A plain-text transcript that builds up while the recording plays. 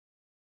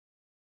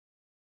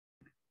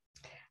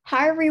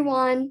Hi,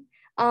 everyone.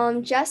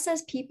 Just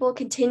as people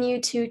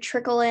continue to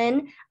trickle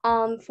in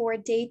for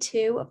day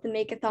 2 of the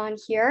Makeathon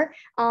here,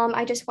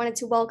 I just wanted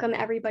to welcome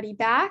everybody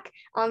back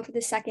for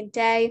the second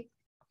day.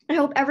 I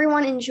hope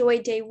everyone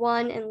enjoyed day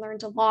 1 and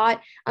learned a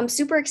lot. I'm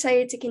super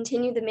excited to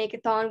continue the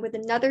Makeathon with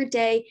another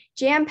day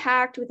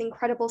jam-packed with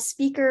incredible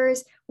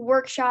speakers,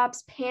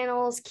 workshops,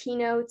 panels,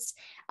 keynotes,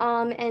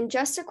 and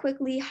just to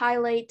quickly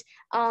highlight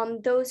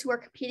those who are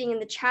competing in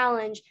the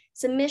challenge.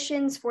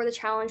 Submissions for the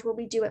challenge will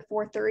be due at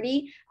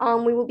 4:30.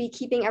 We will be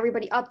keeping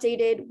everybody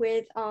updated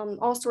with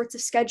all sorts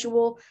of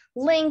schedule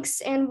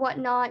links and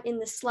whatnot in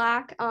the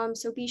Slack.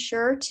 So be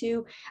sure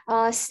to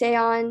stay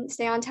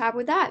on tab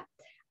with that.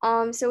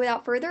 So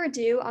without further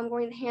ado, I'm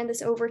going to hand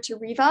this over to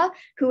Riva,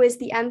 who is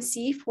the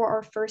MC for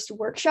our first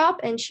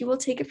workshop, and she will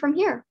take it from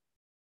here.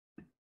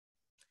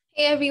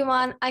 Hey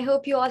everyone, I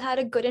hope you all had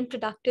a good and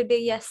productive day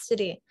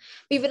yesterday.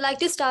 We would like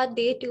to start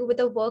day 2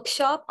 with a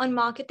workshop on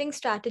marketing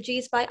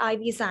strategies by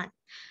Ivy Zhang.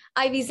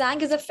 Ivy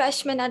Zhang is a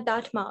freshman at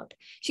Dartmouth.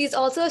 She is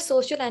also a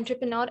social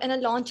entrepreneur and a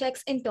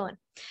LaunchX intern.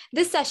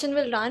 This session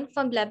will run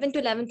from 11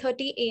 to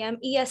 11:30 a.m.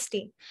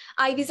 EST.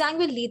 Ivy Zhang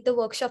will lead the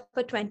workshop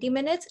for 20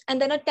 minutes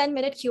and then a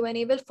 10-minute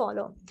Q&A will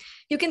follow.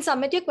 You can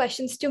submit your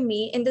questions to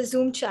me in the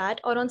Zoom chat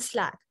or on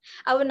Slack.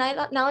 I would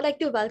now like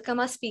to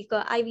welcome our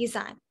speaker, Ivy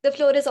Zhang. The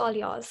floor is all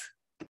yours.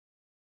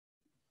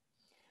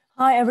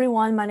 Hi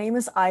everyone, my name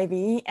is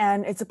Ivy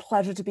and it's a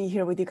pleasure to be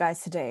here with you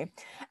guys today.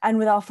 And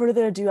without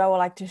further ado, I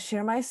would like to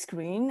share my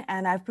screen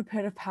and I've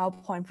prepared a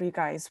PowerPoint for you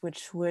guys,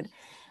 which would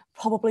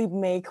probably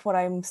make what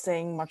I'm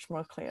saying much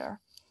more clear.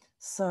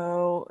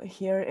 So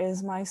here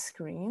is my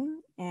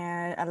screen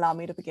and allow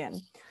me to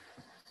begin.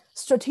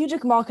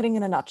 Strategic marketing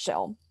in a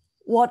nutshell.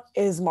 What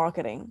is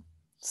marketing?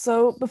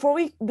 So before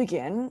we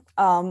begin,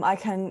 I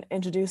can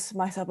introduce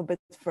myself a bit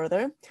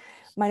further.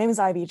 My name is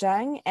Ivy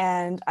Zhang,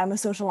 and I'm a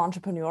social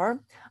entrepreneur.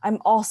 I'm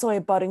also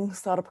a budding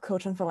startup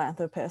coach and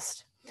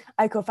philanthropist.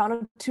 I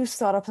co-founded 2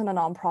 startups and a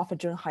nonprofit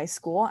during high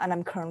school, and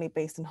I'm currently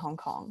based in Hong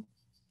Kong.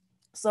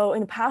 So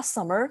in the past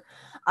summer,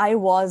 I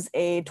was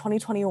a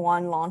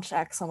 2021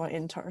 LaunchX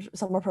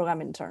summer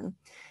program intern,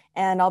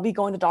 and I'll be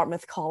going to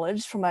Dartmouth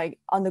College for my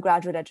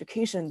undergraduate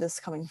education this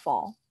coming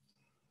fall.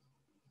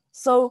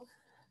 So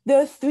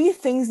there are 3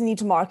 things you need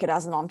to market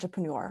as an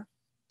entrepreneur: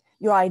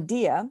 your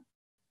idea,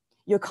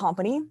 your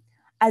company,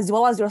 as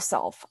well as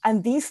yourself.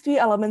 And these 3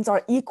 elements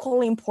are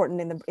equally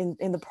important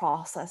in the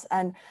process.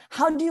 And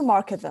how do you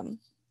market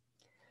them?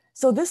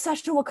 So this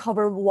session will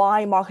cover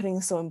why marketing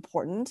is so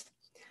important,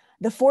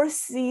 the 4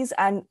 C's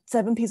and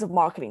 7 P's of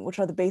marketing, which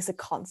are the basic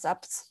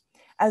concepts,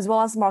 as well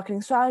as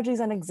marketing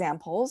strategies and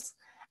examples.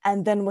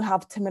 And then we'll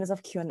have 10 minutes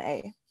of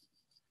Q&A.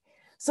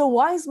 So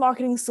why is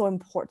marketing so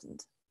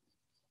important?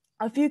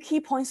 A few key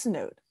points to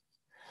note.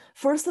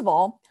 First of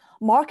all,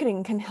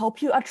 marketing can help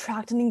you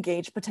attract and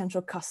engage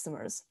potential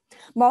customers.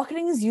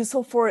 Marketing is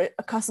useful for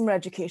customer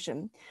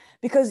education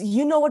because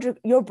you know what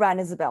your brand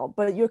is about,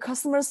 but your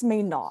customers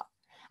may not.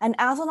 And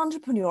as an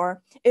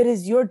entrepreneur, it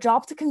is your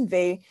job to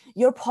convey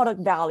your product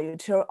value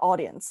to your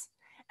audience.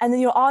 And then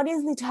your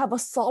audience needs to have a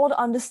solid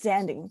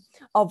understanding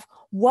of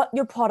what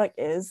your product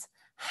is,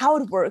 how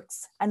it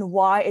works, and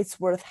why it's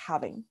worth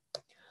having.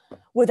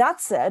 With that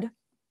said,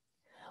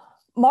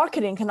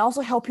 marketing can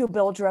also help you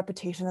build your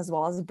reputation as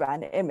well as a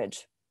brand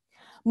image.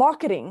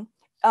 Marketing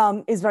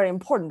is very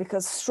important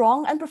because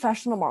strong and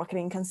professional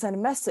marketing can send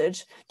a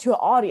message to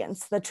your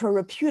audience that you're a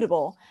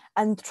reputable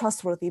and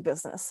trustworthy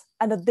business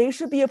and that they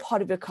should be a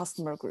part of your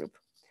customer group.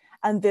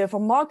 And therefore,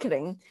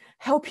 marketing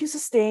helps you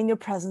sustain your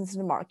presence in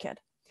the market.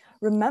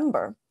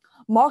 Remember,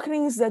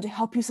 marketing is there to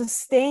help you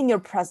sustain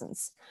your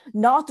presence,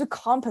 not to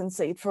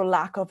compensate for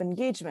lack of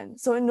engagement.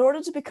 So in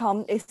order to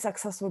become a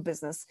successful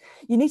business,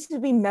 you need to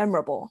be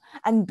memorable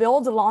and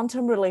build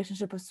long-term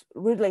relationships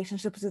with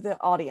the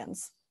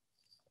audience.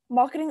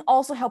 Marketing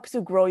also helps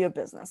you grow your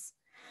business.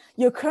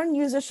 Your current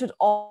users should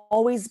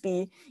always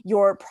be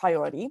your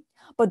priority,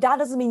 but that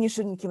doesn't mean you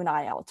shouldn't keep an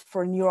eye out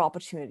for new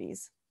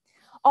opportunities.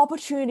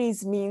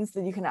 Opportunities means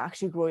that you can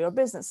actually grow your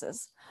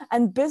businesses,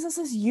 and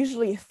businesses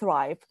usually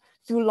thrive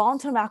through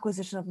long-term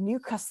acquisition of new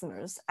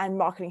customers, and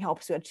marketing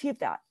helps you achieve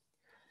that.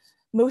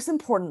 Most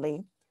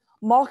importantly,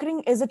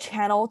 marketing is a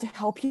channel to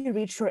help you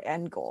reach your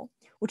end goal,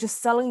 which is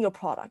selling your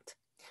product.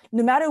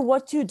 No matter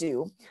what you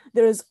do,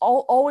 there is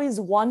always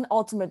one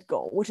ultimate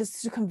goal, which is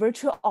to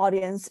convert your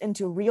audience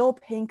into real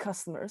paying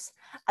customers,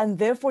 and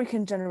therefore you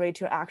can generate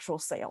your actual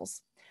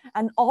sales.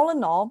 And all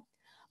in all,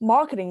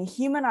 marketing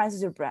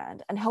humanizes your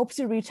brand and helps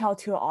you reach out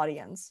to your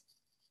audience.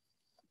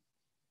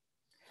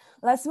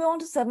 Let's move on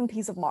to 7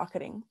 P's of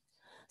marketing.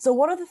 So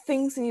what are the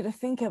things you need to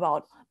think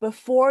about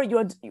before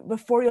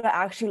you're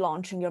actually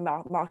launching your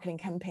marketing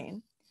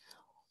campaign?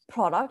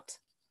 Product,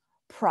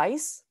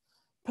 price,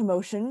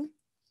 promotion,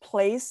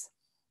 place,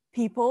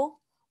 people,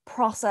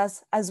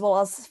 process, as well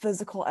as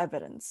physical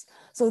evidence.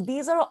 So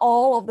these are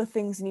all of the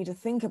things you need to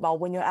think about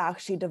when you're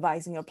actually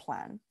devising your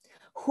plan.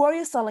 Who are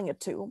you selling it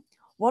to?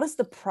 What is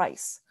the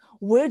price?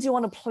 Where do you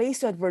want to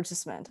place your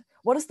advertisement?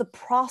 What is the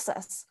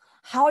process?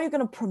 How are you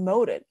going to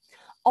promote it?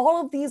 All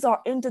of these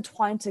are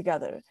intertwined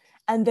together.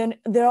 And then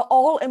there are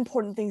all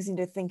important things you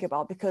need to think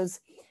about, because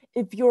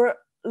if you're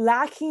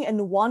lacking in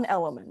one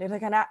element,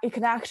 it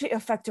can actually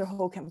affect your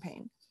whole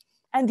campaign.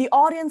 And the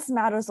audience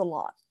matters a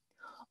lot.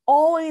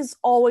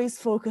 Always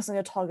focus on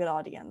your target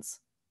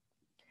audience.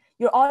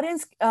 Your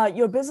audience,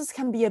 your business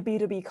can be a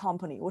B2B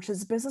company, which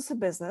is business to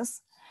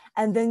business,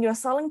 and then you're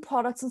selling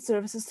products and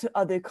services to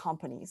other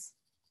companies.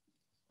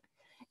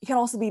 It can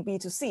also be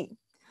B2C.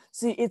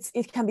 So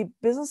it can be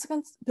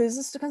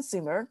business to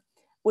consumer,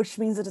 which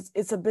means that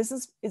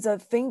it's a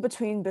thing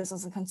between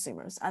business and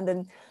consumers. And then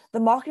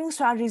the marketing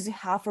strategies you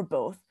have for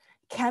both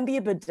can be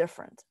a bit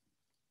different.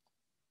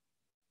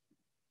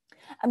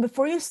 And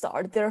before you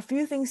start, there are a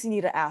few things you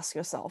need to ask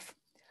yourself.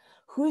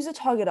 Who's your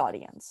target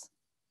audience?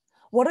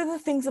 What are the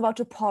things about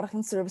your product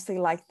and service they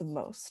like the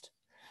most?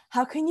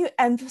 How can you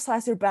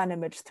emphasize your brand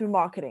image through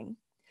marketing?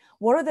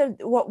 What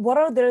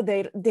are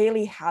their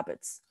daily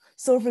habits?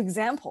 So for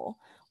example,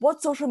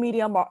 what social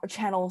media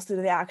channels do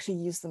they actually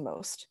use the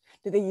most?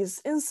 Do they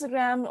use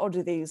Instagram, or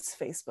do they use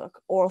Facebook,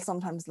 or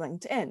sometimes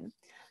LinkedIn?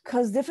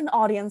 Because different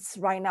audience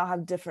right now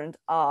have different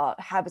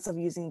habits of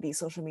using these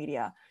social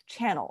media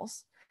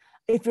channels.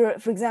 If you're,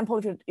 for example,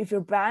 if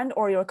your brand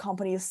or your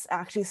company is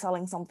actually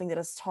selling something that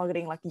is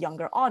targeting like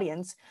younger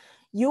audience,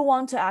 you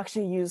want to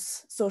actually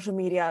use social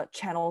media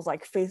channels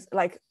like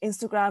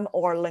Instagram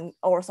or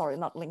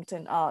not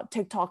LinkedIn,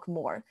 TikTok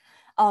more.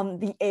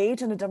 The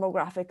age and the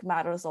demographic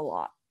matters a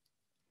lot.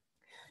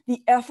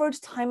 The effort,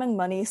 time, and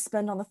money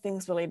spent on the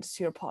things related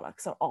to your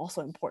products are also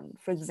important,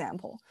 for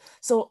example.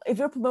 So if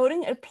you're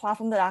promoting a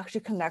platform that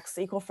actually connects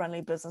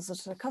eco-friendly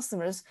businesses to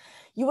customers,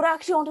 you would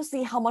actually want to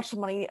see how much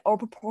money or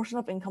proportion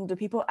of income do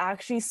people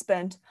actually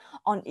spend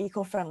on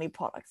eco-friendly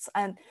products.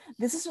 And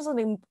this is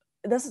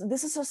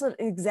just an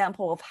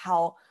example of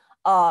how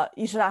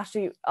you should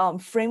actually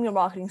frame your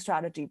marketing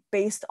strategy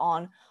based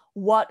on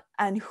what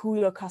and who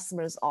your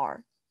customers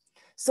are.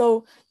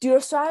 So do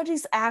your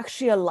strategies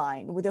actually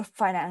align with your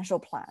financial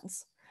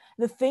plans?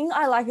 The thing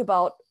I like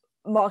about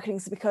marketing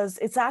is because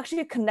it's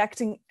actually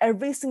connecting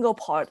every single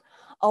part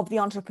of the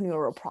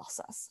entrepreneurial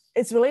process.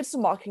 It's related to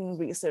marketing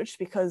research,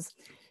 because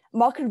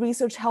market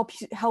research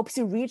helps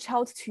you reach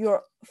out to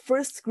your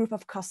first group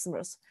of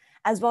customers,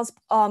 as well as,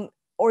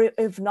 or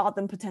if not,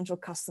 then potential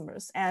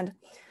customers. And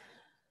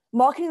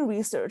marketing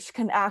research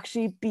can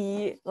actually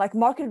be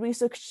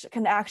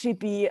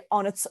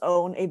on its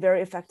own a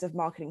very effective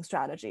marketing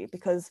strategy,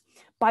 because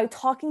by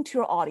talking to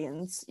your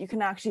audience, you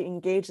can actually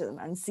engage them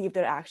and see if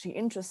they're actually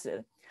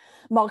interested.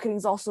 Marketing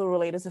is also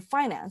related to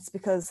finance,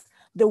 because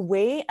the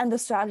way and the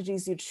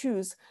strategies you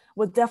choose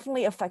will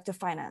definitely affect your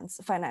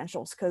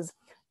financials, because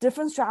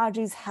different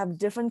strategies have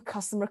different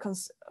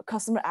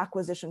customer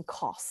acquisition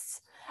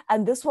costs.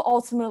 And this will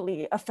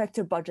ultimately affect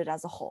your budget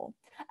as a whole.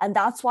 And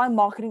that's why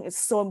marketing is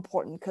so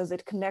important, because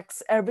it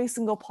connects every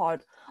single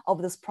part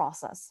of this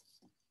process.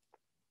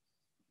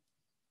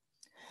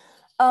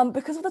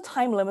 Because of the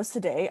time limits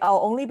today,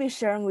 I'll only be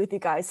sharing with you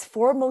guys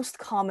 4 most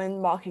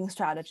common marketing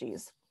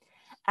strategies: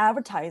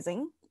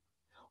 advertising,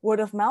 word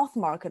of mouth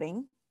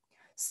marketing,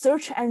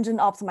 search engine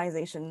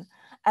optimization,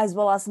 as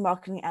well as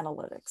marketing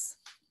analytics.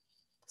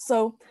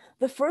 So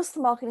the first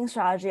marketing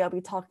strategy I'll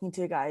be talking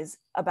to you guys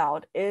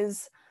about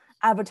is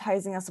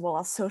advertising as well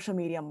as social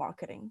media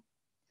marketing.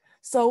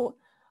 So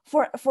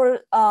for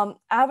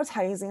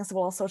advertising as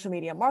well as social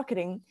media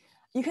marketing,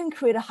 you can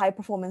create a high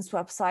performance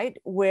website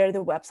where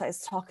the website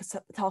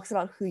talks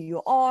about who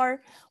you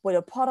are, what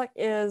your product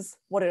is,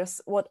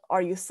 what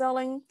are you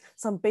selling,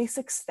 some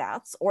basic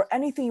stats, or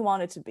anything you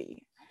want it to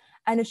be.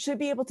 And it should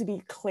be able to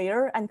be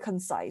clear and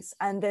concise.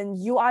 And then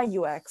UI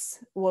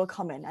UX will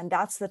come in, and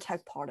that's the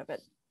tech part of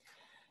it.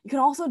 You can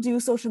also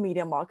do social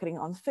media marketing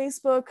on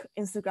Facebook,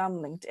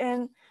 Instagram,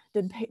 LinkedIn,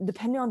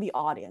 depending on the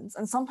audience.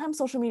 And sometimes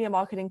social media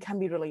marketing can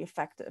be really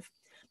effective.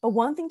 But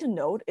one thing to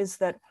note is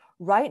that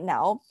right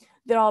now,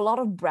 there are a lot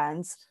of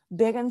brands,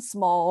 big and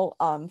small,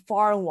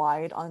 far and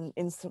wide, on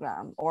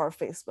Instagram or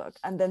Facebook.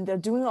 And then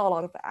they're doing a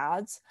lot of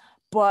ads,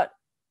 but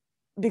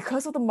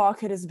because of the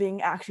market is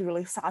being actually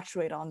really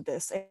saturated on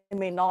this, it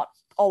may not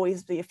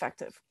always be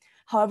effective.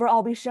 However,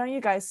 I'll be sharing you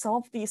guys some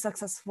of the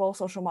successful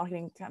social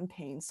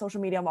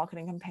media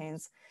marketing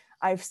campaigns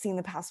I've seen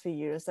the past few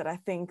years that I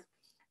think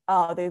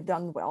they've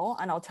done well.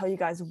 And I'll tell you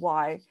guys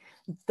why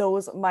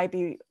those might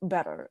be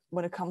better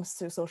when it comes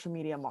to social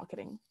media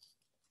marketing.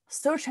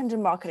 Search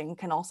engine marketing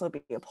can also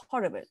be a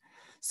part of it.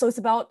 So it's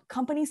about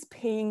companies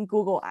paying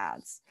Google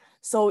ads.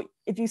 So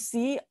if you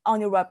see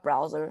on your web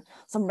browser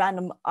some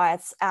random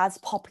ads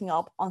popping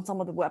up on some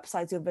of the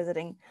websites you're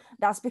visiting,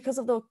 that's because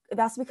of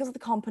the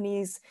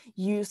companies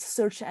use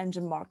search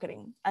engine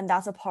marketing, and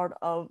that's a part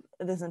of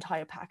this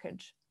entire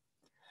package.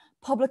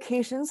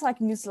 Publications like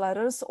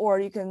newsletters, or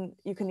you can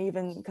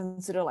even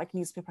consider like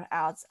newspaper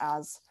ads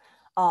as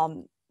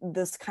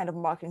this kind of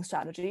marketing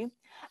strategy.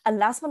 And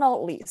last but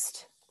not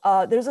least,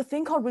 there's a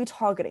thing called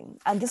retargeting,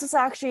 and this is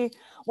actually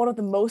one of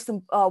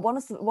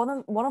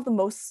the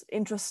most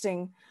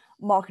interesting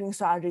marketing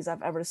strategies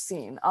I've ever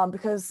seen,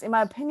 because in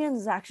my opinion,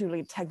 it's actually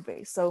really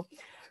tech-based. So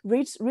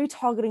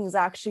Retargeting is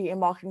actually a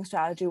marketing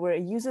strategy where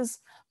it uses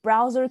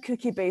browser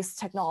cookie-based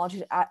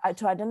technology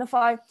to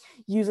identify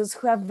users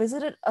who have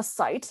visited a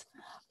site,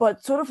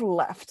 but sort of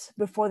left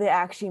before they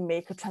actually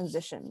make a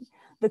transition.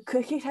 The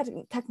cookie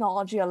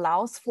technology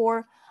allows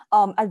for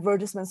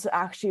advertisements to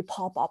actually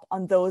pop up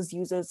on those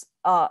users'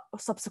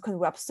 subsequent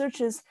web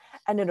searches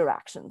and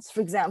interactions.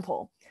 For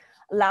example,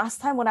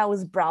 last time when I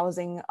was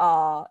browsing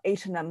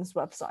H&M's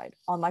website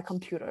on my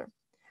computer,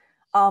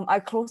 I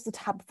closed the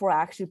tab before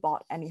I actually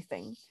bought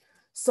anything.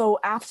 So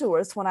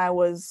afterwards, when I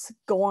was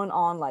going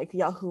on like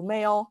Yahoo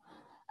Mail,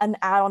 an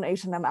ad on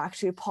H&M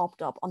actually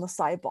popped up on the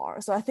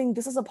sidebar. So I think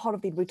this is a part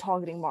of the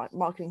retargeting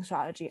marketing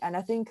strategy. And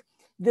I think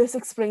this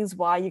explains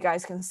why you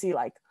guys can see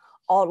like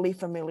oddly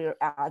familiar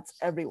ads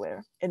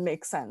everywhere. It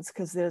makes sense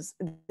because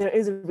there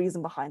is a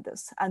reason behind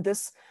this. And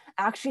this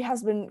actually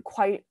has been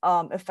quite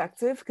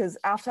effective because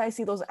after I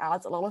see those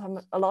ads, a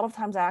lot of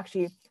times I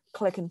actually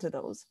click into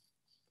those.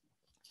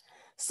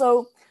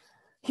 So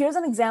here's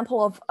an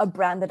example of a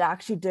brand that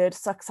actually did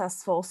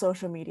successful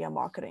social media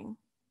marketing.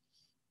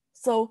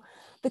 So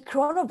the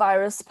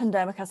coronavirus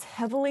pandemic has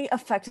heavily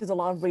affected a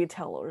lot of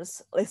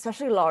retailers,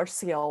 especially large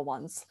scale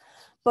ones.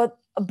 But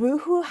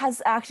Boohoo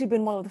has actually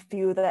been one of the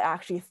few that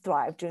actually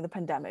thrived during the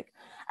pandemic.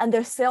 And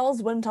their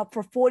sales went up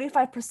for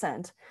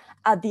 45%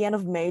 at the end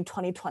of May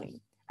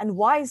 2020. And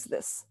why is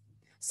this?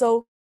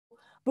 So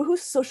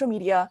Boohoo's social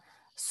media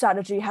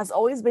strategy has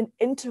always been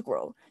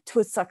integral to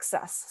its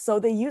success. So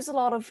they use a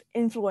lot of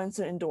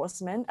influencer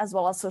endorsement as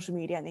well as social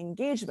media and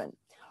engagement.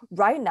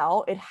 Right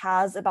now, it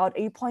has about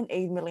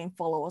 8.8 million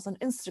followers on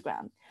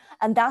Instagram.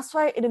 And that's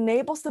why it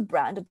enables the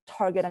brand to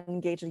target and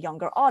engage a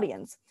younger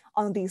audience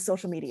on these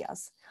social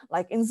medias,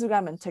 like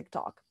Instagram and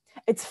TikTok.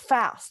 It's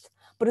fast,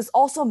 but it's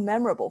also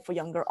memorable for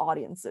younger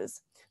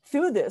audiences.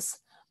 Through this,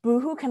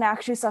 Boohoo can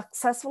actually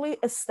successfully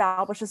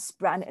establish its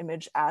brand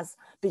image as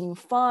being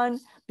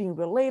fun, being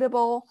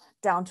relatable,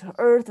 down to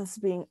earth,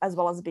 as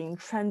well as being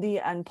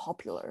trendy and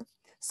popular.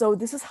 So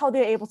this is how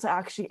they're able to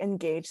actually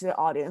engage their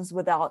audience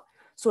without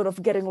sort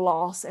of getting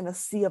lost in a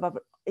sea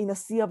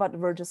of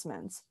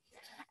advertisements.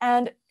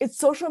 And its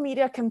social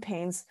media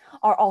campaigns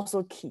are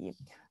also key.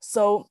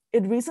 So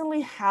it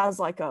recently has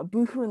like a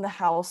Boohoo in the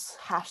house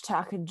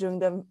hashtag during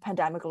the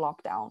pandemic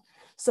lockdown.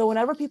 So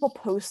whenever people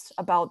post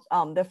about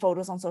their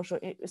photos on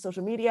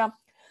social media,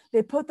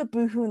 they put the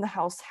Boohoo in the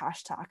house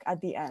hashtag at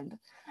the end.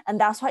 And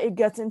that's why it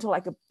gets into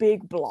like a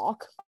big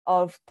block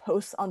of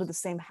posts under the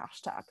same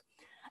hashtag.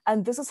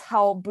 And this is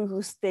how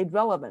Boohoo stayed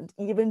relevant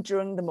even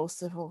during the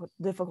most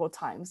difficult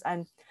times.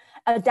 And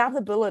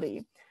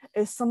adaptability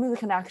is something that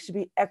can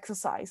actually be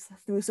exercised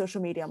through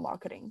social media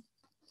marketing.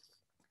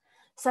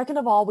 Second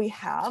of all, we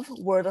have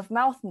word of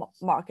mouth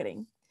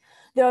marketing.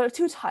 There are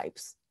two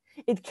types.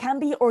 It can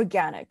be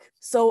organic.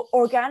 So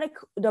organic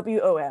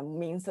WOM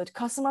means that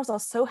customers are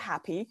so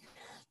happy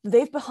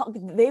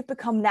they've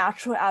become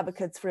natural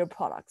advocates for your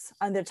products,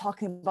 and they're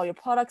talking about your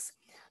products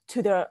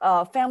to their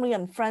family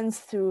and friends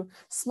through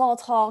small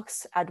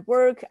talks at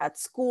work, at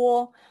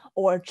school,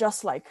 or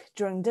just like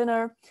during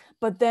dinner.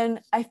 But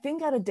then I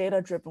think at a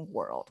data-driven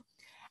world,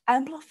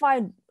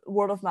 amplified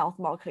word of mouth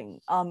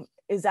marketing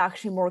is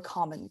actually more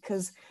common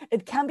because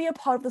it can be a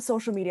part of the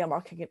social media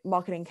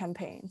marketing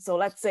campaign. So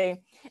let's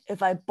say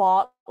if I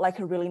bought like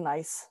a really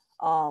nice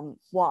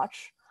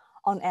watch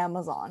on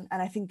Amazon and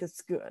I think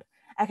that's good,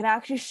 I can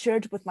actually share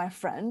it with my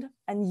friend,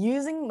 and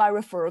using my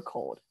referral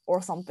code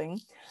or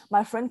something,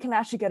 my friend can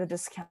actually get a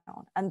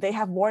discount and they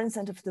have more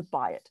incentive to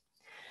buy it.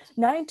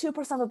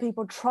 92% of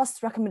people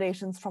trust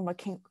recommendations from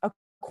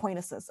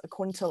acquaintances,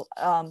 according to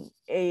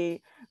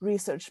a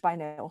research by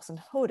Nielsen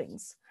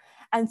Holdings.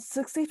 And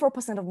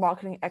 64% of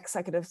marketing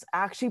executives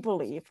actually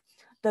believe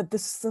that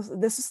this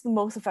is the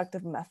most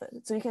effective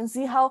method. So you can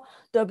see how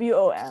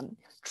WOM,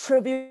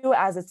 trivial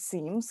as it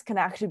seems, can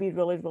actually be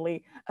really,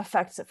 really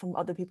effective from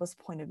other people's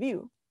point of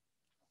view.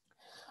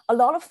 A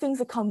lot of things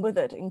that come with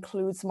it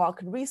includes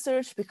market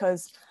research,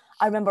 because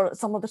I remember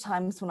some of the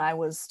times when I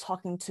was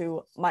talking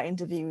to my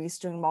interviewees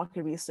doing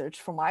market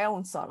research for my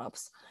own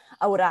startups,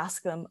 I would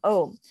ask them,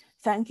 oh,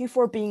 thank you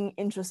for being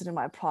interested in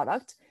my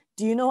product.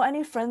 Do you know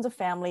any friends or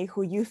family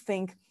who you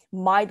think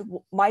might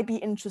be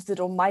interested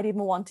or might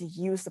even want to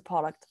use the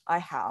product I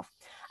have?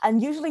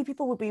 And usually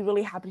people would be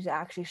really happy to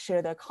actually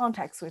share their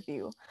contacts with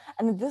you.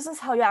 And this is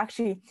how you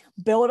actually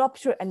build up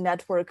a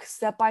network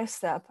step by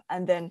step,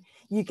 and then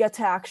you get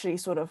to actually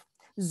sort of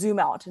zoom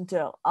out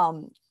into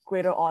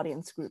greater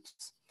audience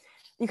groups.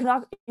 You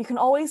can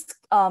always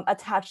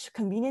attach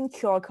convenient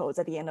QR codes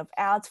at the end of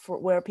ads for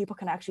where people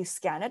can actually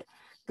scan it,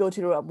 go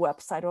to a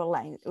website or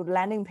a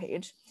landing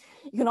page.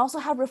 You can also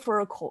have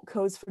referral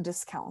codes for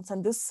discounts.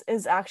 And this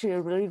is actually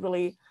a really,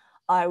 really,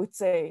 I would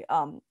say,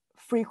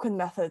 frequent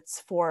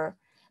methods for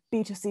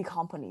B2C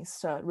companies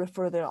to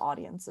refer their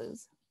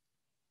audiences.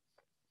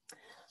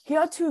 Here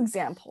are two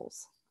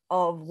examples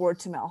of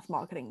word-to-mouth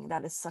marketing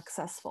that is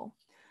successful.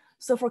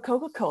 So for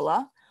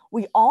Coca-Cola,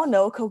 we all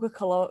know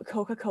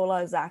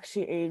Coca-Cola is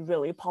actually a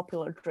really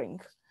popular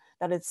drink,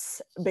 that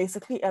it's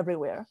basically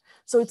everywhere.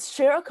 So its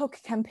Share a Coke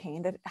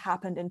campaign that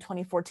happened in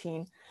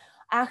 2014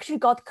 actually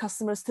got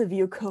customers to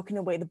view Coke in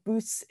a way that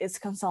boosts its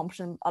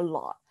consumption a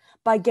lot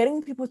by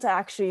getting people to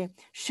actually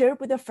share it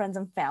with their friends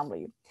and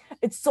family.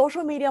 Its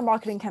social media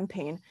marketing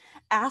campaign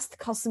asked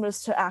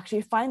customers to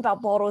actually find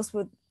out bottles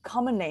with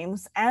common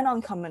names and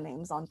uncommon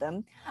names on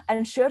them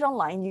and share it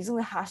online using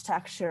the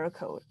hashtag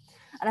 #ShareACode.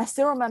 And I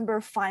still remember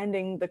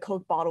finding the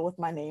Coke bottle with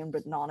my name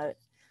written on it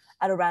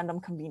at a random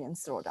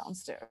convenience store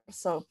downstairs.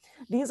 So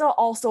these are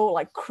also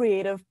like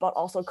creative, but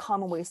also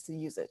common ways to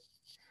use it.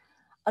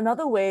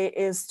 Another way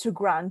is to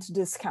grant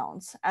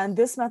discounts. And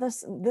this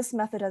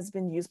method has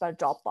been used by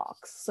Dropbox.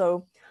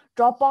 So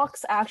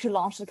Dropbox actually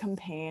launched a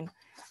campaign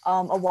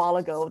a while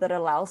ago that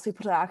allows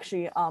people to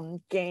actually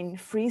gain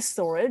free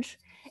storage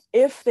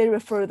if they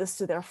refer this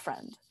to their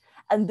friend.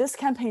 And this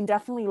campaign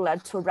definitely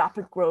led to a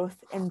rapid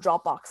growth in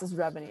Dropbox's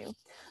revenue.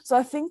 So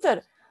I think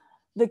that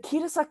the key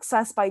to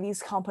success by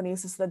these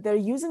companies is that they're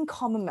using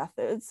common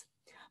methods,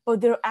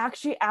 but they're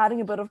actually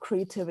adding a bit of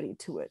creativity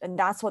to it. And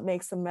that's what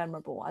makes them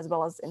memorable as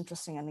well as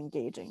interesting and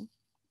engaging.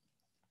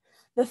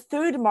 The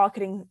third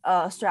marketing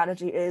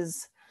strategy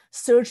is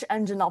search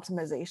engine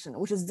optimization,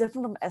 which is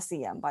different from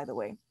SEM, by the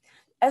way.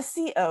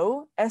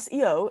 SEO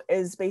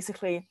is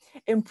basically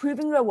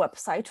improving your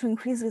website to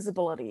increase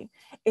visibility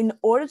in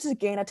order to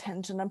gain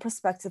attention and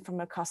perspective from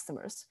your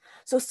customers.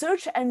 So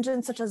search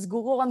engines such as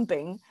Google and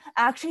Bing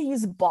actually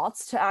use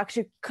bots to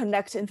actually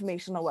connect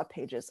information on web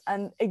pages.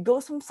 And it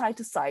goes from site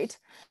to site.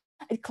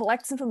 It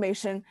collects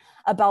information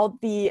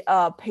about the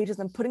pages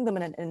and putting them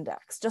in an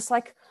index, just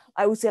like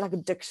I would say like a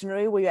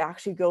dictionary where you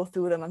actually go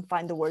through them and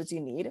find the words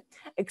you need,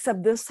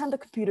 except this time the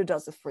computer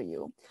does it for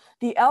you.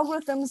 The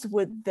algorithms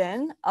would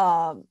then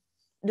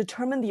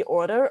determine the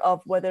order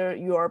of whether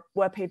your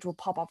web page will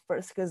pop up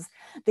first, because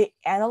they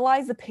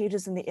analyze the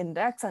pages in the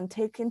index and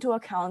take into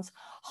account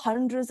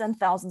hundreds and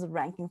thousands of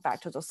ranking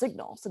factors or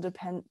signals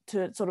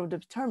to sort of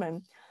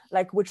determine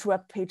like which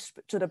web page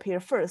should appear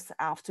first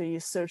after you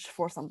search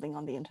for something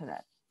on the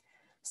internet.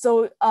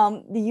 So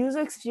the user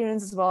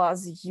experience as well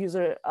as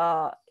user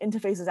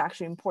interface is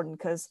actually important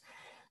because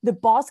the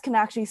bots can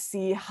actually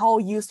see how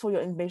useful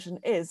your information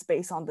is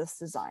based on this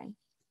design.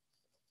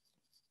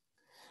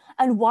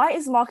 And why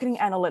is marketing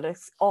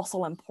analytics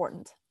also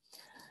important?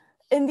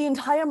 In the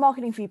entire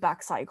marketing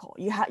feedback cycle,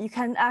 you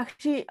can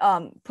actually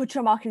put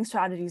your marketing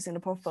strategies in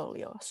a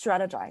portfolio,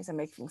 strategize and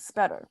make things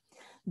better.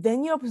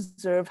 Then you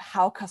observe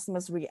how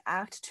customers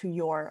react to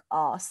your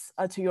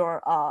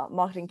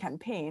marketing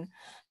campaign,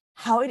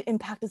 how it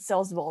impacted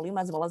sales volume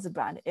as well as the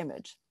brand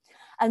image.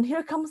 And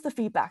here comes the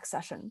feedback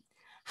session,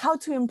 how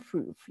to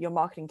improve your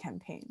marketing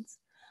campaigns.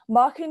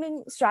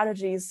 Marketing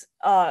strategies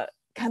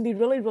can be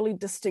really, really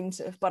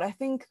distinctive, but I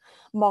think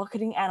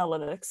marketing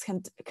analytics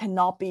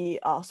cannot be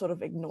sort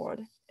of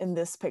ignored in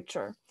this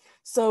picture.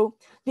 So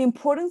the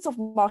importance of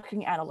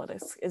marketing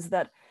analytics is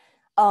that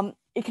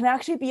it can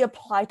actually be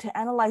applied to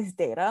analyze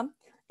data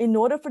in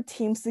order for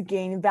teams to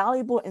gain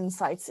valuable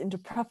insights into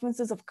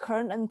preferences of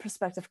current and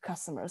prospective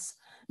customers,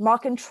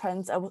 market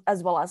trends,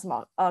 as well as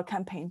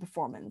campaign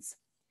performance.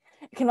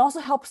 It can also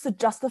help to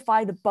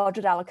justify the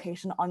budget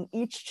allocation on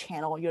each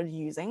channel you're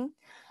using,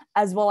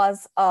 as well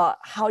as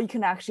how you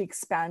can actually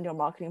expand your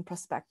marketing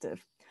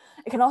perspective.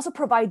 It can also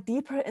provide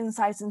deeper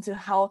insights into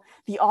how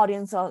the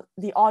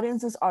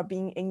audiences are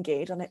being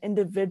engaged on an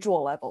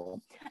individual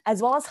level,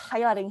 as well as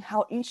highlighting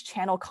how each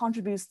channel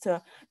contributes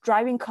to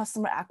driving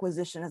customer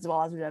acquisition as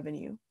well as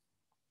revenue.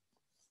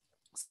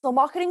 So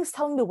marketing is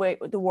telling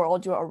the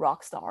world you're a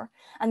rock star,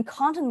 and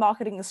content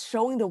marketing is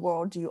showing the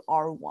world you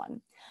are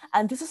one.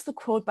 And this is the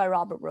quote by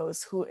Robert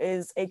Rose, who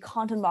is a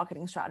content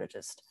marketing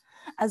strategist.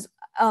 As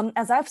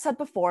I've said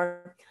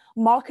before,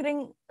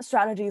 marketing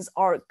strategies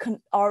are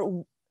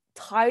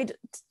tied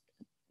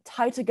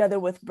together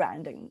with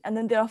branding. And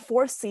then there are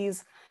 4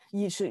 C's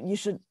you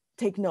should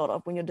take note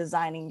of when you're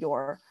designing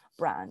your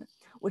brand,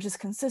 which is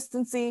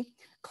consistency,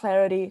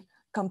 clarity,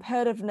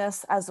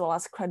 competitiveness, as well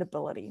as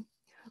credibility.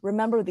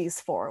 Remember these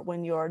 4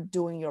 when you're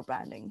doing your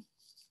branding.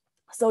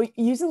 So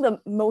using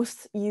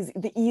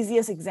the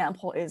easiest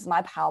example is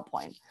my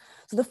PowerPoint.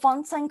 So the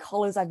fonts and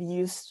colors I've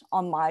used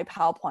on my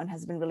PowerPoint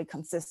has been really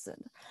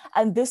consistent.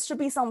 And this should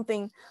be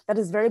something that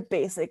is very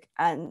basic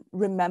and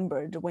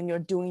remembered when you're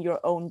doing your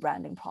own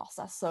branding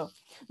process. So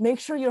make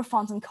sure your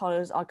fonts and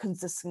colors are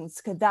consistent,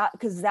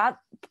 because that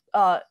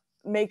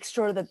makes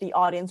sure that the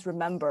audience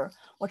remember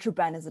what your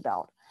brand is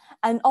about.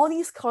 And all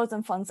these colors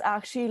and fonts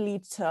actually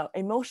lead to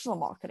emotional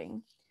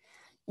marketing.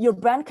 Your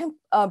brand can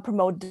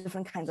promote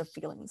different kinds of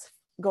feelings,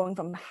 going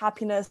from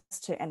happiness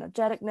to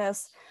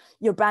energeticness.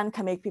 Your brand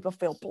can make people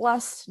feel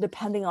blessed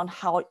depending on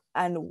how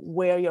and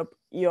where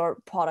your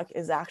product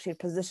is actually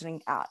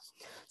positioning at.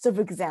 So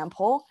for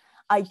example,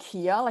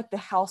 IKEA, like the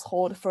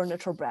household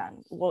furniture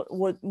brand,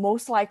 would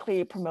most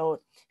likely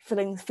promote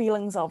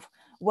feelings of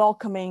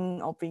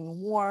welcoming, of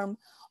being warm,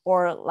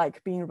 or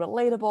like being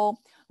relatable,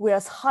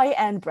 whereas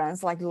high-end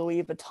brands like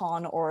Louis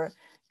Vuitton or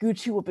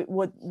Gucci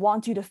would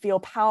want you to feel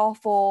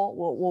powerful,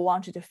 will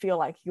want you to feel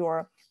like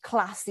you're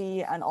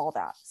classy and all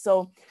that.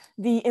 So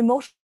the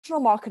emotional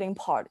marketing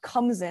part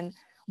comes in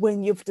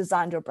when you've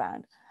designed your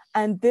brand.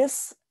 And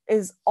this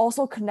is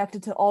also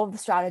connected to all of the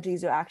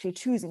strategies you're actually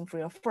choosing for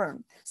your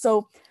firm.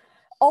 So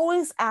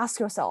always ask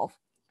yourself,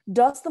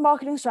 does the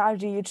marketing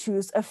strategy you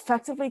choose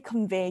effectively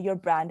convey your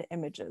brand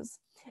images?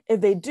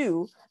 If they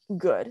do,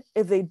 good.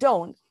 If they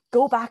don't,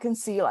 go back and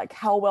see like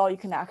how well you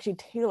can actually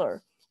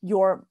tailor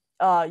your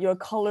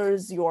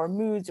colors, your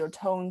moods, your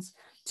tones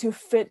to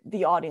fit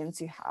the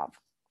audience you have.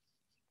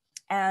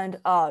 And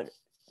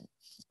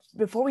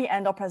before we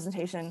end our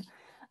presentation,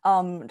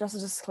 just a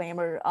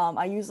disclaimer,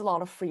 I use a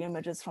lot of free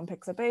images from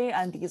Pixabay,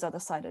 and these are the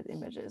cited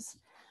images.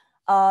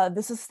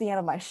 This is the end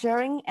of my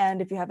sharing,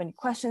 and if you have any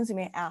questions, you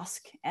may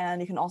ask, and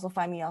you can also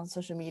find me on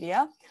social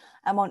media.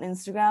 I'm on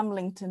Instagram,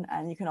 LinkedIn,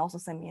 and you can also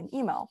send me an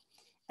email.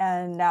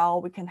 And now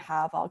we can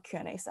have our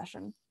Q&A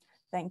session.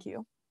 Thank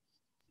you.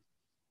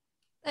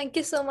 Thank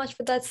you so much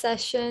for that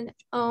session.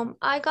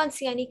 I can't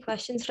see any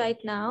questions right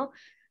now.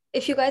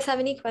 If you guys have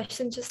any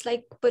questions, just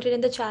like put it in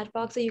the chat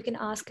box, or you can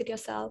ask it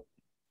yourself.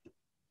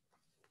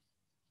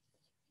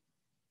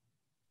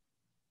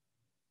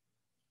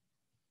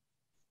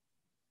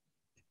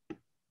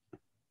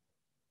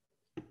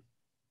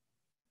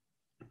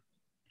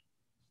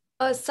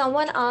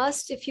 Someone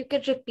asked if you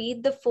could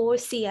repeat the 4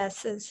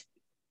 CSs.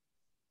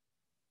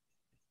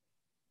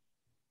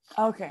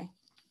 Okay,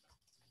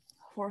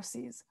 4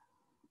 Cs.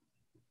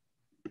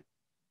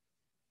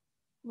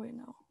 Wait,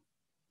 no.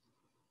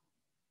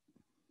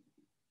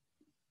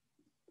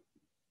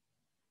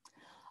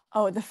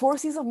 Oh, the 4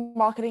 C's of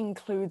marketing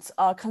includes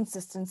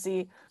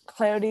consistency,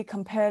 clarity,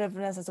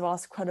 competitiveness, as well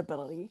as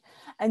credibility.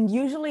 And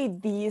usually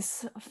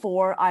these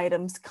 4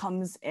 items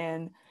comes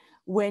in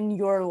when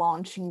you're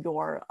launching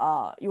your,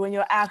 when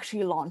you're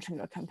actually launching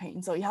your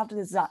campaign. So you have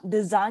to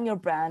design your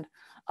brand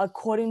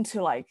according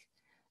to like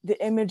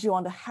the image you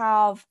want to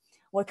have,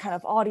 what kind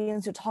of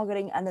audience you're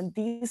targeting. And then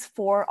these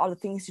 4 are the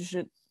things you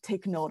should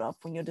take note of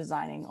when you're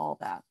designing all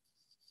that.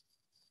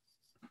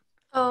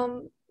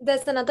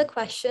 There's another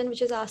question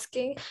which is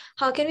asking,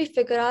 how can we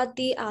figure out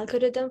the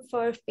algorithm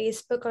for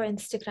Facebook or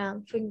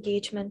Instagram for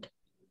engagement?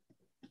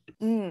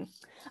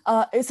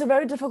 It's a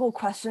very difficult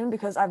question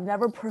because I've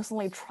never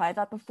personally tried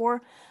that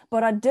before,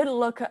 but I did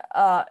look,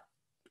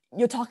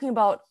 you're talking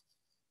about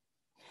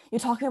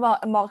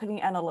marketing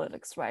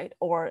analytics, right?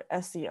 Or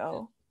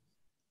SEO?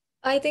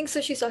 I think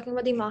so. She's talking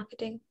about the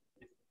marketing.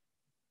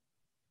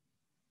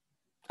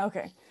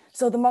 Okay,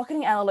 so the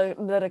marketing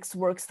analytics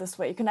works this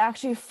way. You can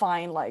actually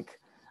find like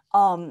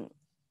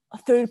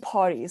third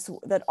parties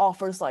that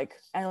offers like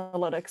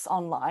analytics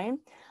online.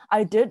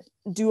 I did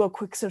do a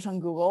quick search on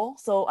Google.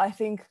 So I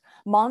think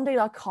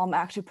monday.com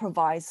actually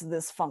provides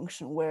this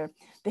function where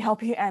they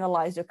help you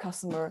analyze your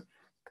customer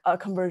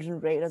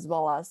conversion rate as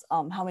well as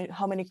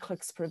how many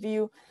clicks per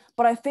view.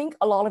 But I think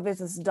a lot of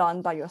it is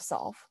done by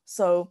yourself.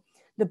 So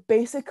the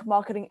basic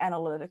marketing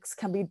analytics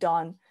can be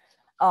done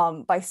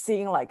by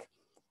seeing like,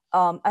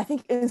 I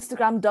think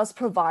Instagram does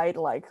provide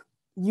like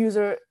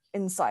user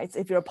insights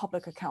if you're a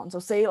public account. So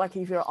say like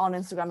if you're on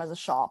Instagram as a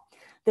shop,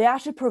 they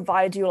actually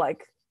provide you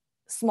like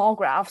small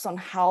graphs on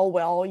how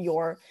well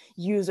your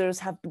users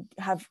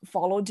have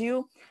followed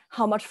you,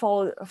 how much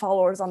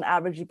followers on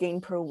average you gain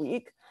per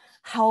week,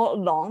 how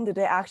long did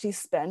they actually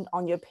spend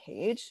on your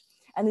page,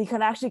 and you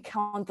can actually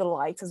count the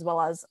likes as well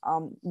as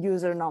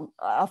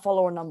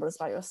follower numbers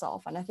by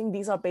yourself. And I think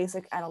these are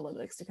basic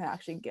analytics you can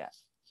actually get.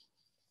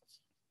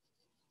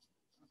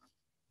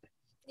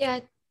 Yeah,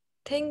 I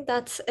think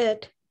that's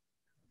it.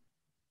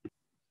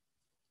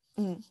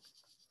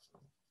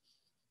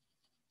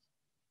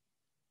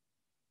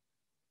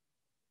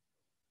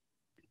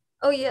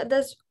 Oh yeah,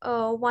 there's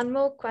one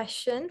more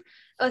question.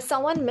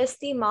 Someone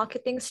missed the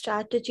marketing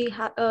strategy,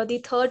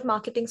 the third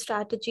marketing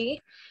strategy.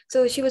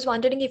 So she was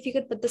wondering if you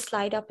could put the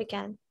slide up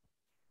again.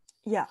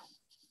 Yeah.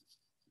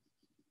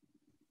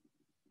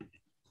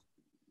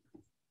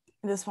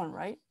 This one,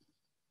 right?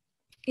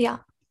 Yeah.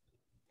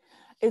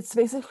 It's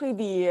basically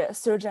the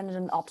search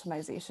engine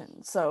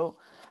optimization. So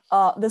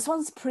this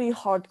one's pretty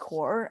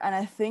hardcore. And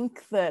I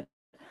think that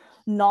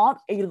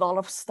not a lot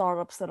of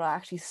startups that are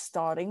actually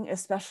starting,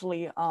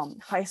 especially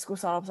high school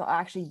startups, are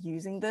actually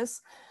using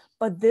this.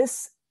 But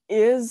this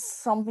is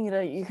something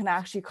that you can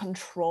actually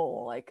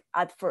control like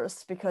at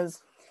first,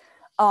 because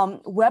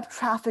web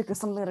traffic is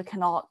something that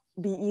cannot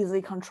be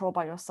easily controlled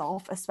by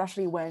yourself,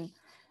 especially when,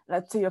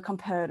 let's say, your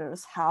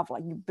competitors have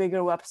like bigger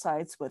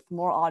websites with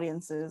more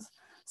audiences.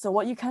 So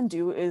what you can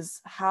do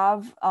is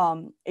have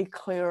a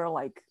clear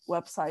like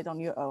website on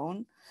your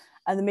own,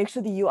 and then make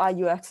sure the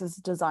UI UX is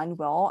designed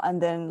well.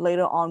 And then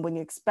later on, when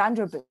you expand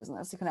your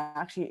business, you can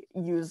actually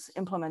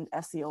implement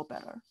SEO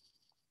better.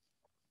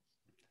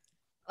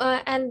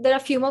 And there are a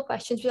few more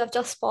questions which have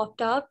just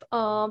popped up.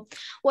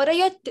 What are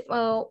your,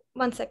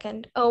 one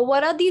second.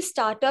 What are these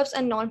startups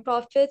and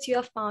nonprofits you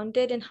have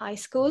founded in high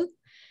school?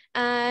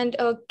 And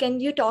can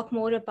you talk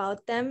more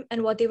about them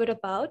and what they were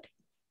about?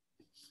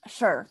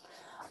 Sure.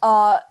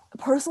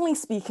 Personally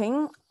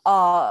speaking,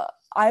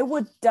 I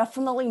would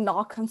definitely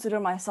not consider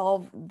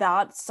myself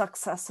that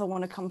successful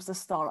when it comes to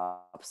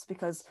startups,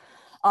 because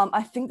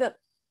I think that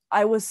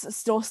I was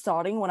still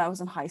starting when I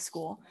was in high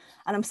school,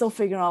 and I'm still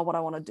figuring out what I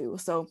want to do.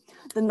 So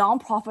the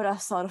nonprofit I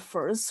started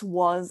first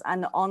was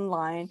an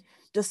online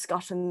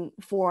discussion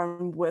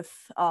forum with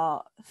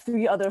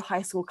 3 other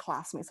high school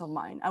classmates of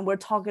mine. And we're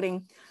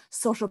targeting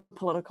social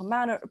political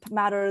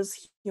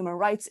matters, human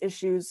rights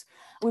issues.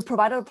 We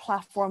provided a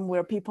platform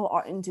where people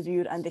are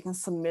interviewed and they can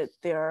submit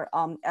their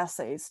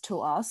essays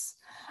to us.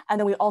 And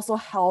then we also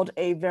held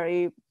a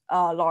very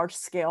large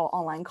scale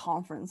online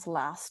conference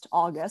last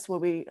August, where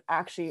we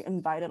actually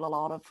invited a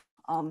lot of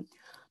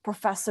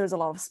professors, a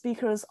lot of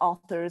speakers,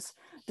 authors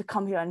to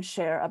come here and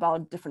share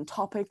about different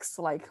topics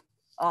like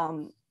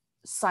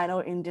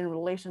Sino-Indian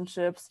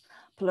relationships,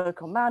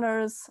 political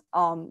manners,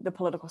 the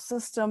political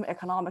system,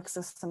 economic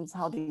systems,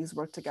 how these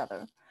work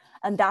together.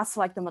 And that's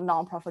like the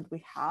nonprofit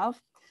we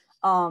have.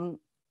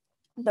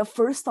 The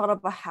first startup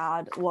I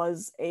had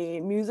was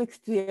a music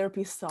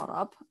therapy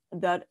startup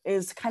that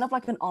is kind of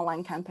like an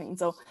online campaign.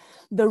 So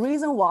the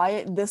reason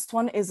why this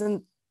one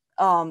isn't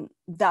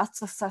that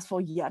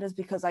successful yet is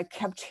because I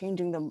kept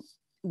changing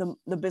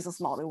the business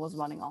model it was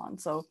running on.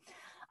 So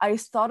I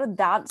started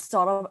that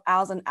startup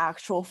as an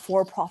actual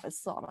for-profit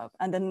startup.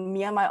 And then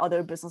me and my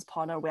other business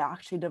partner, we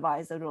actually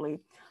devised a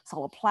really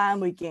solid plan.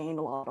 We gained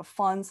a lot of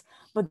funds.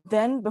 But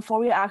then before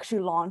we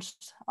actually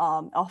launched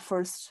our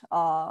first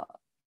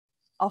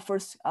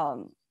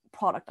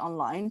product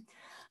online,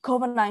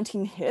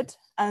 COVID-19 hit,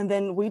 and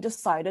then we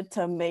decided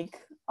to make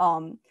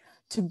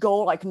to go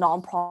like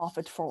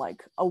nonprofit for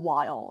like a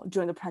while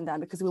during the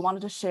pandemic, because we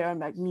wanted to share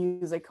like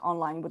music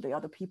online with the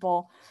other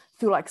people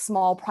through like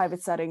small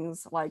private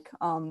settings, like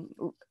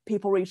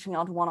people reaching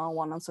out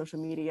one-on-one on social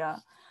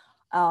media.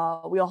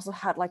 We also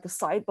had like a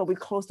site, but we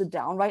closed it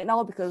down right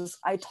now because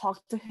I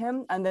talked to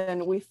him, and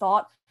then we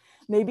thought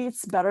maybe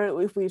it's better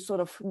if we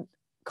sort of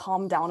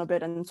calm down a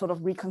bit and sort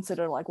of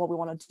reconsider like what we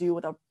want to do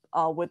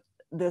with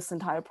this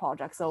entire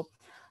project. So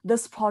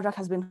this project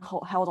has been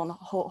held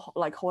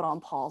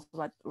on pause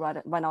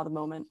right now at the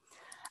moment.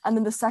 And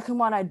then the second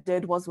one I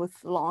did was with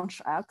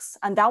LaunchX,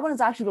 and that one is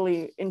actually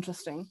really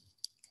interesting.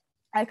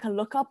 I can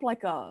look up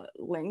like a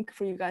link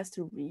for you guys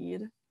to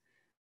read.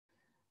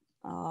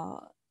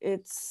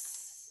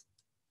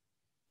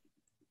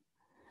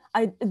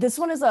 This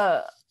one is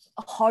a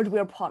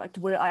hardware product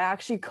where I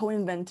actually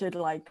co-invented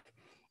like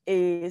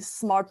a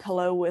smart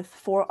pillow with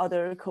 4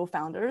 other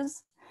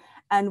co-founders.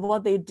 And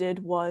what they did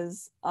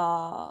was,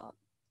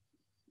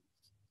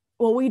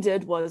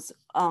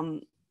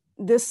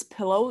 this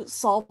pillow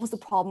solves the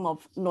problem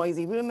of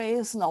noisy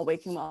roommates not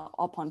waking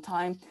up on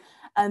time.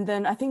 And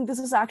then I think this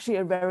is actually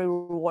a very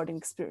rewarding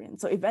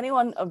experience. So if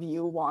anyone of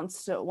you want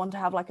to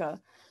have like a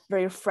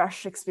very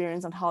fresh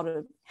experience on how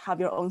to have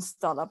your own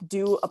startup,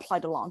 do apply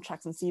to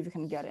LaunchX and see if you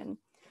can get in.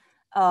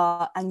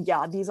 And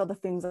yeah, these are the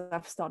things that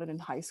I've started in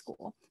high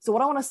school. So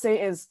what I want to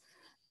say is,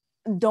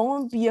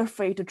 don't be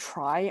afraid to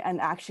try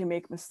and actually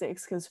make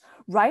mistakes, because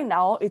right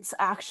now it's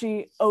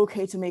actually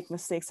okay to make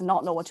mistakes and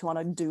not know what you want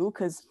to do.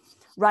 Because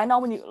right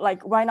now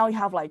you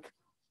have like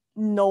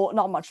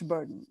not much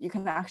burden. You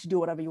can actually do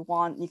whatever you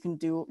want. You can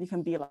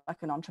be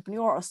like an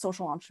entrepreneur or a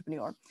social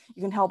entrepreneur.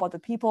 You can help other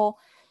people.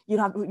 You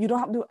don't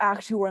have to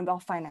actually worry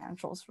about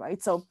financials,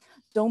 right? So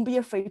don't be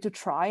afraid to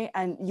try,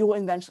 and you'll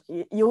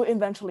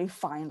eventually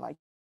find like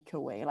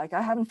your way. Like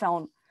I haven't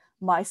found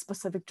my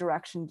specific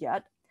direction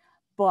yet,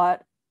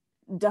 but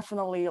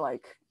definitely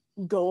like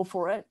go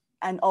for it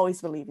and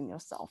always believe in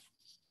yourself.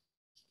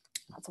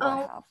 That's what I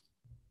have.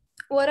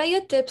 What are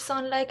your tips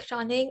on like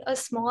running a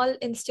small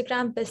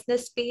Instagram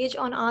business page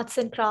on arts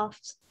and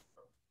crafts?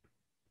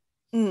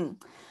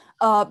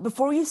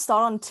 Before you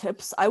start on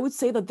tips, I would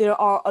say that there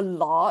are a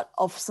lot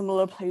of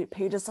similar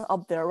pages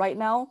up there right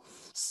now.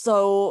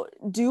 So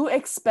do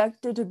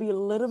expect it to be a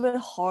little bit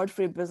hard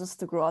for your business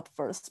to grow at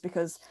first,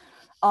 because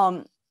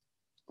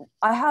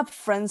I have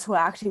friends who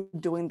are actually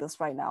doing this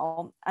right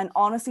now. And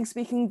honestly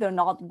speaking, they're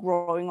not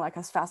growing like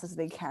as fast as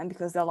they can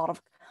because there are a lot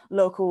of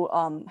local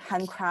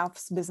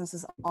handcrafts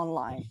businesses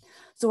online.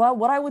 So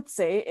what I would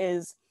say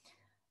is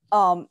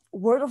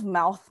word of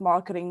mouth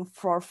marketing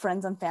for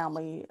friends and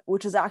family,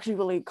 which is actually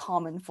really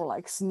common for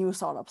like new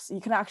startups.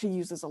 You can actually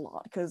use this a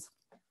lot, because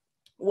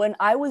when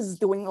I was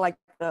doing like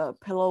the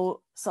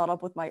pillow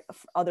startup with my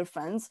other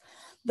friends,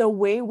 the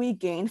way we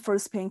gain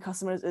first paying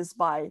customers is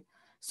by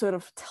sort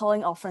of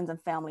telling our friends and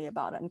family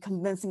about it and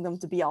convincing them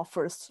to be our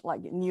first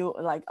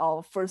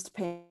our first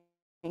paying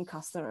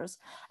customers.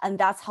 And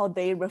that's how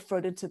they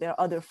referred it to their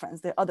other friends,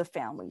 their other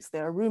families,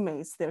 their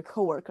roommates, their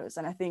coworkers.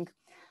 And I think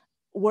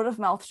word of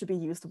mouth should be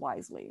used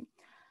wisely.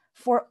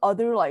 For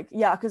other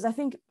because I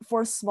think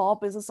for a small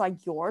business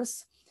like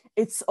yours,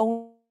 it's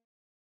only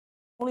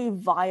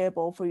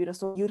viable for you to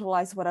sort of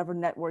utilize whatever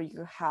network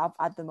you have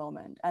at the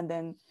moment. And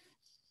then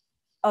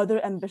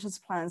other ambitious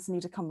plans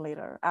need to come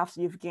later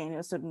after you've gained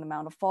a certain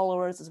amount of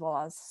followers as well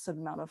as a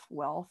certain amount of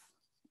wealth,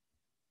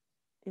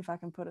 if I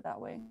can put it that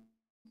way.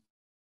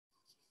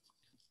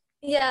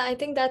 Yeah, I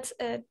think that's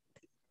it.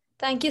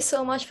 Thank you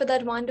so much for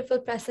that wonderful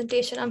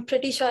presentation. I'm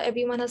pretty sure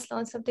everyone has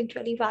learned something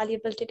really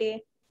valuable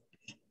today.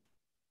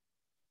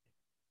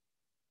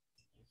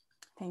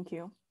 Thank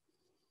you.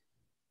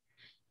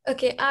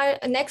 Okay, our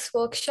next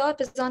workshop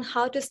is on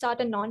how to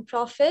start a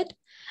nonprofit.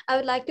 I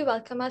would like to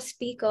welcome our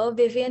speaker,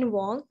 Vivian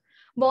Wang.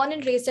 Born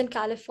and raised in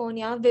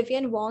California,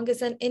 Vivian Wang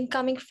is an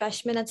incoming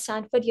freshman at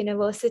Stanford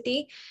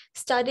University,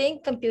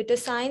 studying computer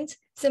science,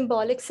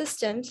 symbolic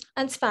systems,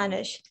 and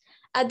Spanish.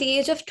 At the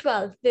age of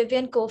 12,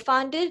 Vivian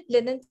co-founded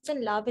Linens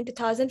in Love in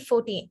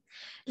 2014.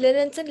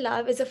 Linens in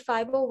Love is a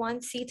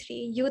 501c3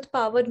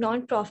 youth-powered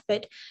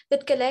nonprofit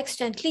that collects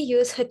gently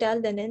used hotel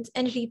linens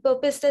and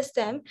repurposes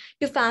them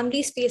to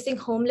families facing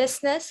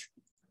homelessness,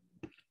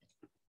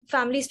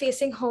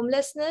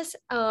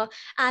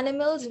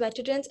 animals,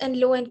 veterans, and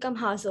low-income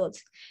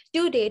households.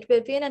 To date,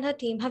 Vivian and her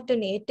team have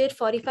donated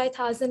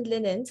 45,000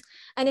 linens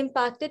and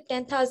impacted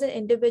 10,000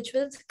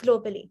 individuals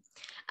globally.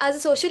 As a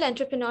social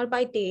entrepreneur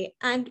by day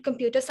and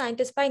computer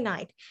scientist by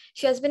night,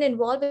 she has been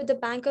involved with the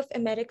Bank of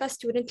America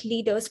Student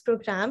Leaders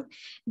Program,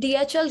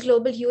 DHL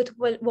Global Youth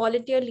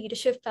Volunteer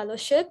Leadership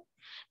Fellowship,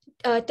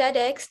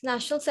 TEDx,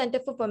 National Center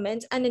for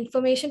Women's and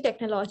Information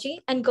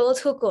Technology, and Girls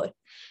Who Code.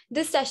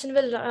 This session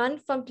will run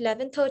from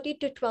 11:30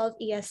 to 12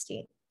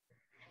 EST.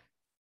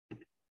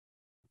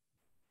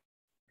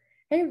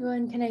 Hey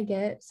everyone, can I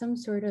get some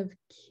sort of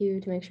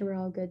cue to make sure we're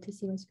all good to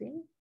see my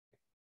screen?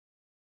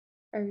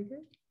 Are we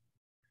good?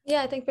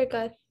 Yeah, I think we're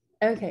good.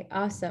 Okay,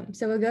 awesome.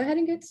 So we'll go ahead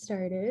and get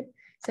started.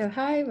 So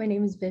hi, my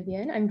name is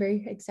Vivian. I'm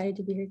very excited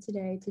to be here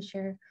today to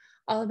share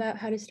all about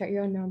how to start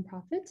your own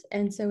nonprofit.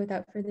 And so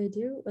without further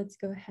ado, let's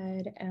go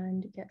ahead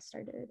and get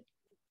started.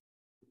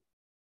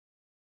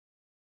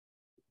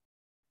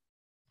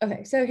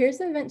 Okay, so here's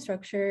the event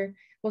structure.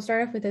 We'll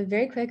start off with a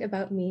very quick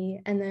about me,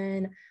 and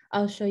then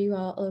I'll show you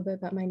all a little bit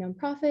about my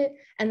nonprofit,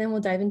 and then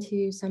we'll dive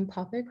into some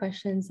popular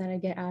questions that I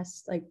get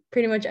asked like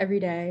pretty much every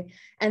day.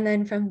 And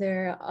then from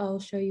there, I'll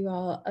show you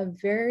all a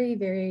very,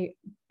 very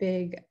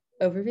big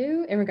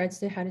overview in regards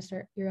to how to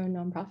start your own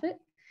nonprofit.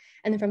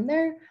 And then from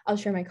there, I'll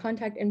share my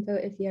contact info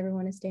if you ever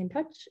want to stay in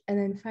touch. And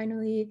then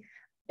finally,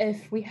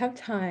 if we have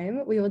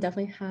time, we will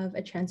definitely have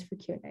a chance for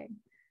Q&A.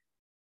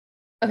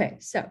 Okay,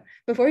 so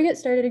before we get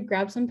started,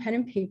 grab some pen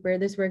and paper.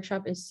 This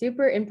workshop is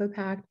super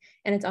info-packed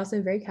and it's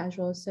also very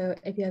casual. So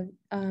if you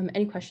have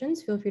any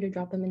questions, feel free to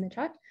drop them in the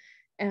chat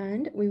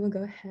and we will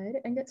go ahead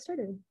and get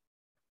started.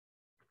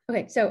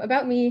 Okay, so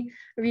about me,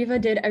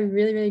 Ghriofa did a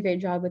really, really great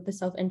job with the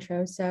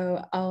self-intro,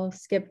 so I'll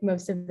skip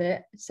most of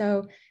it.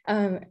 So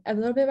a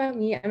little bit about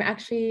me, I'm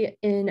actually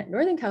in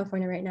Northern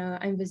California right now.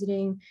 I'm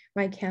visiting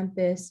my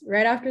campus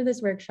right after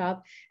this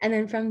workshop. And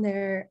then from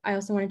there, I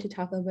also wanted to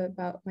talk a little bit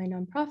about my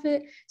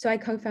nonprofit. So I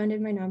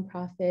co-founded my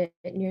nonprofit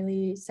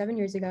nearly 7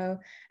 years ago.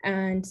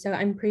 And so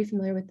I'm pretty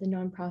familiar with the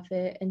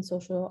nonprofit and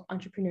social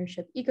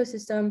entrepreneurship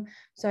ecosystem.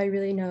 So I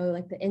really know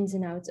like the ins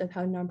and outs of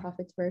how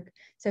nonprofits work.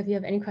 So if you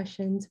have any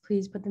questions,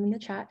 please put them in the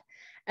chat.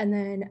 And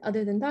then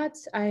other than that,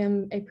 I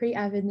am a pretty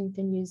avid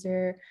LinkedIn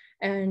user.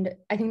 And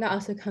I think that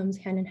also comes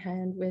hand in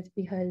hand with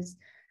because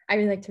I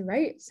really like to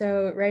write.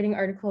 So writing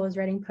articles,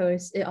 writing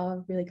posts, it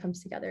all really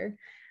comes together.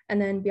 And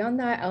then beyond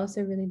that, I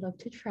also really love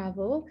to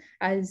travel.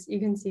 As you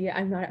can see,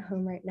 I'm not at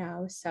home right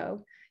now.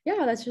 So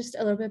yeah, that's just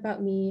a little bit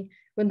about me.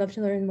 Would love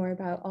to learn more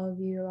about all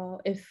of you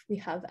all if we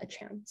have a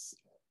chance.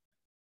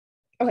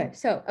 Okay,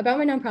 so about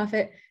my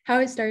nonprofit, how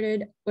it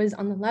started was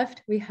on the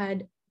left. We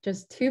had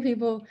just 2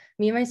 people,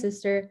 me and my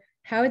sister.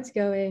 How it's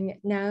going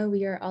now,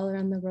 we are all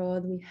around the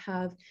world. We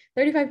have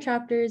 35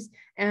 chapters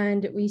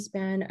and we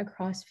span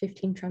across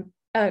 15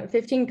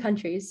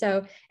 countries.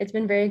 So it's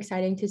been very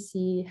exciting to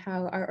see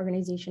how our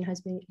organization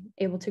has been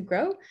able to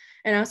grow.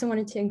 And I also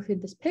wanted to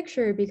include this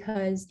picture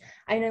because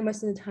I know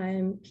most of the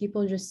time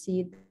people just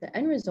see the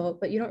end result,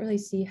 but you don't really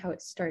see how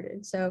it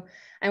started. So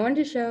I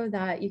wanted to show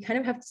that you kind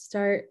of have to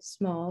start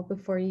small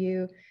before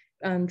you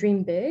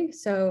dream big.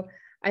 So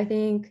I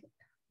think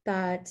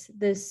that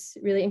this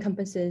really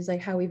encompasses like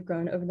how we've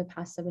grown over the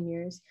past 7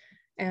 years.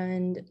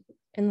 And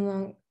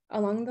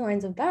along the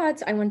lines of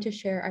that, I want to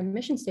share our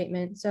mission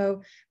statement.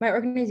 So my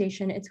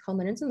organization, it's called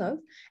Linens in Love.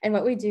 And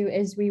what we do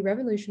is we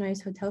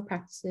revolutionize hotel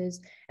practices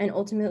and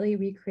ultimately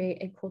recreate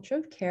a culture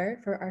of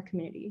care for our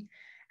community.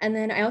 And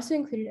then I also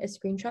included a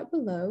screenshot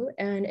below,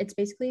 and it's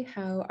basically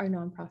how our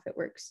nonprofit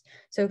works.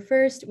 So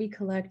first, we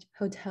collect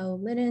hotel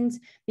linens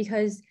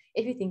because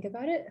if you think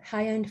about it,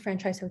 high-end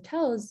franchise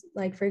hotels,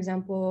 like for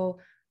example,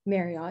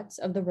 Marriott's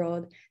of the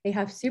world, they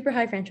have super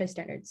high franchise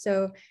standards.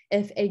 So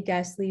if a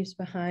guest leaves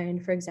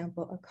behind, for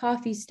example, a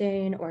coffee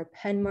stain or a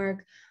pen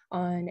mark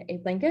on a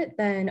blanket,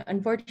 then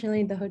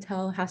unfortunately the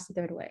hotel has to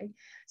throw it away.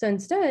 So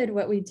instead,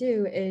 what we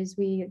do is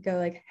we go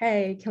like,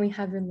 hey, can we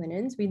have your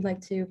linens? We'd like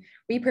to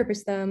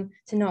repurpose them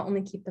to not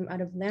only keep them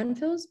out of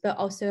landfills, but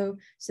also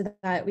so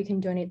that we can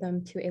donate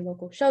them to a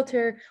local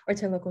shelter or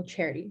to a local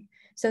charity.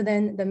 So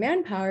then the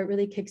manpower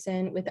really kicks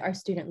in with our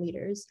student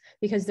leaders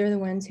because they're the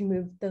ones who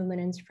move the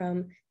linens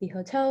from the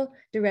hotel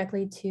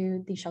directly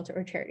to the shelter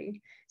or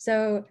charity.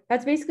 So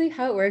that's basically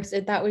how it works.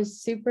 That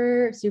was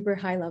super, super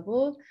high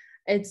level.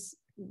 It's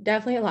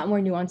definitely a lot more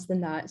nuanced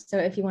than that. So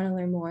if you want to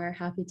learn more,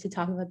 happy to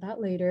talk about that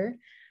later.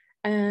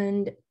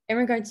 And in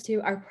regards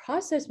to our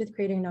process with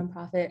creating a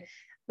nonprofit,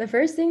 the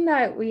first thing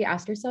that we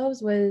asked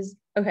ourselves was,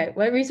 okay,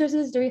 what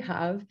resources do we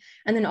have?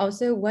 And then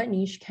also, what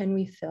niche can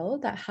we fill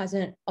that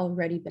hasn't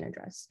already been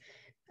addressed?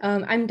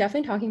 I'm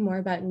definitely talking more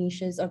about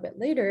niches a bit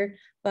later,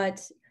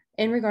 but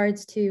in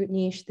regards to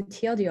niche, the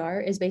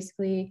TLDR is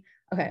basically,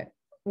 okay,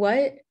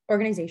 what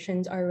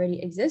organizations are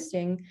already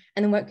existing,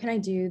 and then what can I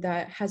do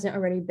that hasn't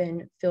already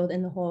been filled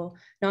in the whole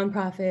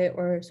nonprofit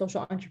or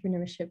social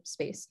entrepreneurship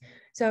space?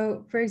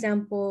 So for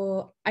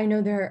example, I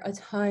know there are a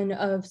ton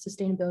of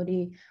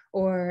sustainability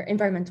or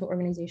environmental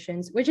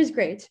organizations, which is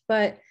great,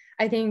 but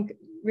I think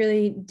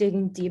really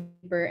digging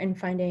deeper and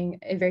finding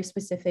a very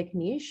specific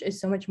niche is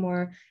so much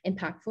more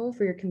impactful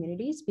for your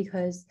communities,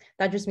 because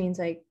that just means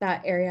like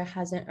that area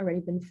hasn't already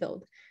been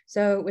filled.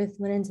 So with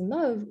Linens in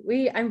Love,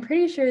 I'm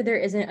pretty sure there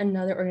isn't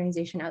another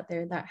organization out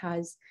there that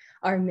has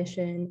our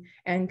mission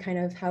and kind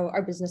of how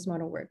our business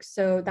model works.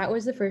 So that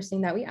was the first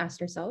thing that we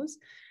asked ourselves.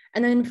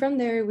 And then from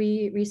there,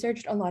 we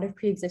researched a lot of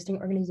pre-existing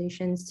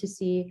organizations to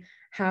see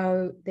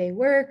how they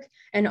work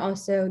and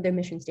also their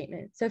mission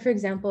statement. So for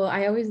example,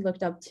 I always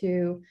looked up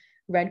to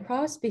Red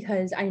Cross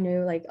because I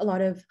know like a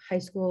lot of high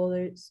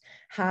schoolers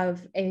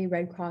have a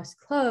Red Cross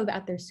club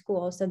at their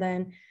school. So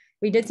then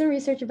we did some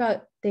research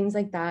about things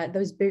like that,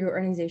 those bigger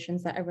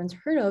organizations that everyone's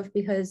heard of,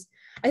 because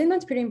I think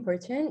that's pretty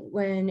important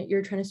when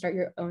you're trying to start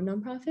your own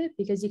nonprofit,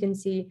 because you can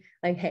see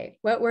like, hey,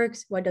 what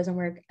works, what doesn't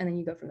work, and then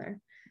you go from there.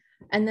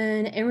 And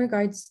then in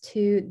regards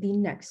to the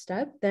next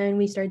step, then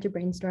we started to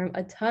brainstorm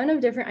a ton of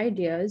different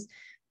ideas.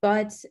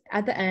 But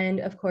at the end,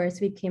 of course,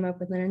 we came up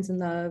with Linens in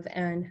Love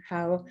and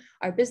how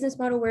our business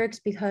model works,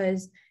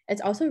 because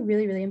it's also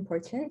really, really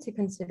important to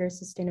consider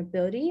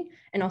sustainability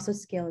and also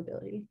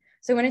scalability.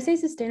 So when I say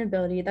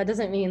sustainability, that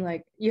doesn't mean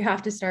like you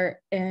have to start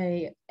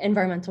a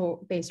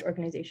environmental based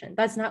organization.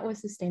 That's not what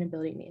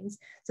sustainability means.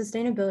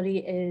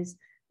 Sustainability is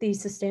the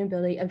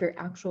sustainability of your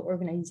actual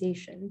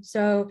organization.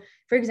 So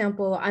for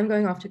example, I'm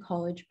going off to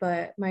college,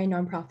 but my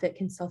nonprofit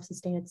can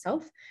self-sustain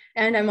itself.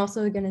 And I'm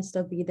also gonna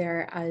still be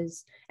there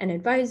as an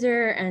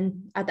advisor,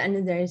 and at the end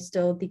of the day,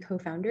 still the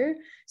co-founder.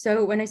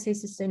 So when I say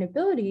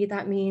sustainability,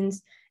 that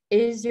means,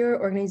 is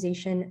your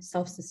organization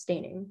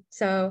self-sustaining?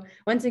 So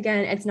once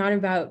again, it's not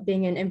about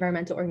being an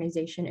environmental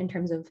organization in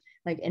terms of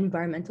like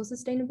environmental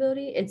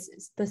sustainability,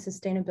 it's the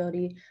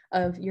sustainability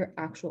of your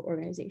actual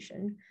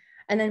organization.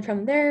 And then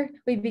from there,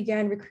 we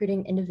began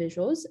recruiting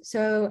individuals.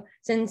 So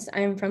since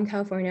I'm from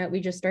California, we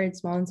just started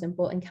small and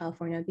simple in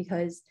California,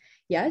 because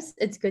yes,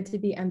 it's good to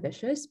be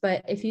ambitious,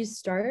 but if you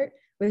start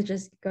with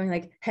just going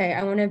like, hey,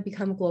 I want to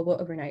become global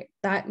overnight,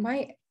 that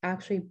might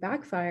actually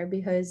backfire,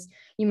 because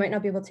you might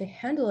not be able to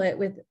handle it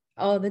with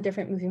all the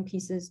different moving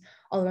pieces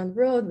all around the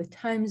world, with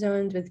time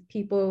zones, with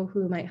people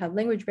who might have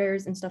language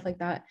barriers and stuff like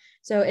that.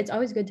 So it's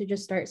always good to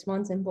just start small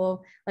and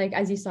simple, like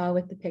as you saw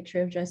with the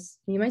picture of just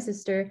me and my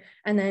sister.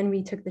 And then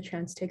we took the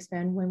chance to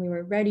expand when we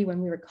were ready,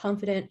 when we were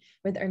confident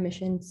with our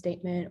mission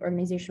statement,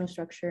 organizational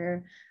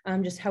structure,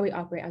 just how we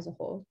operate as a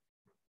whole.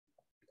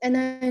 And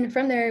then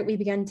from there, we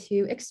began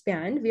to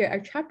expand via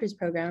our chapters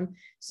program.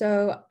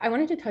 So I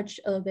wanted to touch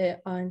a little bit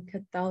on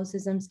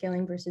Catholicism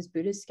scaling versus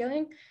Buddhist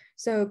scaling.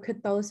 So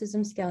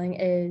Catholicism scaling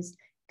is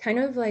kind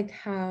of like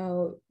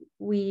how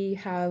we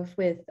have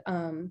with,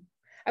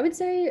 I would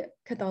say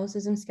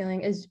Catholicism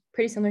scaling is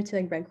pretty similar to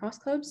like Red Cross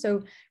clubs.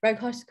 So Red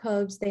Cross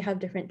clubs, they have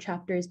different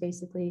chapters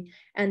basically,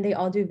 and they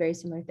all do very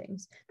similar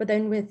things. But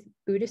then with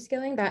Buddhist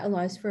scaling, that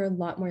allows for a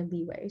lot more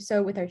leeway.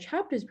 So with our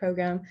chapters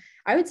program,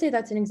 I would say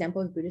that's an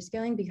example of Buddhist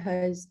scaling,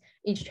 because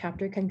each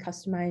chapter can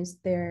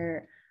customize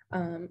their,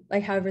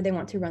 like however they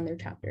want to run their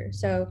chapter.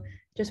 So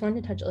just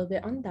wanted to touch a little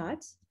bit on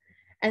that.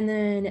 And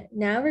then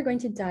now we're going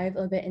to dive a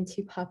little bit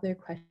into popular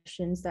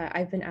questions that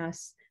I've been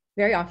asked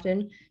very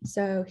often.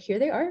 So here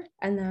they are,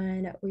 and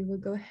then we will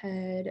go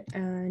ahead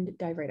and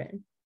dive right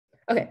in.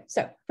 Okay,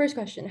 so first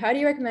question, how do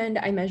you recommend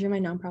I measure my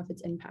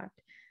nonprofit's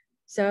impact?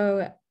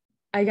 So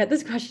I get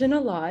this question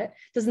a lot.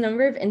 Does the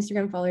number of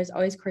Instagram followers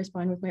always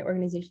correspond with my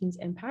organization's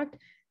impact?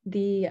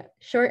 The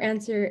short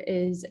answer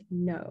is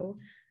no.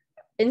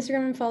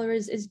 Instagram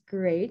followers is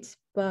great,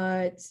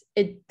 but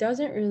it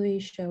doesn't really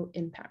show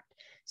impact.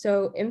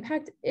 So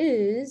impact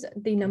is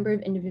the number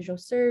of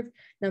individuals served,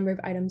 number of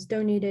items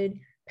donated,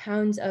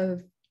 pounds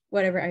of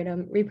whatever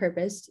item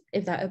repurposed,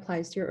 if that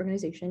applies to your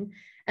organization.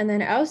 And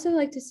then I also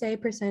like to say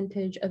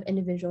percentage of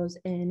individuals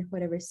in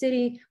whatever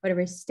city,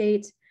 whatever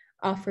state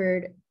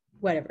offered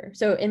whatever.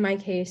 So in my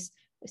case,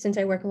 since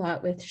I work a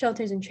lot with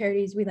shelters and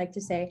charities, we like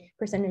to say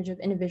percentage of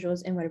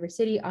individuals in whatever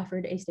city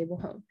offered a stable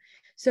home.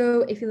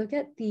 So if you look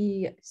at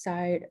the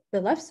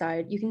left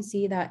side, you can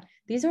see that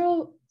these are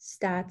all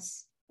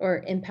stats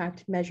or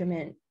impact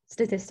measurement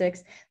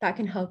statistics that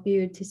can help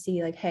you to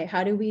see like, hey,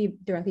 how do we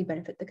directly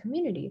benefit the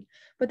community?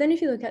 But then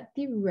if you look at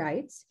the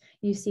right,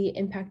 you see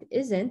impact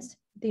isn't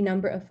the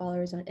number of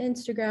followers on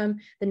Instagram,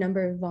 the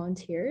number of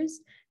volunteers.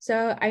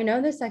 So I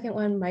know the second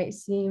one might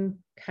seem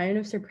kind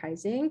of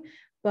surprising,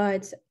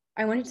 but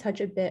I want to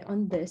touch a bit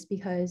on this,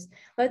 because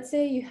let's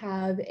say you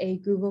have a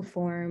Google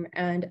form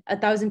and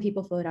 1,000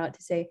 people fill it out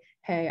to say,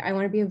 hey, I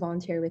want to be a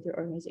volunteer with your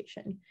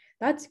organization.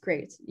 That's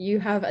great. You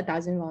have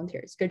 1,000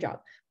 volunteers. Good job.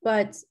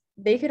 But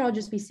they could all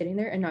just be sitting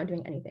there and not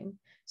doing anything.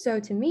 So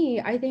to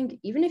me, I think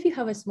even if you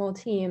have a small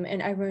team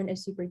and everyone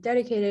is super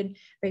dedicated,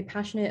 very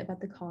passionate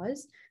about the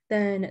cause,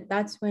 then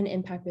that's when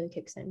impact really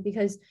kicks in,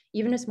 because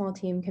even a small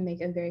team can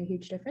make a very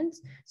huge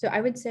difference. So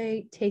I would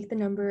say take the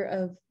number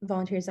of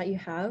volunteers that you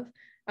have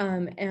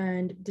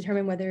and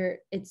determine whether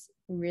it's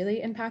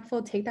really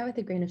impactful. Take that with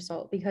a grain of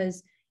salt,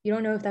 because you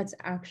don't know if that's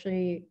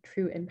actually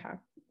true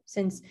impact,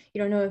 since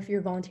you don't know if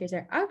your volunteers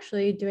are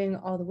actually doing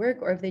all the work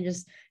or if they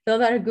just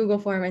filled out a Google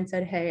form and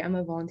said, hey, I'm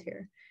a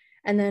volunteer.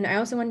 And then I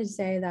also wanted to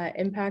say that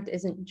impact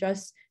isn't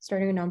just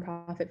starting a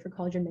nonprofit for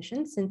college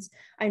admissions, since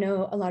I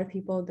know a lot of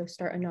people, they'll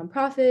start a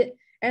nonprofit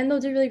and they'll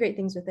do really great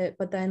things with it,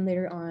 but then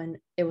later on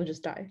it will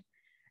just die.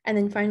 And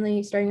then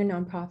finally, starting a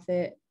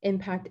nonprofit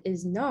impact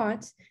is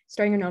not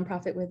starting a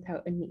nonprofit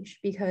without a niche,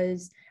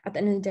 because at the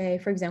end of the day,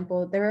 for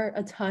example, there are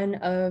a ton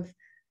of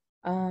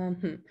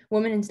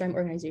women in STEM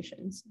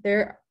organizations.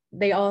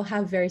 They all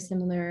have very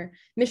similar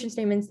mission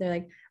statements. They're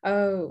like,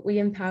 oh, we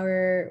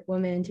empower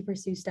women to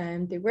pursue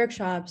STEM through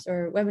workshops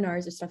or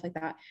webinars or stuff like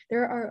that.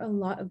 There are a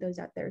lot of those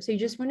out there. So you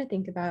just want to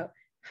think about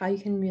how you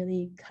can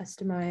really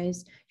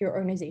customize your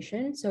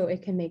organization so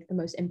it can make the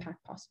most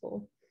impact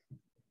possible.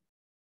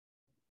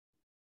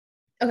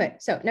 Okay,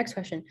 so next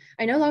question.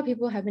 I know a lot of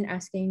people have been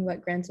asking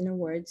what grants and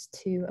awards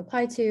to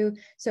apply to.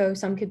 So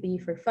some could be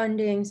for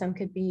funding, some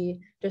could be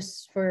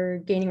just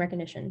for gaining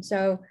recognition.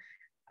 So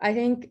I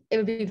think it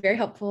would be very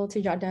helpful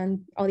to jot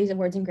down all these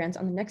awards and grants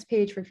on the next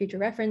page for future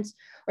reference,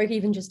 or you can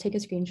even just take a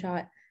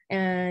screenshot.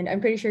 And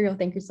I'm pretty sure you'll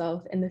thank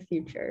yourself in the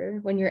future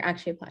when you're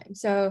actually applying.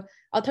 So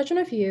I'll touch on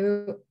a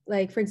few,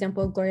 like for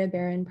example, Gloria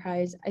Barron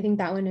Prize. I think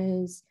that one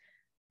is,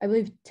 I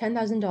believe,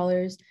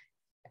 $10,000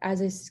 as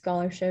a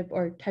scholarship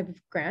or type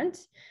of grant.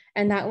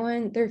 And that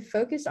one, they're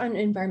focused on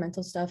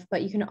environmental stuff,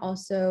 but you can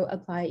also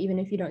apply even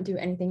if you don't do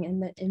anything in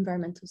the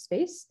environmental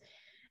space.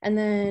 And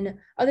then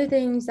other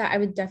things that I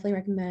would definitely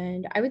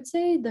recommend, I would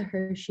say the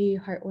Hershey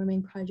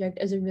Heartwarming Project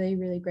is a really,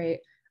 really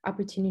great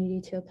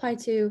opportunity to apply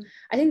to.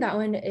 I think that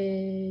one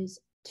is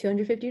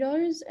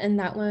 $250. And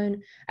that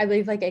one, I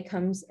believe like it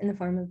comes in the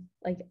form of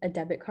like a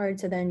debit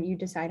card. So then you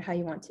decide how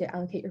you want to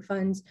allocate your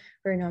funds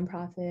for a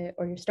nonprofit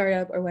or your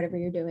startup or whatever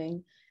you're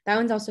doing. That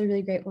one's also a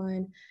really great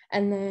one.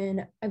 And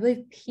then I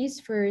believe Peace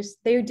First,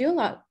 they do a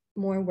lot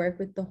more work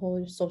with the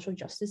whole social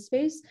justice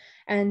space.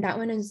 And that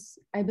one is,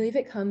 I believe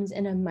it comes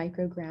in a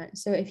micro grant.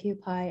 So if you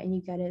apply and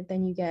you get it,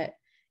 then you get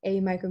a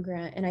micro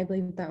grant. And I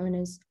believe that one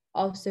is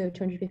also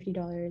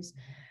 $250.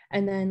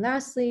 And then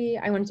lastly,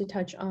 I wanted to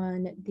touch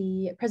on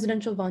the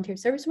Presidential Volunteer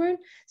Service Award.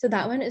 So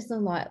that one is a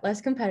lot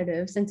less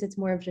competitive, since it's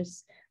more of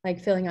just like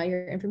filling out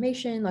your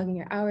information, logging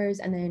your hours,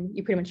 and then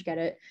you pretty much get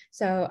it.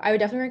 So I would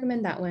definitely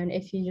recommend that one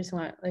if you just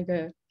want like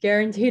a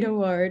guaranteed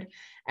award.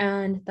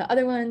 And the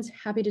other ones,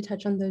 happy to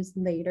touch on those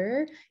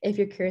later if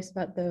you're curious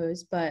about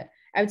those. But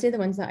I would say the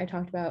ones that I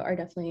talked about are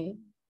definitely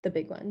the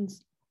big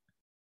ones.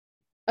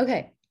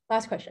 Okay.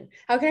 Last question.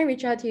 How can I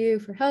reach out to you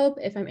for help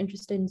if I'm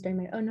interested in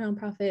starting my own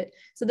nonprofit?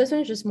 So this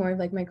one is just more of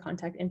like my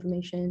contact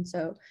information.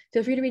 So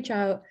feel free to reach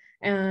out.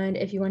 And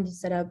if you want to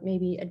set up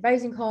maybe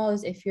advising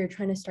calls, if you're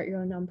trying to start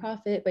your own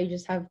nonprofit, but you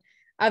just have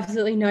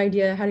absolutely no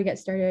idea how to get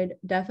started,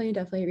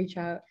 definitely reach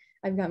out.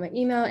 I've got my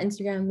email,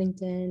 Instagram,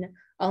 LinkedIn,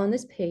 all on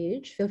this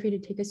page. Feel free to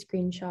take a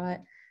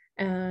screenshot.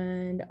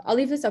 And I'll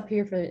leave this up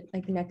here for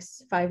like the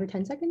next 5 or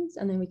 10 seconds,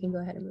 and then we can go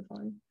ahead and move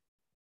on.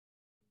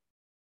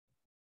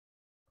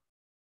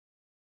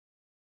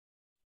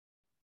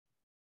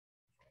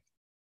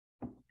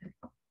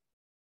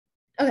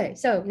 Okay,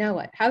 so now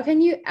what? How can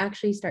you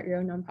actually start your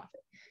own nonprofit?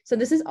 So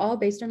this is all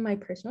based on my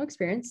personal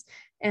experience,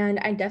 and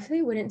I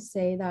definitely wouldn't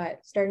say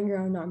that starting your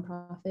own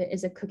nonprofit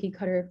is a cookie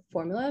cutter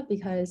formula,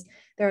 because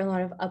there are a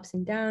lot of ups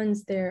and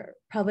downs. There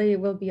probably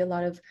will be a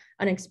lot of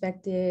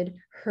unexpected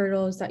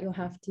hurdles that you'll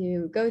have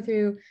to go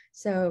through.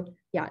 So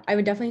yeah, I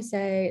would definitely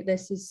say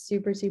this is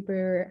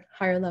super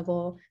higher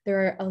level. There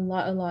are a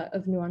lot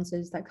of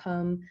nuances that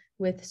come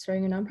with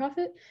starting a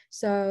nonprofit.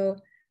 So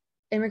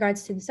in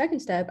regards to the second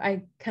step,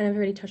 I kind of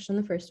already touched on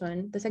the first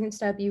one. The second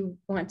step, you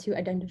want to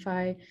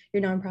identify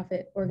your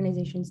nonprofit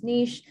organization's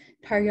niche,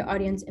 target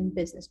audience, and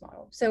business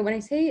model. So when I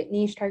say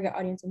niche, target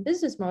audience, and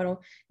business model,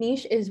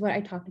 niche is what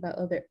I talked about a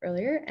little bit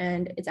earlier,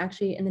 and it's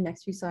actually in the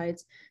next few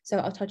slides. So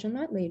I'll touch on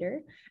that later.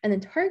 And then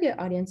target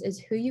audience is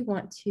who you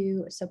want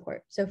to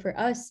support. So for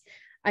us,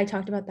 I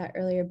talked about that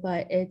earlier,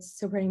 but it's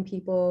supporting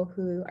people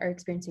who are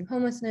experiencing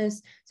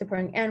homelessness,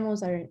 supporting animals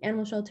that are in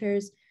animal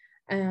shelters,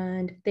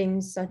 and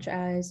things such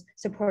as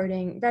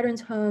supporting veterans'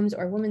 homes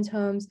or women's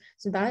homes.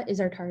 So that is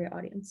our target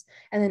audience.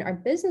 And then our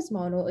business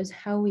model is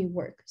how we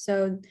work.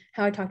 So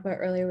how I talked about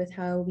earlier with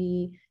how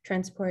we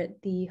transport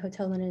the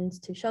hotel linens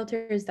to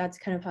shelters, that's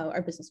kind of how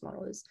our business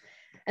model is.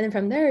 And then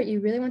from there,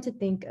 you really want to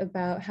think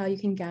about how you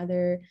can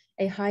gather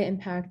a high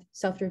impact,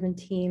 self-driven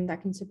team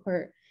that can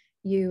support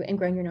you in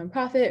growing your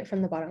nonprofit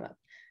from the bottom up.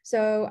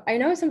 So I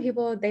know some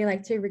people, they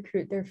like to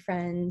recruit their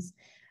friends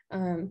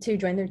to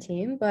join their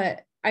team,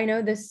 but I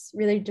know this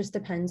really just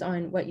depends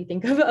on what you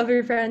think of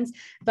your friends.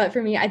 But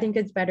for me, I think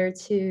it's better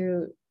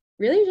to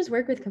really just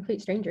work with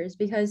complete strangers,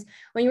 because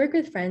when you work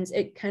with friends,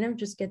 it kind of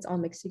just gets all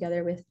mixed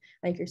together with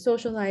like your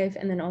social life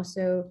and then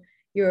also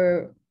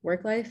your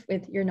work life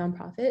with your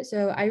nonprofit.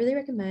 So I really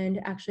recommend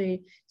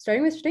actually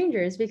starting with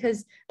strangers,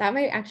 because that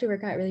might actually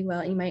work out really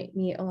well. You might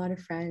meet a lot of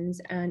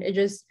friends, and it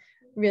just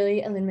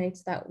really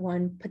eliminates that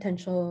one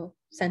potential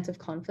sense of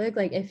conflict.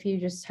 Like if you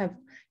just have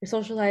your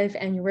social life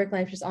and your work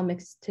life just all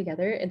mixed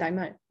together, that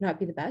might not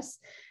be the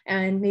best.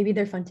 And maybe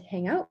they're fun to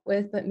hang out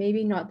with, but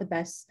maybe not the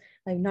best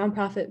like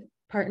nonprofit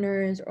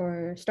partners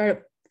or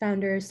startup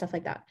founders, stuff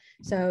like that.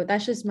 So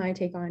that's just my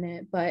take on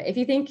it. But if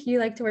you think you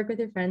like to work with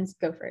your friends,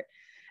 go for it.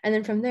 And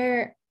then from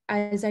there,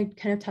 as I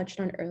kind of touched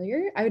on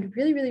earlier, I would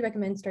really, really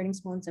recommend starting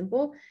small and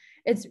simple.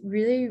 It's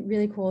really,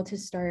 really cool to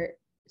start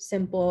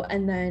simple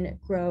and then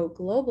grow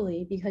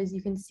globally, because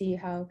you can see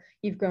how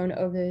you've grown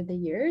over the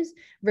years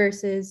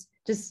versus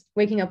just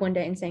waking up one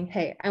day and saying,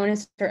 hey, I want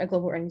to start a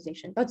global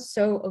organization. That's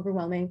so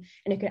overwhelming,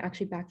 and it could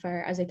actually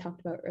backfire, as I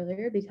talked about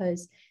earlier,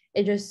 because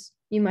it just,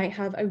 you might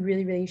have a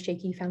really, really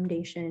shaky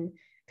foundation.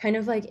 Kind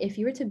of like if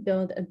you were to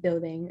build a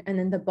building and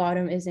then the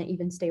bottom isn't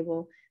even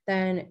stable,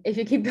 then if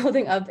you keep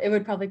building up, it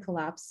would probably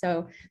collapse.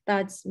 So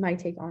that's my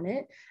take on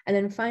it. And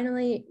then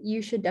finally,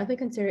 you should definitely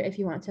consider if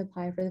you want to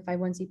apply for the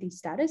 501c3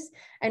 status.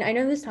 And I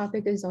know this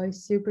topic is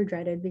always super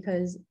dreaded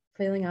because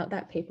filling out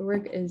that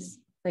paperwork is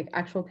like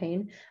actual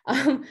pain.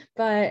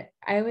 But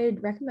I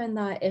would recommend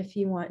that if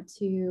you want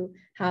to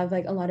have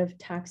like a lot of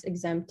tax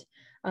exempt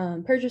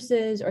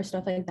purchases or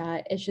stuff like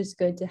that, it's just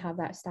good to have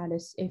that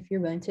status if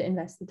you're willing to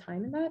invest the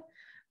time in that.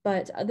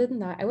 But other than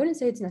that, I wouldn't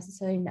say it's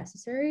necessary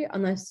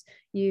unless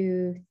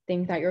you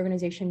think that your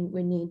organization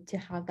would need to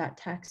have that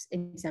tax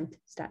exempt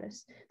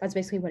status. That's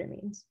basically what it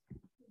means.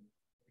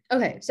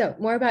 Okay, so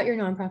more about your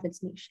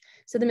nonprofit's niche.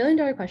 So the $1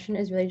 million question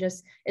is really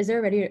just, is there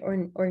already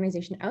an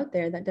organization out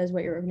there that does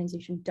what your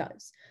organization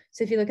does?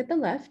 So if you look at the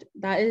left,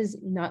 that is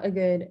not a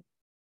good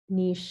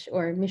niche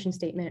or mission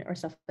statement or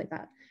stuff like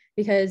that,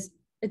 because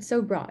it's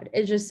so broad.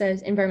 It just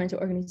says environmental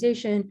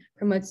organization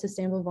promotes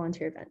sustainable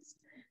volunteer events.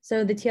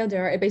 So the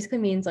TLDR, it basically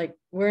means like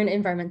we're an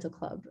environmental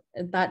club.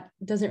 That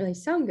doesn't really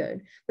sound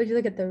good. But if you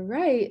look at the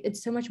right,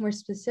 it's so much more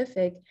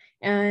specific.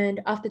 And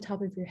off the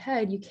top of your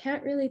head, you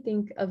can't really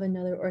think of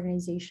another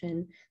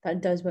organization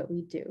that does what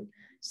we do.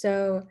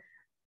 So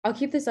I'll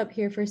keep this up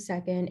here for a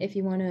second if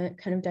you want to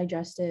kind of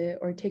digest it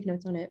or take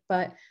notes on it.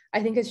 But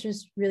I think it's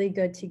just really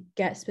good to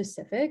get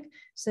specific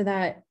so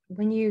that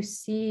when you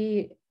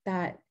see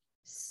that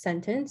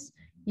sentence,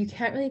 you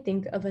can't really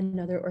think of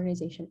another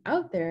organization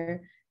out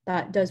there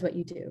that does what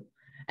you do.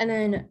 And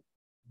then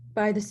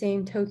by the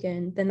same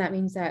token, then that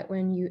means that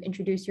when you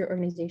introduce your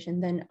organization,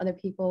 then other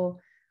people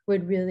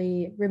would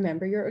really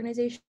remember your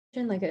organization,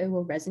 like it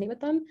will resonate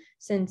with them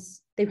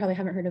since they probably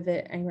haven't heard of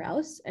it anywhere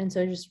else. And so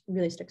it just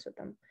really sticks with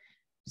them.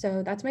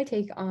 So that's my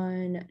take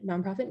on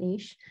nonprofit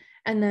niche.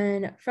 And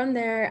then from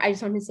there, I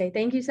just wanted to say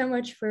thank you so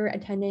much for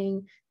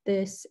attending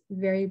this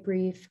very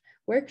brief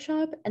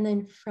workshop. And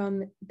then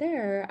from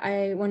there,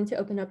 I wanted to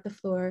open up the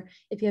floor.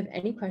 If you have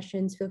any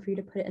questions, feel free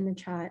to put it in the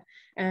chat.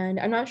 And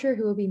I'm not sure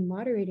who will be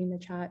moderating the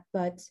chat,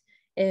 but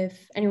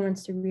if anyone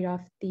wants to read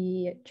off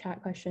the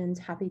chat questions,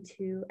 happy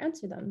to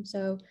answer them.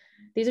 So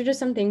these are just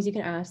some things you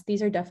can ask.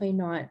 These are definitely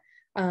not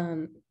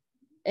an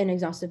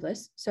exhaustive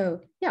list.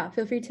 So yeah,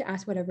 feel free to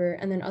ask whatever.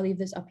 And then I'll leave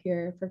this up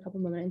here for a couple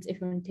of moments if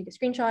you want to take a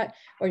screenshot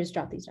or just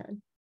jot these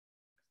down.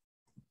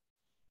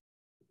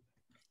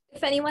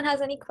 If anyone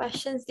has any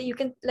questions, you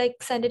can like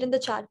send it in the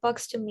chat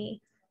box to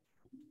me.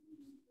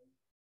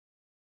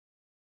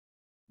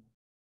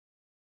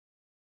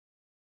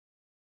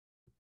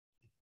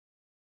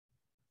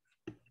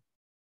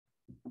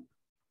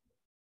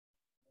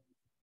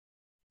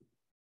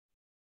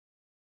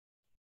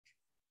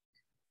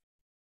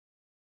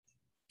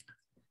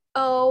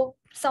 Oh,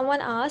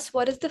 someone asked,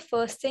 what is the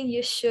first thing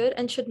you should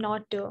and should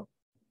not do?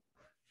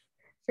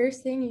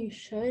 First thing you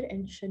should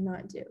and should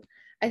not do.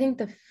 I think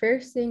the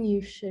first thing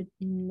you should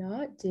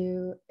not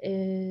do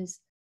is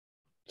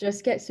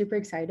just get super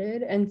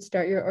excited and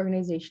start your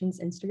organization's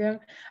Instagram.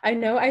 I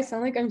know I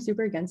sound like I'm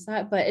super against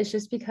that, but it's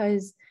just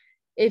because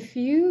if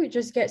you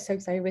just get so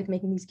excited with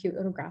making these cute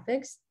little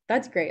graphics,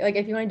 that's great. Like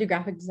if you want to do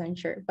graphic design,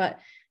 sure, but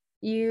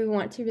you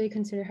want to really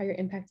consider how you're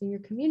impacting your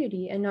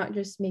community and not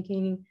just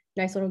making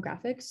nice little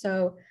graphics.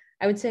 So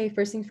I would say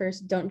first thing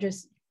first, don't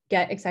just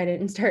get excited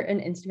and start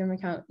an Instagram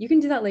account. You can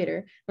do that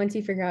later once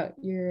you figure out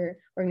your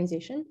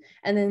organization.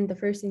 And then the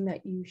first thing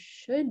that you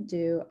should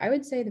do, I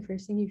would say the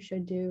first thing you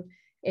should do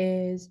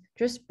is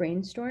just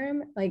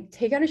brainstorm. Like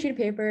take out a sheet of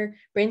paper,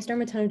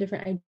 brainstorm a ton of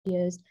different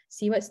ideas,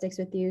 see what sticks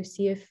with you,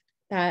 see if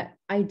that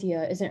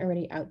idea isn't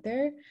already out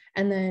there.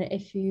 And then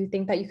if you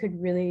think that you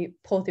could really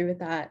pull through with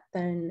that,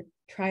 then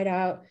try it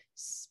out,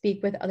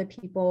 speak with other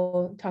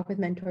people, talk with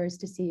mentors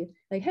to see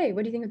like, hey,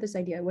 what do you think of this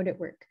idea? Would it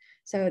work?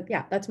 So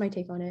yeah, that's my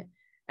take on it.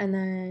 And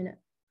then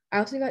I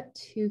also got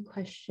 2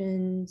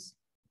 questions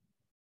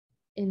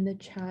in the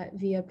chat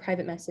via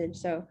private message.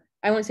 So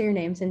I won't say your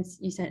name since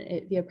you sent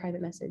it via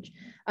private message.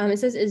 It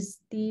says,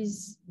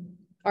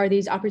 are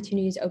these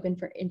opportunities open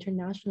for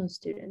international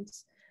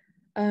students?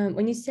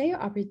 When you say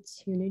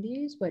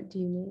opportunities, what do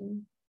you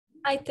mean?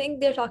 I think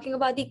they're talking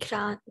about the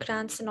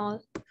grants and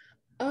all.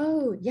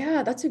 Oh,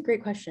 yeah, that's a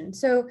great question.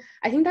 So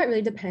I think that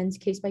really depends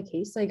case by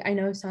case. Like I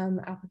know some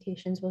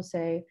applications will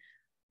say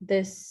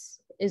this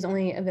is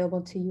only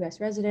available to US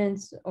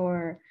residents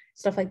or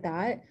stuff like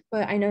that.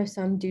 But I know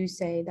some do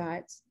say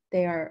that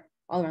they are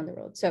all around the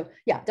world. So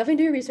yeah, definitely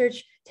do your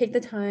research, take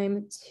the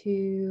time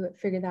to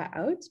figure that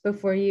out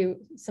before you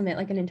submit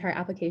like an entire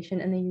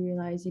application and then you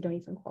realize you don't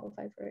even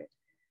qualify for it.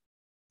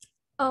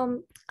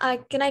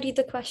 Can I read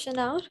the question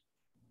out?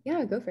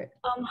 Yeah, go for it.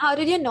 How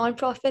did your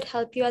nonprofit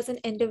help you as an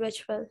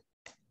individual?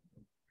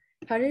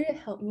 How did it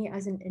help me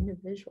as an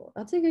individual?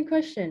 That's a good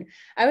question.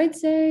 I would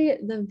say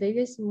the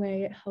biggest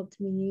way it helped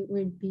me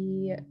would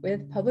be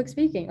with public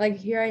speaking. Like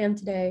here I am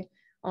today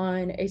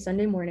on a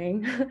Sunday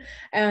morning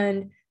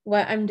and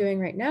what I'm doing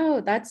right now,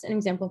 that's an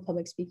example of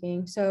public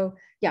speaking. So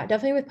yeah,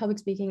 definitely with public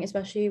speaking,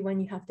 especially when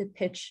you have to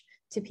pitch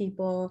to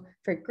people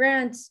for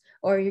grants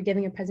or you're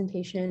giving a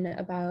presentation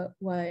about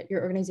what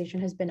your organization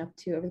has been up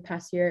to over the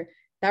past year,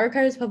 that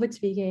requires public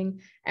speaking,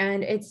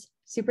 and it's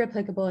super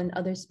applicable in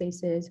other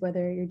spaces,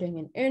 whether you're doing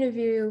an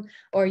interview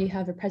or you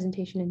have a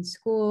presentation in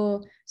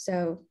school.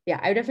 So yeah,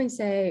 I would definitely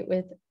say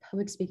with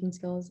public speaking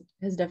skills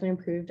has definitely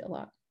improved a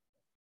lot.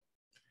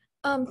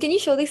 Can you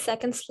show the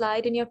second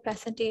slide in your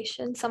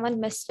presentation? Someone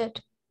missed it.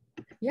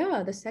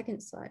 Yeah, the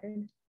second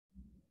slide.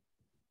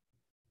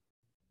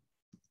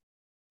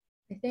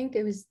 I think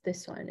it was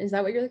this one. Is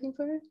that what you're looking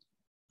for?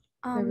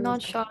 I'm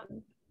not sure.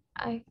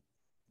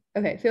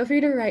 Okay, feel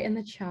free to write in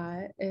the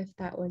chat if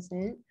that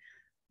wasn't.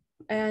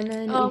 And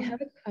then we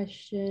have a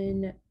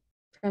question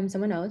from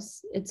someone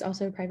else. It's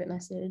also a private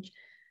message.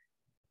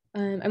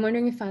 I'm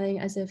wondering if filing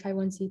as a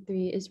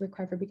 501c3 is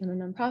required for becoming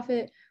a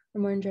nonprofit,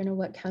 or more in general,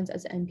 what counts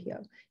as an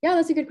NPO? Yeah,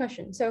 that's a good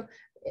question. So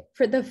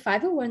for the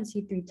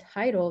 501c3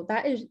 title,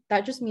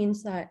 that just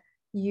means that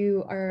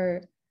you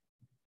are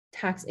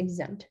tax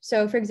exempt.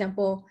 So for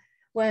example,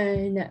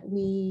 when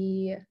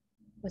we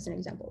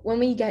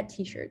get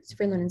t-shirts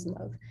for Linens in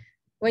Love,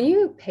 when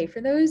you pay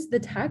for those, the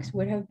tax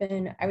would have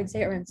been, I would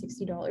say, around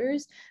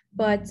 $60.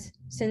 But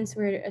since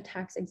we're a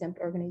tax exempt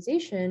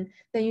organization,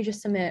 then you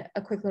just submit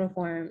a quick little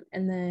form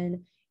and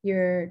then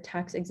your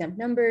tax exempt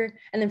number.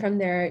 And then from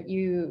there,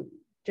 you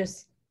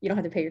don't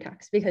have to pay your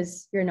tax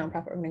because you're a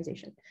nonprofit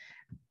organization.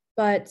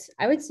 But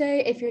I would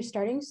say if you're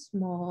starting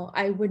small,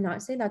 I would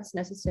not say that's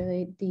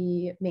necessarily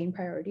the main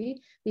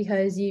priority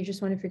because you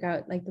just want to figure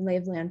out like the lay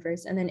of the land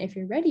first. And then if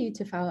you're ready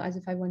to file as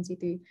a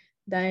 501c3,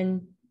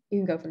 then you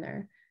can go from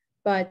there.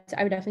 But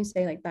I would definitely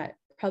say like that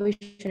probably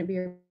shouldn't be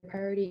your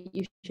priority.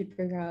 You should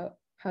figure out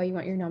how you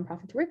want your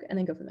nonprofit to work and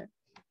then go from there.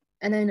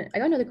 And then I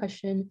got another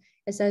question.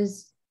 It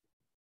says,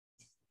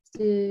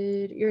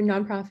 did your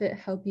nonprofit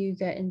help you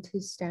get into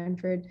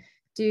Stanford?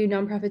 Do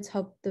nonprofits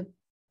help the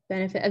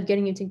benefit of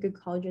getting into good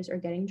colleges or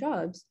getting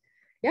jobs?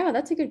 Yeah,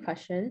 that's a good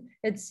question.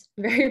 It's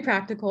very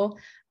practical.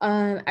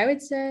 I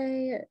would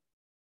say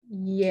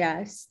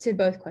yes to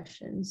both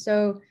questions.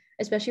 So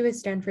especially with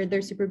Stanford,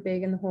 they're super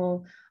big in the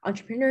whole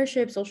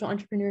entrepreneurship, social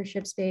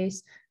entrepreneurship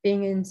space,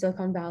 being in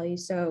Silicon Valley.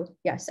 So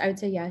yes, I would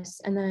say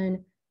yes. And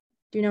then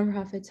do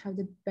nonprofits have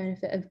the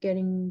benefit of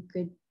getting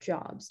good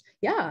jobs?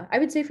 Yeah, I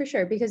would say for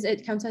sure, because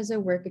it counts as a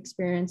work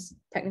experience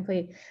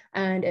technically,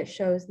 and it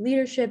shows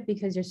leadership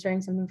because you're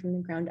starting something from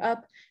the ground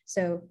up.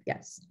 So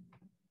yes.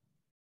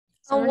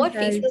 What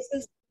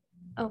resources?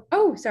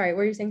 Oh, sorry,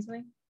 were you saying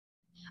something?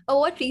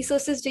 What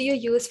resources do you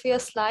use for your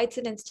slides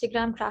and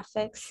Instagram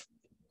graphics?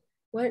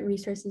 What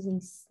resources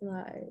and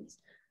slides?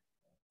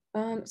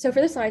 So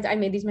for the slides, I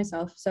made these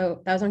myself.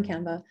 So that was on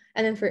Canva.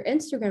 And then for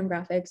Instagram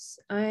graphics,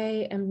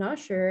 I am not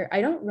sure. I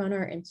don't run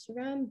our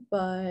Instagram,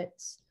 but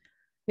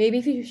maybe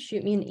if you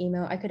shoot me an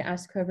email, I could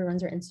ask whoever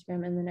runs our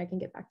Instagram and then I can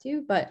get back to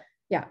you. But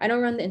yeah, I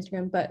don't run the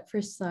Instagram, but for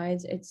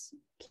slides, it's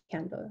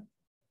Canva.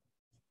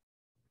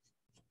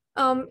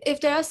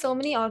 If there are so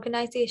many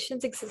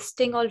organizations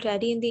existing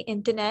already in the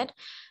internet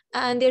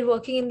and they're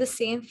working in the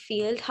same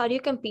field, how do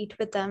you compete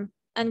with them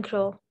and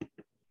grow?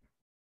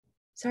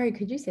 Sorry,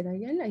 could you say that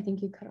again? I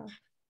think you cut off.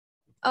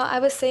 I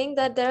was saying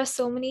that there are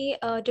so many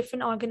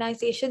different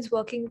organizations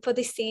working for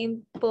the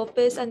same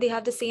purpose and they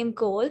have the same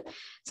goal.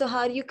 So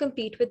how do you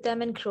compete with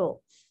them and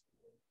grow?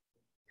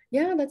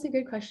 Yeah, that's a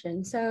good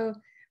question. So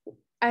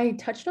I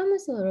touched on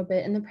this a little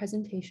bit in the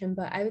presentation,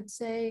 but I would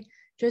say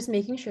just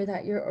making sure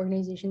that your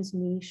organization's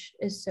niche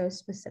is so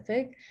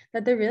specific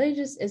that there really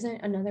just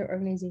isn't another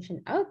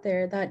organization out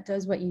there that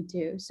does what you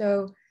do.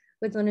 So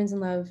with Linens in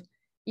Love,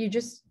 you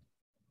just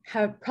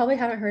probably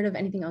haven't heard of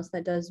anything else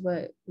that does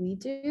what we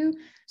do.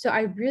 So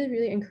I really,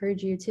 really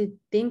encourage you to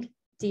think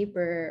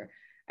deeper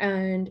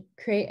and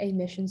create a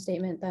mission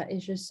statement that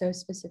is just so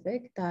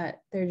specific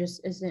that there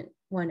just isn't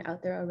one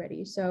out there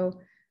already. So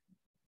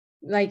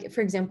like,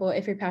 for example,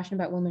 if you're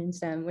passionate about women in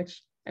STEM,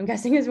 which I'm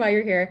guessing is why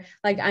you're here,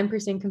 like I'm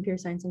pursuing computer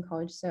science in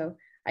college, so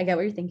I get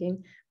what you're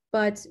thinking,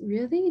 but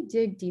really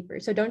dig deeper.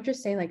 So don't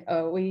just say like,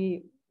 oh,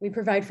 we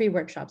provide free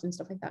workshops and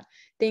stuff like that.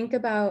 Think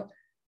about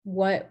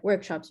what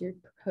workshops you're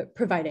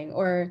providing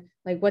or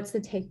like what's the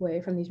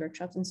takeaway from these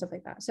workshops and stuff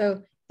like that.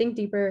 So think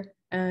deeper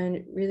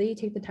and really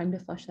take the time to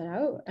flesh that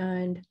out,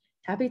 and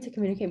happy to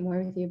communicate more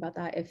with you about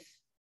that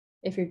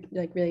if you're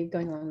like really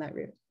going along that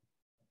route.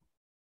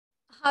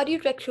 How do you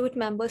recruit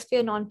members for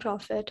your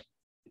nonprofit?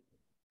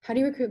 How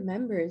do you recruit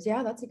members?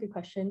 Yeah, that's a good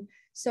question.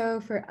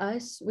 So for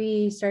us,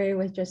 we started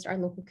with just our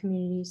local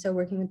community, so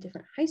working with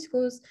different high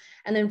schools.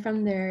 And then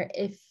from there,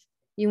 if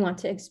you want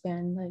to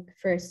expand, like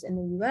first in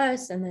the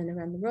US and then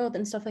around the world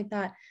and stuff like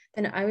that,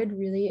 then I would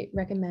really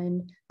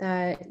recommend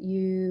that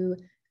you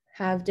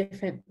have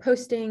different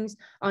postings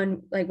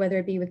on, like, whether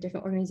it be with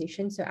different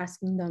organizations, so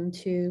asking them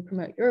to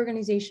promote your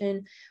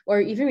organization, or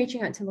even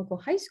reaching out to local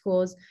high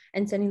schools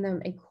and sending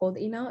them a cold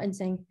email and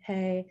saying,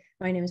 hey,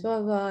 my name is blah,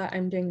 blah, blah,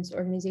 I'm doing this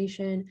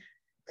organization.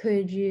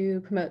 Could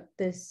you promote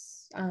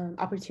this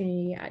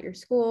opportunity at your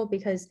school?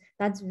 Because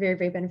that's very,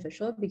 very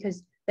beneficial,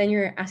 because then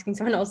you're asking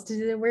someone else to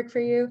do the work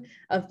for you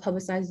of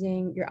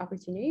publicizing your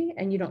opportunity,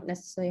 and you don't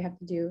necessarily have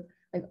to do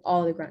like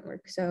all the grunt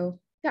work. So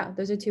yeah,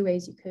 those are two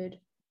ways you could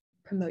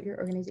promote your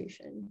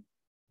organization.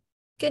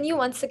 Can you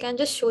once again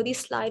just show the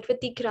slide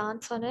with the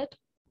grants on it?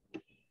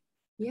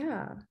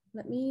 Yeah,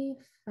 let me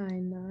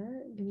find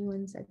that. Give me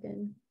 1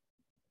 second.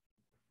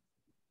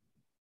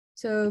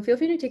 So feel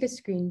free to take a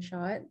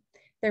screenshot.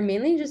 They're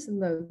mainly just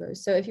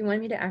logos. So if you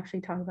want me to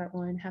actually talk about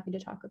one, happy to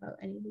talk about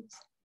any of these.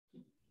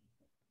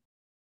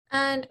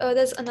 And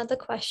there's another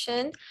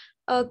question.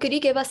 Could you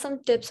give us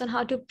some tips on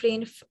how to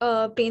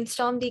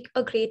brainstorm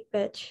a great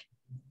pitch?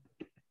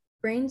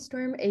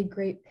 Brainstorm a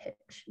great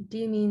pitch. Do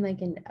you mean like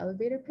an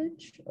elevator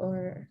pitch,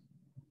 or?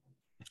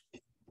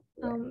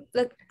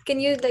 Like, can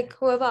you, like,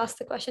 whoever asked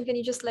the question, can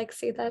you just like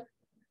say that?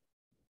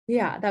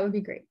 Yeah, that would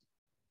be great.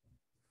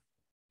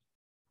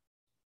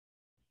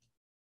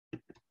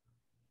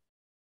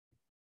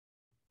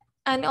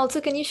 And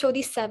also, can you show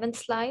the 7th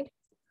slide?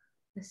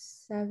 The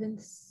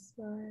 7th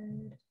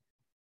slide.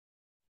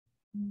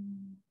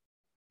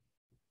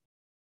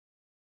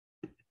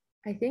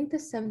 I think the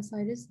 7th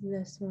slide is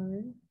this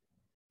one.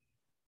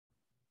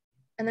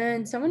 And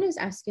then someone is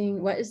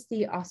asking, what is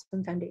the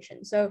Awesome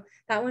Foundation? So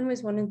that one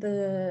was one of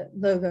the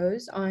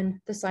logos on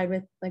the slide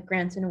with like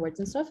grants and awards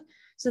and stuff.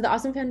 So the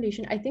Awesome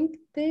Foundation, I think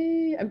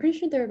I'm pretty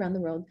sure they're around the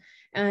world.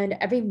 And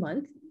every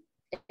month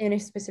in a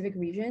specific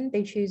region,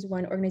 they choose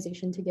one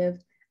organization to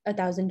give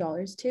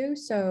 $1,000 to.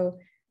 So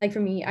like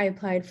for me, I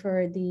applied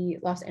for the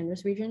Los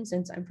Angeles region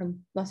since I'm from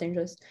Los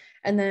Angeles.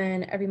 And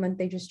then every month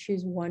they just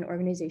choose one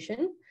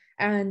organization.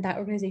 And that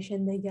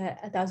organization, they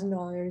get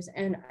 $1,000,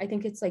 and I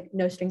think it's like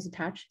no strings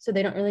attached, so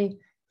they don't really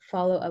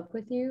follow up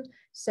with you.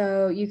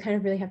 So you kind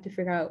of really have to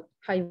figure out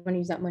how you want to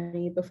use that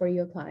money before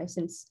you apply,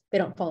 since they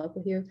don't follow up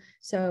with you.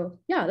 So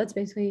yeah, that's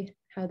basically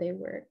how they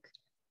work.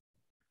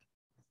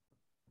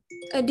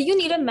 Do you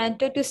need a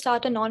mentor to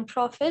start a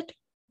nonprofit?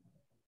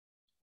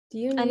 Do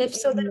you need, and if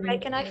so, then where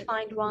can I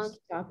find one?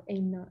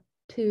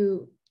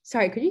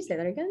 Sorry, could you say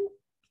that again?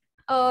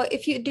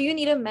 Do you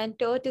need a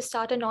mentor to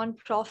start a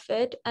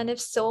nonprofit? And if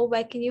so,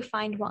 where can you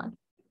find one?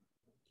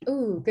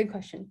 Oh, good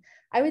question.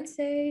 I would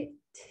say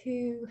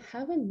to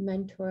have a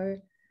mentor,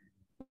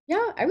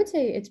 yeah, I would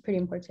say it's pretty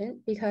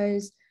important,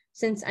 because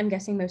since I'm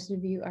guessing most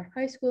of you are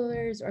high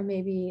schoolers or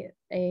maybe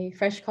a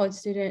fresh college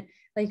student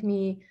like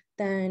me,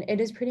 then it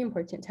is pretty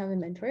important to have a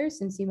mentor,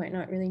 since you might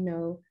not really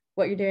know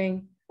what you're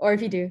doing, or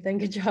if you do, then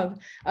good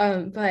job.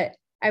 But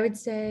I would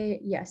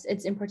say, yes,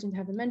 it's important to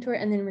have a mentor.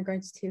 And then in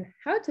regards to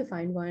how to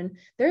find one,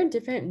 there are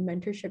different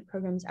mentorship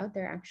programs out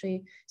there,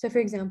 actually. So for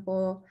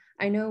example,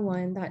 I know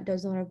one that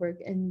does a lot of work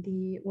in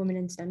the women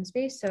in STEM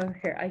space. So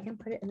here, I can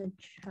put it in the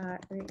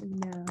chat right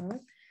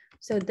now.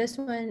 So this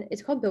one,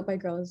 it's called Built by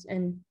Girls,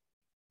 and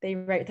they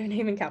write their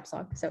name in caps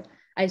lock. So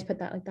I just put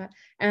that like that.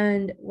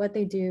 And what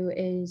they do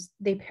is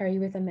they pair you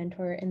with a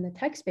mentor in the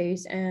tech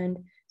space. And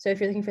so if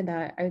you're looking for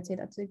that, I would say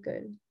that's a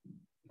good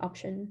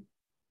option.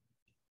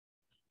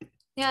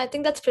 Yeah, I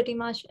think that's pretty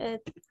much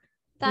it.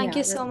 Thank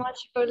you so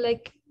much for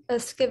like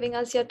giving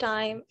us your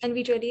time, and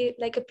we really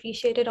like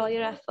appreciated all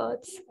your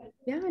efforts.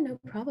 Yeah, no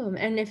problem.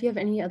 And if you have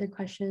any other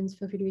questions,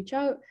 feel free to reach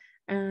out.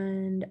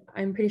 And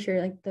I'm pretty sure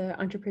like the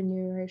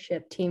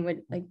entrepreneurship team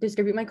would like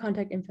distribute my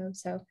contact info.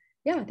 So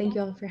yeah, thank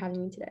you all for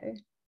having me today.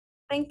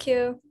 Thank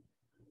you.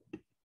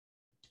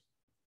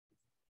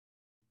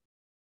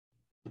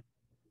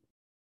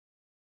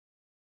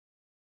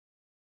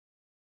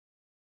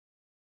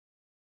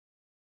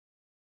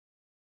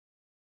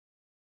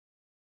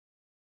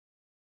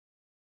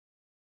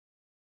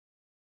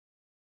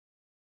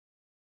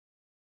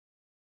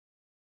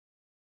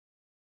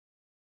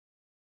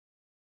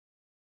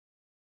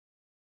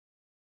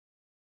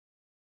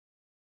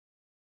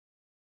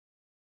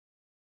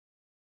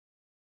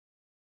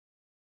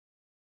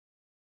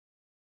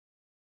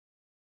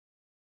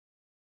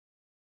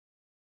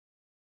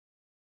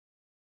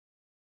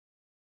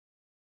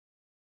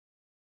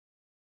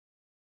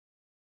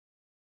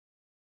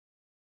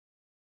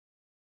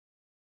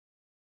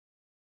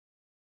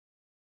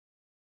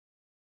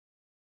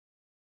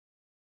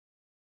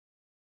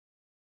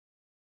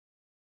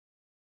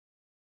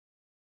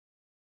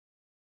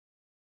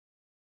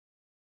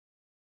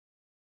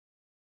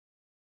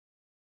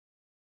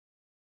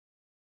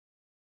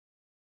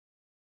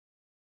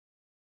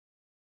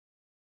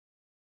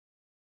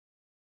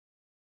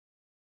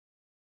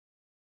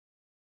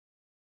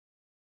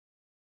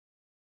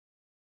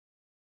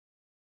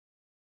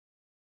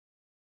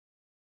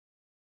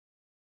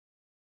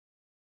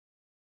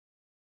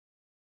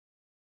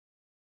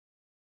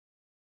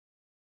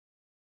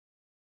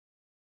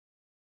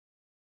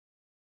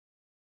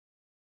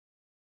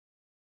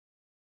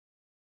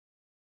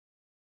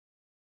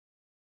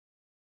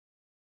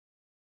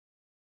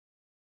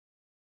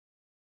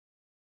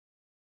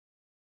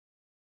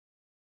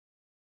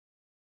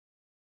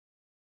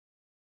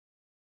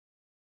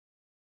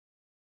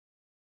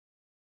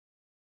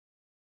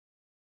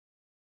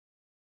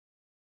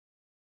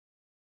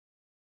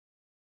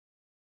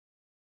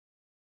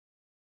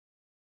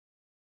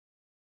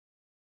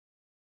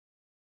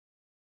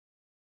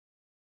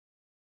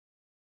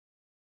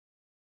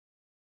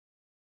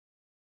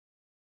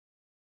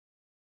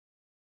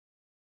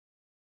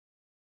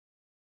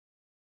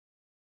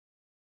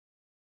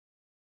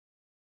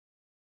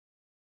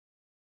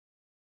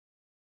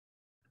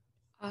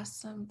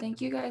 Awesome.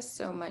 Thank you guys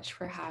so much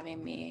for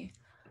having me.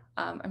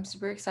 I'm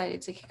super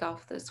excited to kick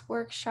off this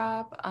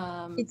workshop.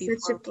 It's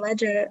such a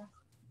pleasure.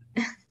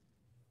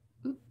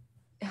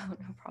 Oh,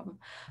 no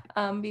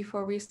problem.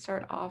 Before we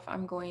start off,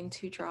 I'm going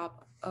to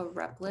drop a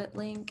Replit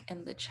link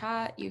in the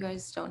chat. You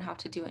guys don't have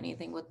to do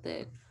anything with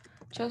it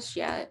just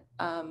yet,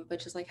 but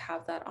just like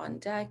have that on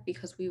deck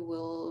because we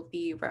will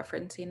be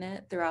referencing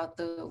it throughout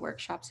the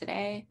workshop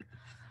today.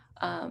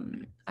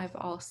 I've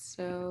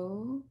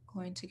also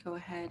going to go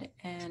ahead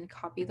and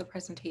copy the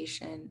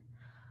presentation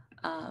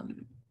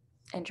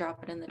and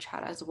drop it in the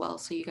chat as well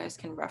so you guys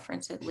can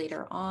reference it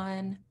later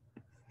on.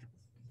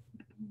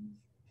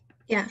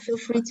 Yeah, feel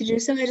free to do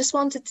so. I just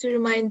wanted to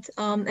remind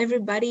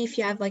everybody, if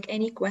you have like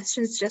any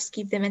questions, just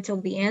keep them until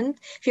the end.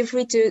 Feel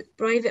free to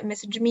private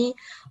message me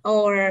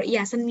or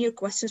send me your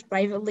questions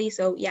privately.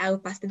 So I'll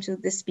pass them to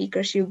the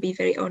speaker. She'll be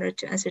very honored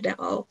to answer them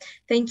all.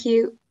 Thank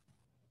you.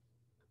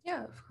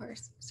 Yeah, of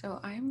course. So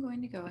I'm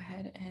going to go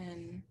ahead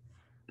and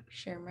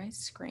share my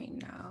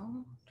screen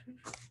now.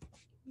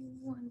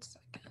 1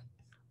 second.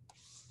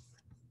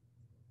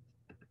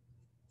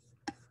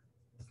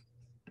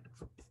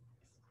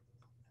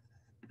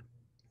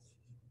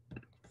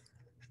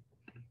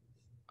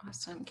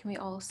 Awesome. Can we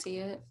all see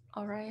it?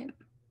 All right.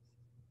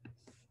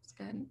 That's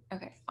good.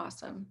 Okay,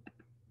 awesome.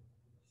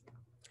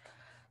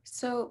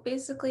 So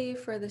basically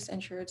for this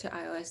intro to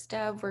iOS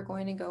dev, we're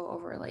going to go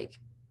over like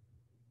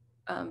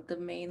the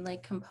main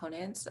like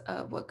components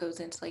of what goes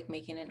into like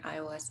making an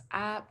iOS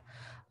app.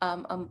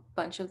 A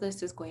bunch of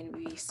this is going to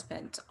be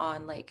spent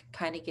on like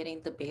kind of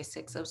getting the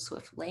basics of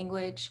Swift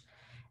language.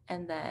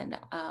 And then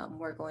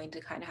we're going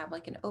to kind of have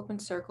like an open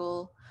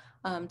circle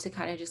to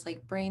kind of just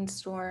like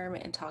brainstorm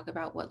and talk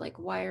about what like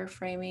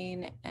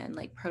wireframing and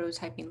like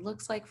prototyping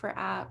looks like for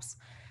apps.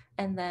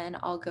 And then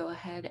I'll go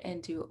ahead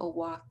and do a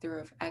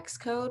walkthrough of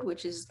Xcode,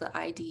 which is the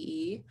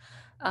IDE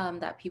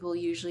that people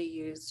usually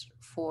use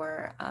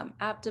for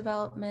app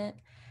development.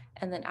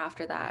 And then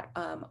after that,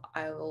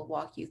 I will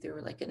walk you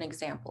through like an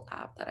example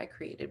app that I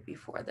created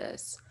before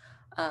this.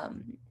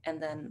 And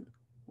then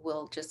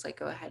we'll just like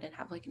go ahead and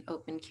have like an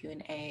open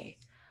Q&A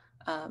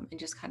and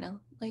just kind of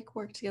like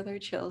work together,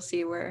 chill,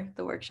 see where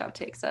the workshop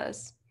takes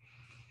us.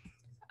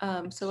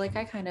 So like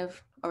I kind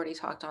of already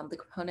talked on, the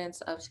components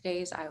of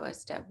today's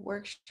iOS dev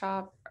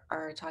workshop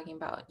are talking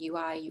about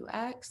UI,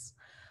 UX,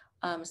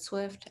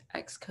 Swift,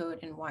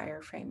 Xcode, and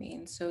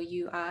wireframing. So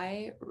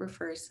UI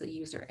refers to the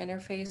user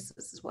interface.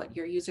 This is what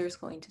your user is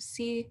going to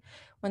see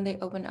when they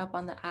open up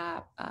on the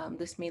app.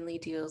 This mainly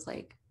deals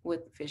like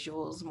with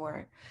visuals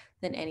more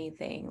than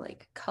anything,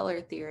 like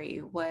color theory,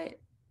 what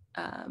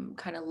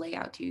kind of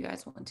layout do you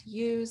guys want to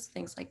use,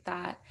 things like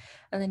that.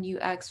 And then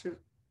UX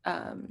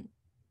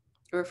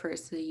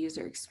refers to the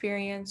user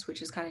experience,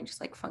 which is kind of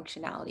just like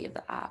functionality of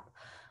the app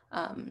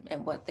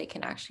and what they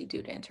can actually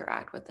do to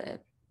interact with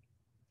it.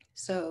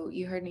 So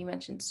you heard me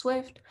mention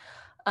Swift.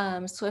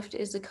 Swift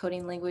is a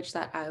coding language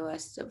that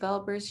iOS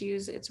developers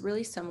use. It's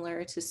really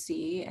similar to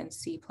C and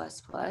C++,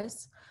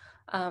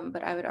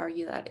 but I would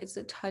argue that it's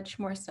a touch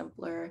more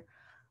simpler,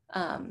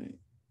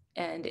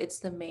 and it's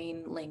the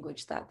main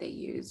language that they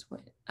use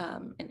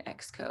in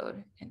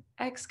Xcode. And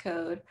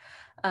Xcode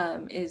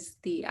is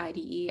the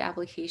IDE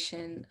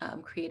application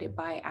created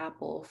by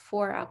Apple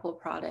for Apple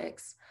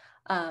products.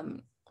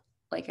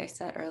 Like I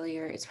said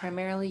earlier, it's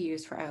primarily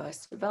used for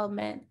iOS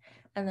development.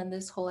 And then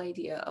this whole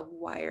idea of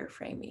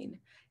wireframing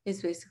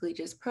is basically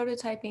just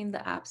prototyping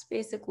the app's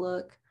basic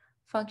look,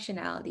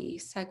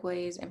 functionality,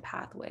 segues, and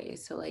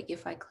pathways. So like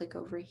if I click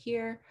over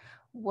here,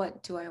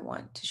 what do I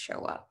want to show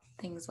up?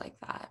 Things like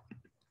that.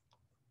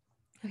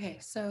 Okay,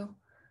 so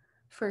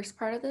first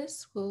part of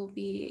this will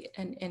be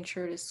an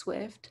intro to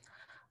Swift.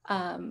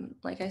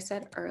 Like I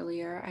said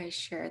earlier, I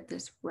shared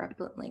this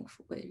Replit link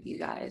with you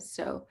guys.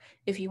 So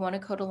if you want to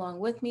code along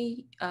with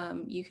me,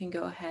 you can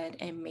go ahead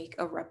and make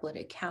a Replit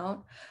account.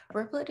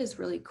 Replit is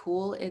really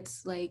cool.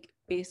 It's like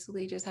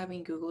basically just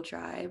having Google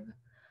Drive,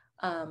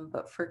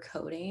 but for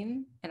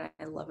coding, and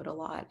I love it a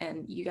lot.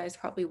 And you guys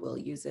probably will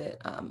use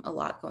it a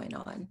lot going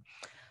on.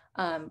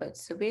 But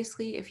so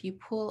basically, if you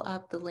pull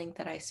up the link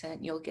that I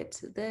sent, you'll get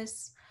to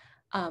this.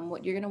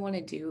 What you're going to want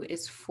to do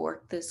is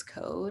fork this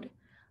code.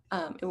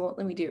 It won't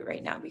let me do it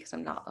right now because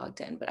I'm not logged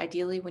in, but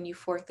ideally when you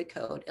fork the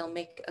code, it'll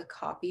make a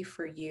copy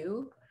for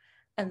you,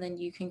 and then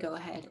you can go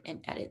ahead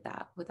and edit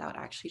that without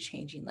actually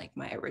changing like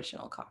my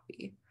original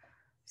copy.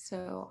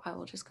 So I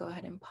will just go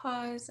ahead and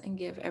pause and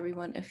give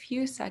everyone a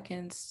few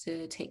seconds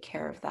to take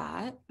care of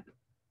that.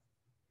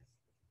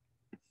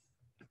 Oh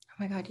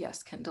my God,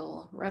 yes,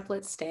 Kendall,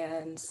 Replit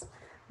stands.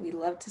 We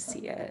love to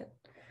see it.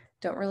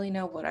 Don't really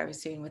know what I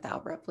was doing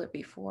without Replit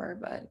before,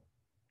 but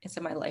it's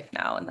in my life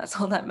now, and that's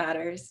all that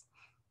matters.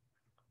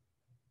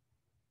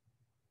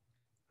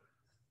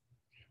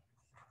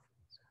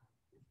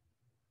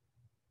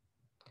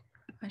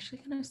 I'm actually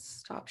gonna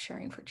stop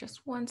sharing for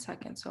just 1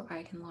 second so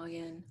I can log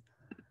in.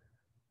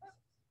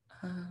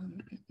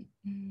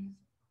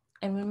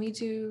 And when we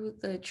do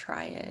the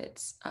try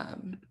it,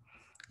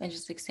 and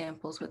just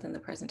examples within the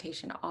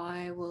presentation.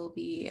 I will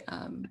be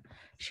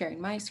sharing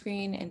my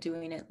screen and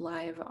doing it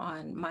live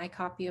on my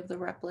copy of the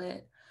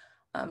Replit.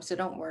 So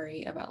don't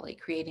worry about like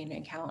creating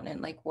an account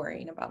and like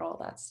worrying about all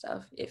that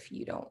stuff if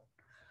you don't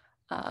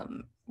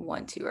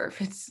want to, or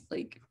if it's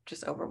like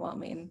just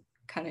overwhelming.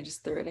 Kind of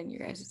just throw it in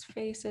your guys'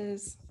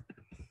 faces.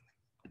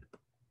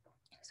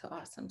 So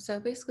awesome. So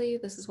basically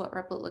this is what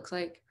Replit looks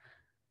like.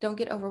 Don't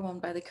get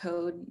overwhelmed by the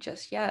code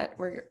just yet.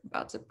 We're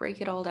about to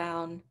break it all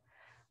down.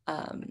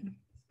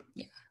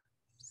 Yeah,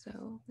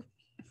 so let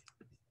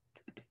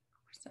me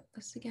present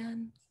this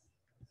again.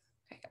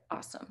 Okay,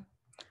 awesome.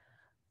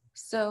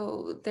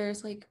 So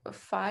there's like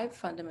 5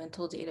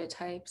 fundamental data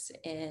types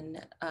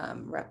in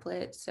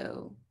Replit.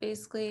 So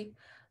basically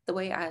the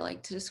way I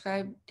like to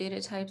describe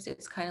data types,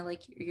 it's kind of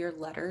like your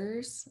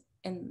letters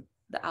in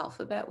the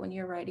alphabet when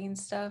you're writing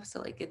stuff.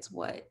 So like it's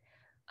what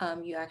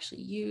you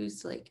actually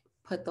use to like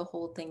put the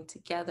whole thing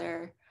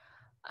together.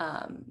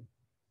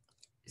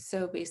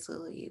 So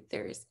basically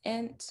there's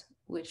int,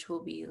 which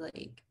will be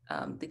like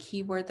the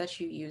keyword that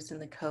you use in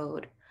the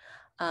code.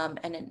 And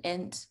an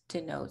int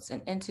denotes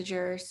an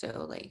integer,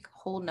 so like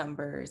whole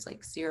numbers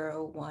like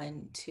 0,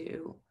 1,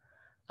 2,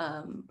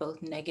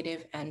 both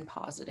negative and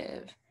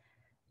positive.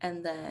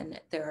 And then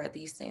there are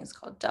these things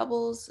called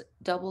doubles.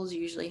 Doubles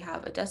usually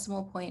have a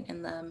decimal point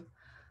in them,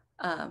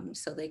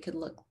 so they could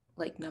look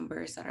like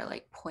numbers that are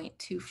like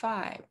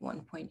 0.25,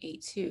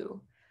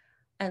 1.82.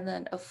 And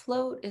then a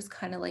float is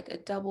kind of like a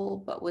double,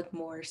 but with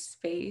more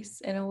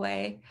space in a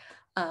way.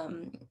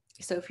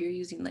 So if you're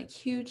using like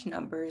huge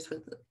numbers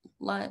with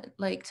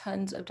like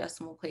tons of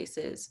decimal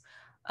places,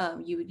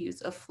 you would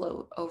use a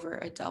float over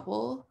a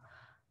double,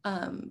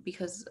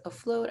 because a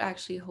float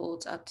actually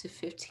holds up to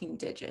 15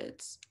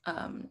 digits.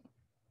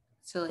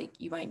 So like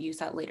you might use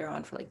that later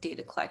on for like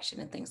data collection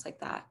and things like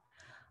that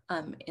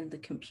in the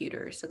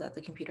computer, so that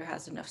the computer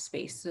has enough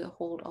space to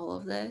hold all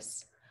of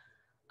this.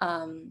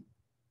 And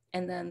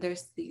then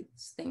there's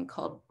this thing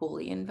called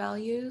Boolean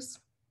values.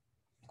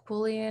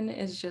 Boolean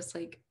is just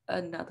like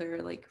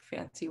another like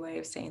fancy way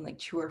of saying like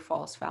true or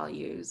false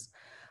values.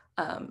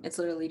 It's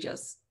literally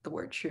just the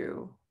word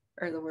true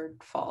or the word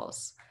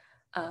false.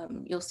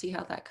 You'll see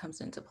how that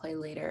comes into play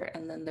later.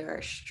 And then there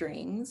are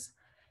strings,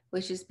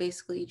 which is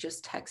basically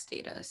just text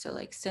data. So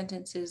like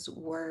sentences,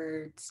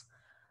 words,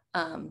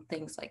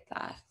 things like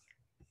that.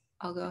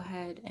 I'll go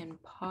ahead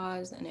and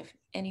pause. And if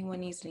anyone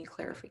needs any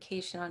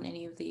clarification on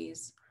any of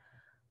these,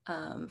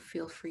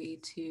 feel free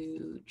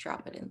to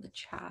drop it in the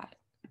chat.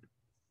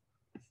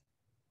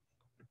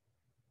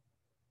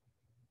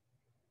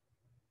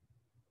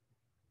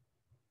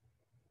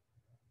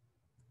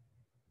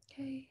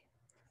 Okay,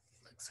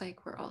 looks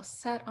like we're all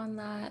set on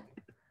that.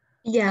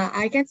 Yeah,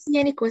 I can't see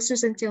any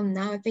questions until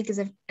now. I think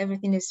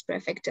everything is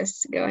perfect.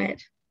 Just go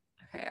ahead.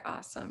 Okay,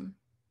 awesome.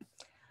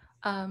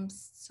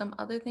 Some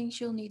other things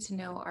you'll need to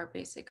know are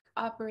basic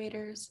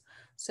operators.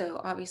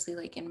 So obviously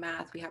like in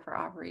math, we have our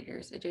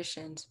operators,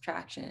 addition,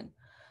 subtraction,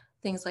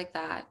 things like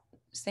that.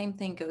 Same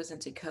thing goes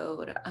into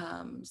code.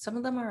 Some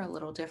of them are a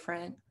little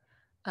different,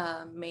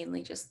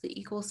 mainly just the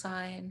equal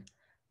sign.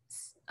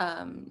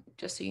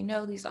 Just so you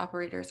know, these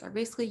operators are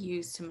basically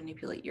used to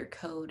manipulate your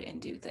code and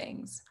do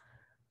things.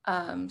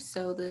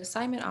 So the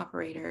assignment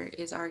operator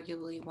is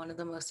arguably one of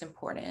the most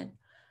important.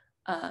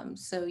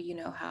 So you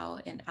know how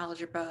in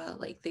algebra,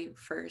 like they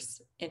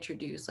first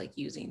introduced like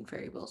using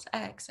variables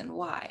x and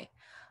y.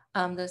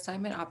 The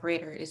assignment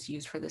operator is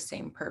used for the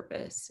same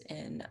purpose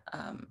in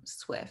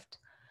Swift.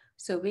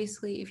 So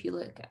basically, if you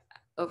look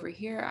over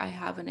here, I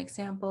have an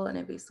example and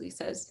it basically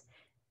says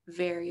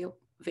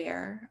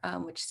var,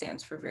 which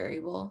stands for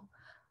variable,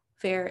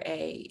 var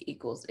a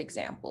equals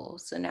example.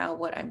 So now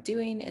what I'm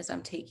doing is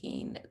I'm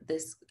taking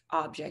this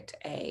object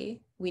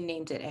a, we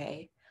named it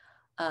a,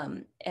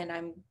 and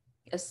I'm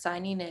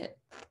assigning it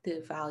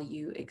the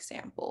value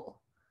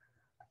example.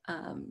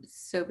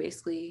 So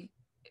basically,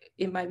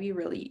 it might be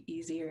really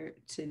easier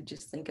to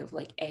just think of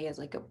like a as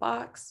like a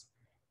box,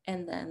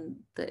 and then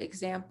the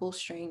example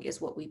string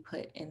is what we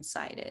put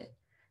inside it.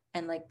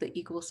 And like the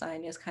equal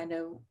sign is kind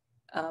of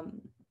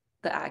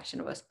the action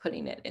of us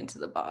putting it into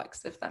the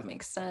box, if that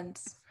makes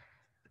sense.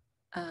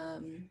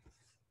 And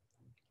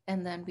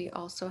then we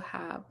also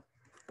have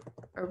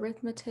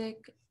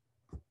arithmetic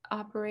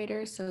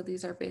operators. So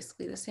these are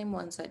basically the same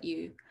ones that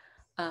you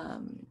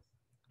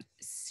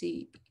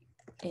see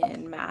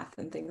in math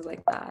and things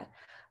like that.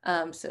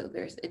 So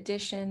there's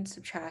addition,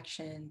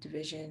 subtraction,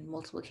 division,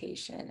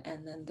 multiplication,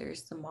 and then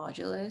there's the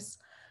modulus,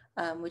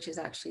 which is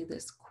actually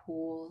this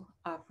cool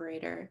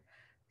operator.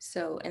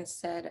 So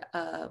instead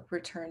of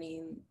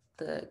returning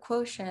the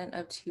quotient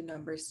of 2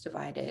 numbers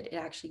divided, it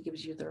actually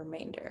gives you the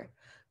remainder.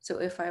 So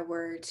if I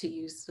were to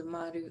use the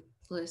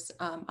modulus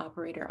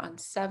operator on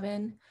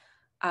 7,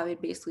 I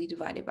would basically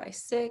divide it by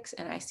 6,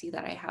 and I see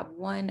that I have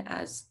 1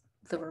 as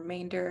the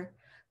remainder.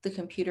 The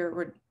computer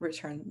would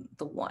return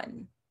the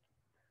 1.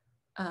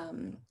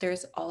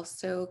 There's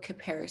also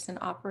comparison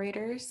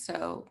operators.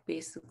 So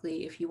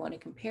basically, if you want to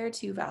compare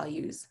two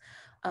values,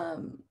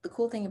 the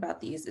cool thing about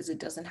these is it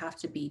doesn't have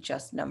to be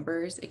just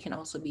numbers. It can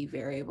also be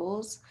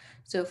variables.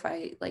 So if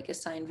I like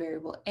assign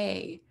variable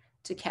A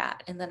to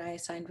cat, and then I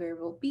assign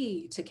variable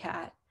B to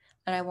cat,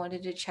 and I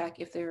wanted to check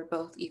if they were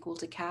both equal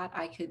to cat,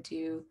 I could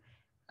do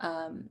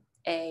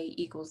A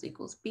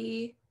equals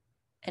B.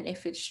 And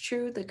if it's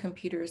true, the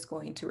computer is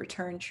going to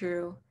return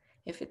true.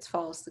 If it's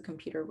false, the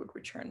computer would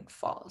return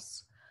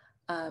false.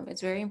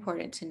 It's very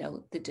important to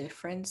note the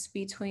difference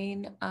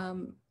between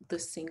the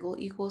single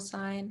equal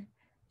sign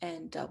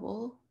and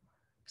double.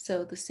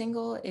 So the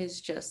single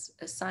is just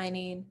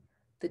assigning,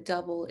 the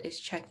double is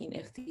checking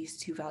if these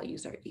two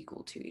values are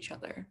equal to each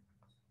other.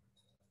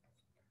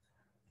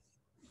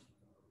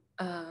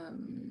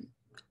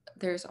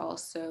 There's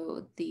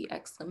also the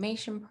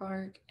exclamation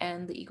mark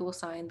and the equal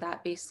sign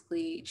that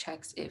basically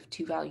checks if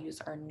two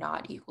values are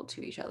not equal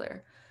to each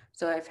other.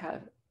 So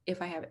if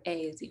I have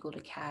A is equal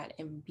to cat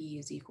and B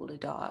is equal to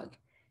dog,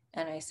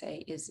 and I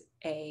say, is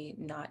A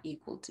not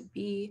equal to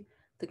B,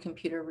 the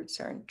computer would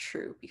return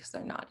true because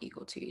they're not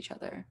equal to each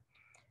other.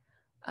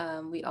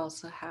 We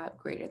also have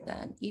greater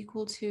than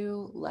equal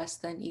to, less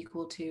than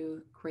equal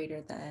to,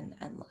 greater than,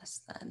 and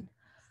less than.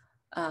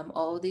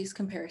 All of these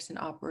comparison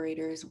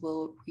operators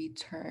will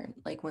return,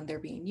 like when they're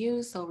being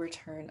used, they'll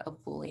return a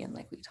Boolean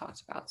like we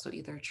talked about, so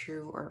either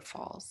true or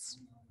false.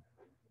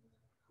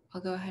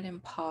 I'll go ahead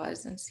and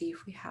pause and see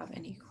if we have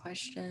any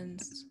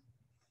questions.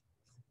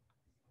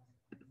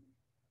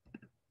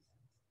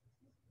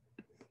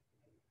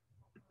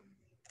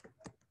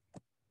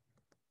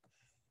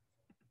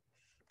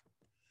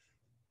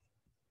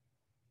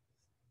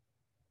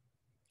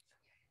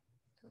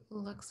 It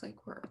looks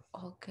like we're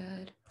all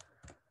good.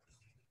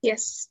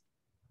 Yes.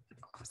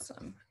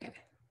 Awesome. Okay.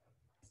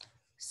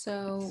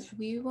 So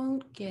we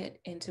won't get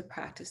into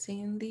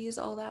practicing these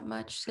all that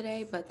much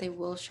today, but they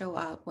will show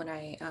up when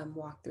I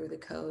walk through the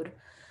code.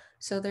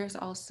 So there's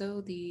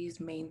also these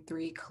main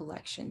three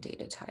collection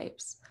data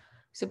types.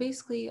 So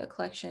basically a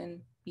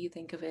collection, you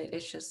think of it,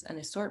 it's just an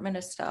assortment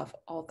of stuff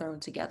all thrown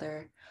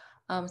together.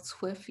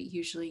 Swift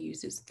usually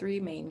uses three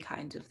main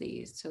kinds of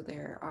these. So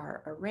there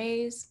are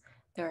arrays,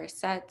 there are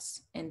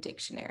sets, and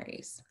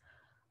dictionaries.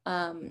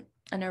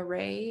 An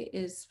array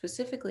is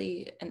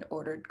specifically an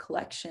ordered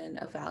collection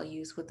of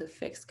values with a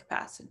fixed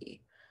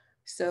capacity.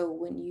 So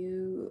when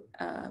you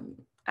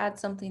add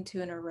something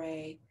to an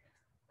array,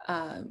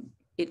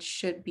 it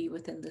should be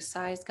within the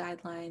size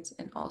guidelines.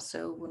 And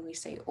also when we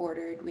say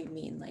ordered, we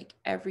mean like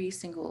every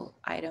single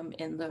item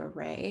in the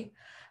array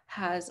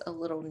has a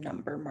little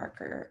number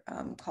marker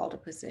called a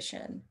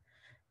position.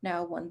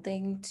 Now, one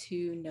thing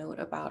to note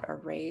about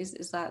arrays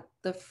is that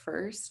the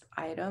first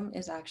item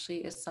is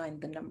actually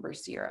assigned the number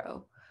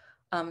 0.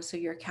 So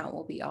your count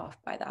will be off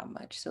by that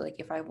much. So like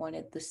if I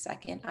wanted the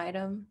second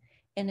item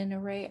in an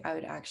array, I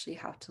would actually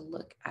have to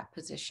look at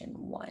position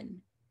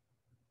 1.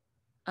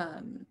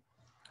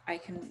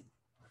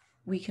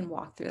 We can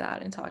walk through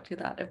that and talk to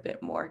that a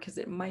bit more because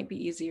it might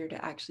be easier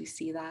to actually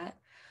see that.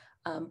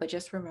 But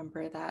just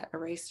remember that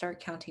arrays start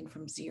counting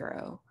from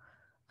 0,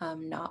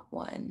 not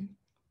 1.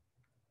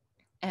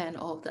 And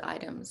all of the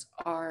items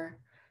are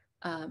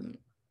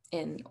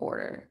in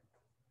order.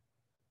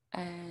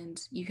 And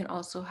you can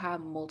also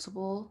have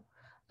multiple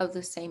of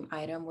the same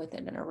item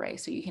within an array.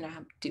 So you can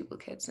have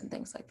duplicates and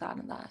things like that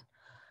in that.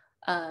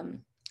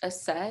 A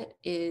set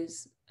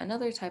is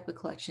another type of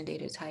collection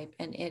data type,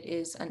 and it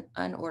is an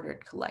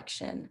unordered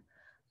collection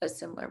of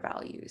similar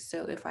values.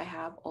 So if I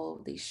have all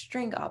of these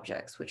string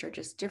objects, which are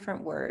just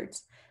different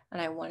words,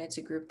 and I wanted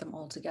to group them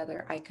all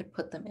together, I could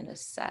put them in a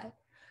set.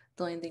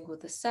 The only thing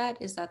with a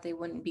set is that they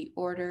wouldn't be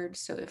ordered.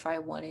 So if I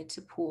wanted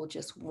to pull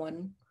just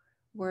one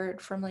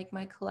word from like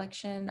my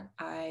collection,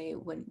 I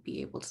wouldn't be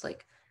able to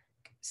like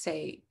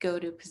say go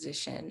to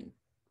position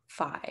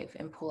 5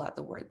 and pull out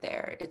the word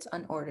there. It's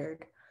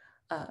unordered.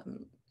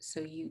 So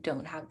you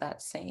don't have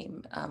that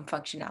same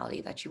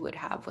functionality that you would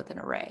have with an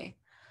array.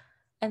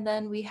 And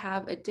then we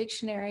have a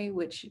dictionary,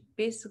 which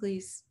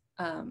basically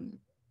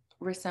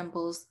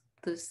resembles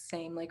the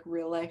same like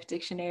real life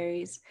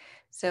dictionaries.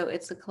 So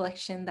it's a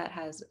collection that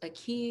has a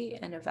key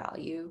and a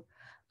value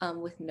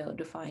with no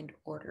defined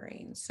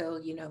ordering. So,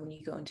 you know, when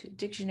you go into a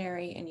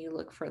dictionary and you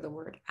look for the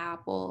word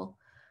apple,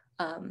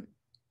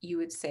 you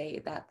would say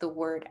that the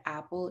word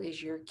apple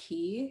is your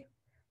key,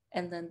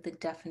 and then the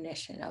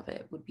definition of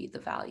it would be the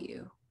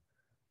value.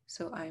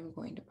 So I'm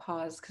going to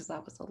pause because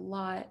that was a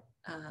lot.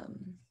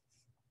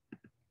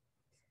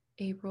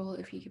 April,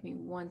 if you give me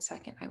 1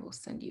 second, I will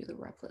send you the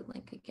Replit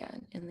link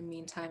again. In the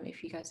meantime,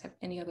 if you guys have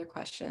any other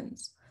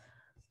questions,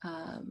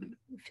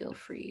 feel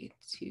free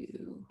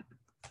to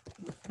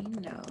let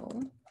me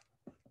know.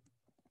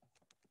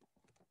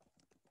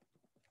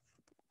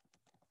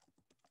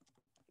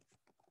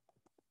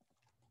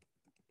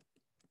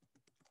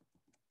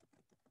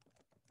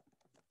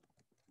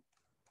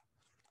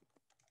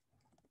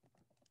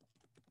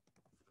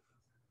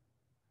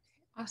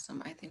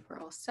 Awesome, I think we're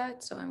all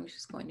set. So I'm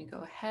just going to go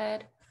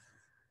ahead.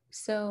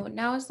 So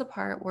now is the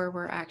part where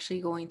we're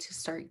actually going to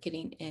start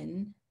getting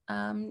in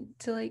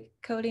to like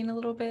coding a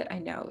little bit. I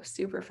know,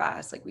 super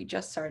fast. Like we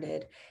just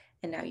started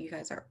and now you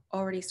guys are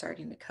already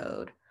starting to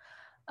code.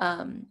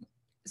 Um,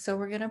 so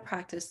we're going to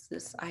practice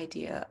this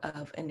idea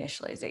of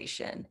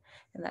initialization.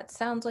 And that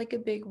sounds like a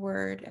big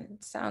word and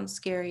it sounds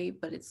scary,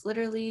 but it's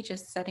literally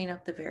just setting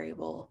up the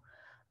variable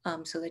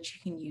so that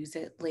you can use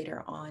it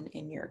later on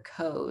in your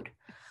code.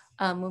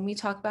 When we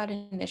talk about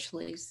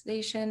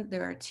initialization,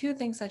 there are two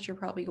things that you're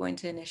probably going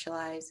to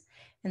initialize,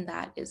 and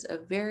that is a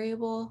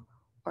variable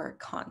or a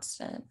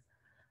constant.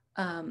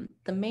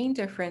 The main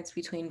difference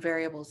between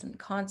variables and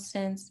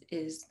constants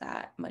is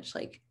that, much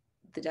like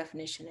the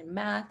definition in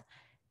math,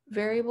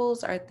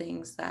 variables are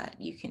things that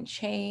you can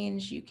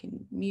change, you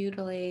can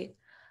mutilate,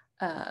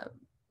 uh,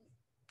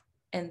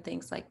 and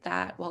things like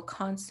that, while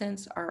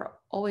constants are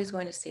always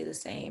going to stay the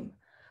same.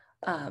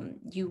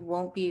 You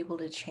won't be able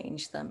to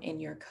change them in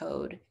your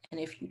code. And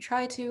if you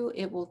try to,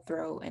 it will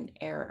throw an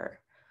error.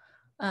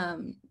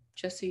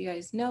 Just so you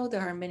guys know,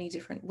 there are many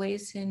different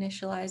ways to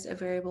initialize a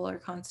variable or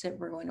constant.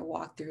 We're going to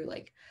walk through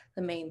like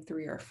the main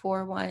 3 or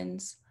 4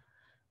 ones.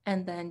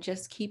 And then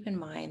just keep in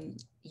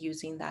mind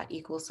using that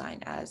equal sign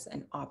as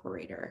an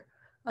operator,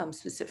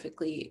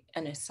 specifically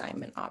an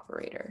assignment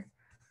operator.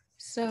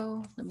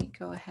 So let me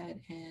go ahead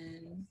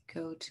and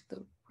go to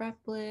the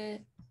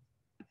Replit.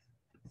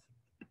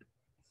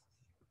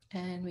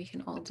 And we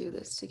can all do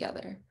this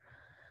together.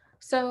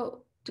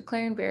 So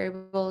declaring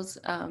variables,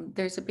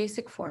 there's a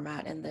basic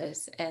format in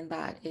this, and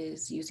that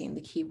is using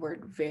the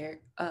keyword var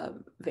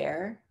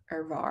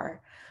or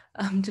var,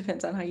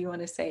 depends on how you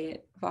want to say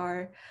it,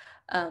 var.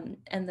 And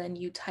then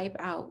you type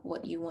out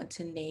what you want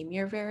to name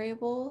your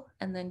variable,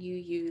 and then you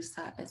use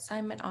that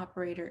assignment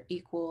operator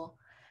equal,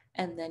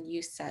 and then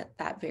you set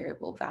that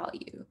variable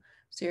value.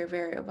 So your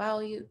variable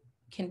value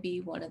can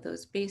be one of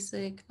those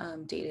basic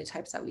data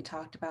types that we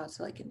talked about.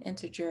 So like an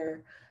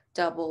integer,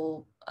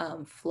 double,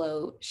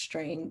 float,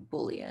 string,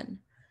 Boolean.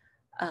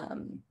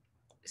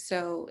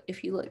 So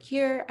if you look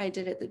here, I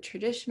did it the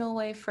traditional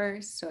way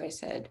first. So I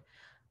said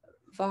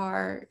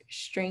var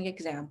string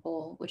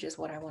example, which is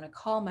what I want to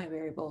call my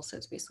variable. So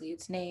it's basically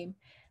its name.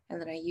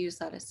 And then I use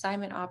that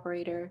assignment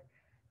operator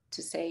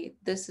to say,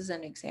 this is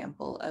an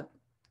example of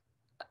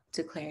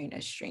declaring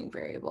a string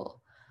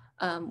variable.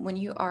 When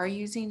you are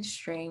using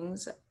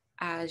strings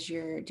as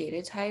your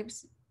data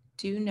types,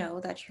 do know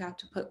that you have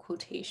to put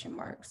quotation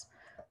marks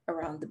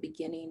around the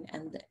beginning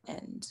and the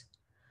end.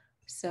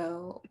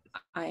 So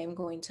I am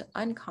going to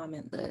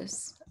uncomment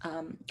this.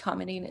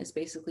 Commenting is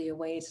basically a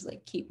way to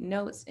like keep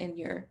notes in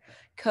your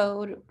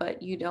code,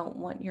 but you don't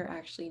want your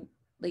actually,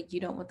 like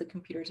you don't want the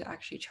computer to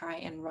actually try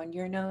and run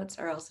your notes,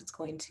 or else it's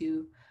going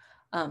to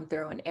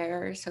throw an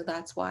error. So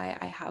that's why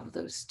I have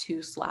those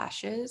 2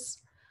 slashes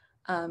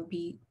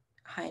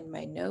behind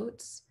my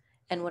notes.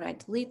 And when I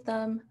delete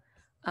them,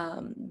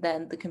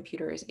 then the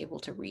computer is able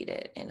to read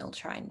it and it'll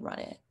try and run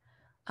it.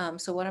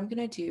 So what I'm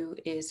going to do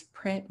is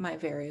print my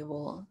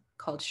variable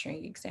called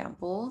string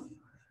example,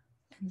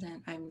 and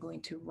then I'm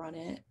going to run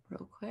it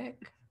real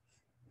quick.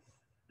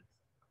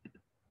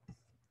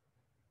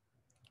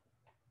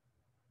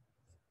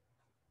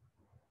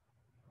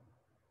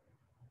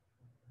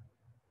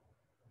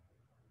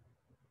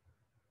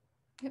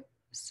 Yep.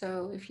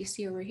 So if you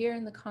see over here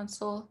in the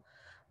console,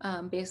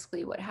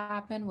 basically what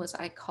happened was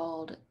I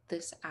called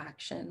this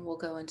action. We'll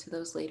go into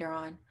those later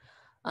on.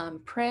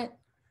 Print,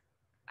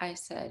 I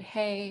said,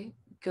 hey,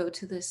 go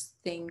to this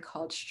thing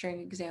called string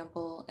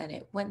example, and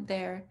it went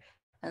there,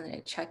 and then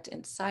it checked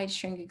inside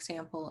string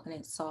example and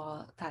it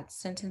saw that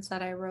sentence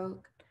that I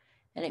wrote,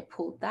 and it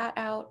pulled that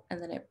out,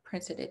 and then it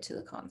printed it to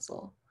the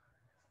console.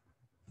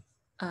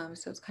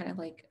 So it's kind of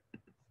like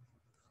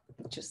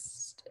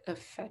just a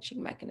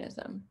fetching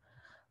mechanism.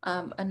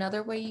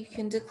 Another way you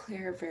can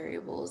declare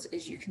variables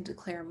is you can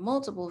declare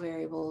multiple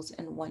variables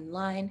in one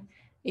line.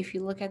 If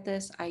you look at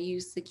this, I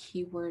use the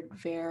keyword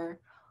var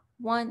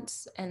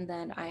once, and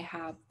then I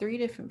have 3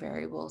 different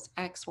variables,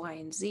 x, y,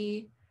 and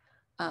z.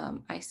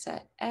 I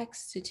set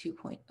x to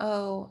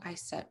 2.0, I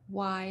set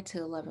y to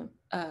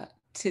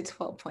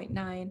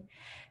 12.9,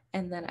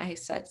 and then I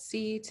set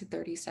z to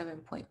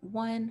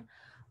 37.1.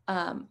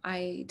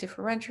 I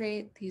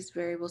differentiate these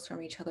variables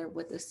from each other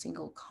with a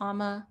single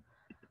comma.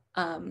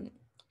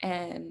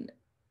 And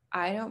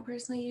I don't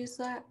personally use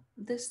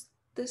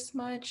this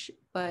much,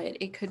 but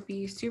it could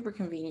be super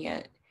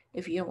convenient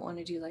if you don't want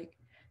to do like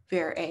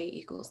var a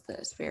equals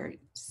this, var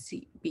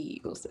c b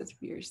equals this,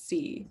 var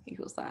c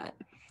equals that.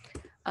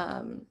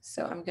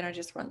 So I'm gonna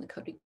just run the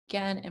code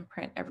again and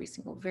print every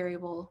single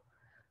variable.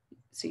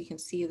 So you can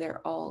see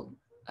they're all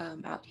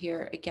out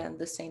here. Again,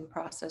 the same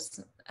process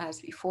as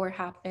before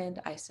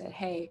happened. I said,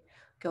 hey,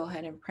 go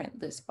ahead and print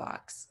this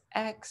box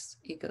X.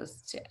 It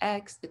goes to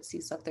X. It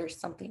sees that there's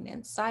something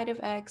inside of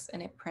X,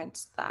 and it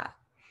prints that.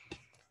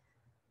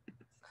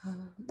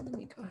 Let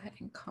me go ahead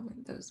and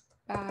comment those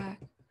back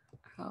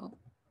out.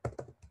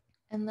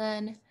 And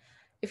then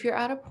if you're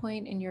at a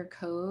point in your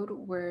code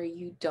where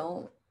you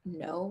don't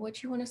know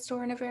what you want to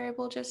store in a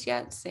variable just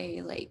yet,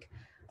 say like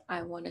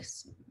I want to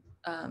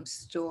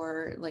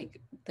store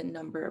like the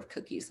number of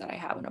cookies that I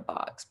have in a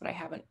box, but I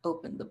haven't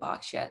opened the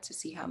box yet to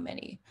see how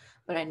many,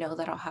 but I know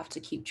that I'll have to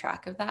keep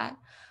track of that.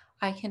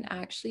 I can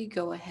actually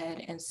go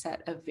ahead and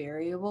set a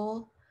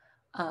variable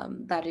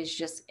that is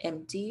just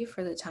empty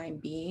for the time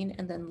being.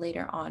 And then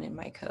later on in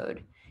my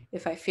code,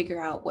 if I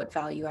figure out what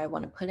value I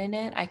want to put in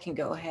it, I can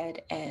go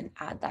ahead and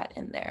add that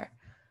in there.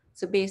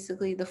 So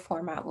basically the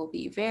format will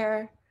be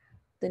var,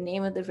 the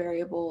name of the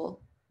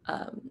variable,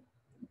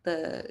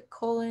 the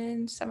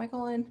colon,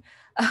 semicolon,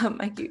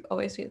 I keep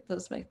always get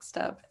those mixed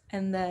up,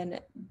 and then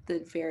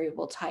the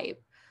variable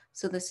type.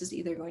 So this is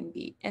either going to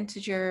be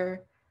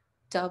integer,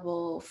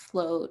 double,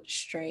 float,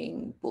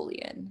 string,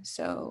 boolean.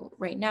 So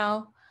right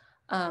now,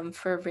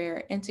 for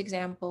var int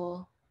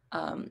example,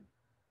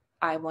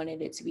 I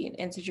wanted it to be an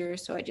integer,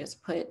 so I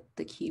just put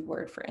the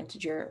keyword for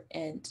integer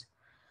int.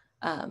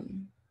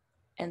 And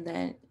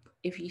then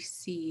if you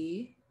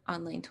see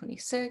on lane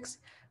 26,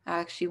 I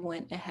actually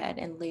went ahead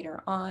and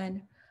later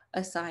on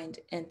assigned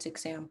int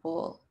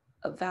example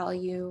a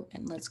value,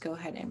 and let's go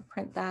ahead and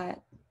print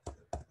that.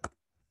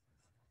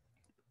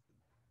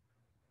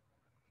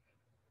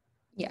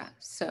 Yeah,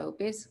 so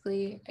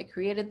basically I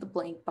created the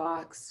blank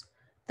box.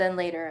 Then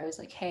later I was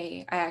like,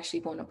 hey, I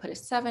actually want to put a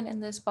 7 in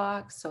this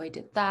box. So I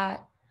did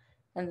that.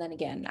 And then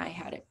again, I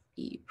had it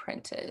be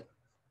printed.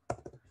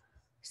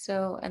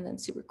 So, and then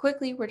super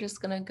quickly, we're just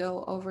going to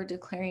go over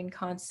declaring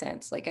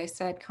constants. Like I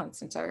said,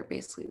 constants are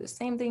basically the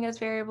same thing as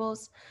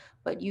variables,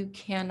 but you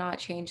cannot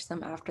change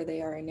them after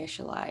they are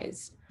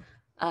initialized.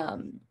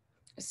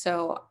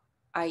 So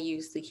I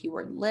use the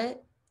keyword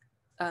let.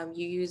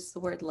 You use the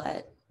word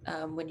let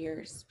when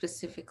you're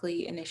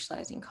specifically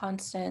initializing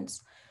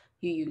constants.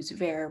 You use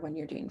var when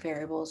you're doing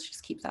variables.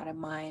 Just keep that in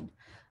mind.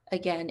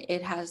 Again,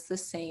 it has the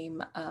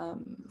same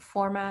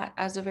format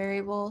as a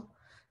variable.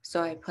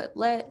 So I put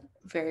let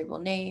variable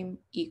name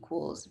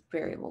equals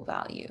variable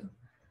value.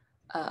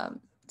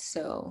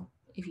 So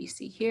if you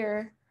see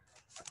here,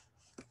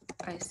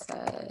 I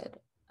said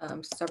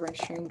stubborn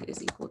string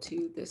is equal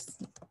to this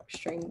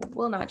string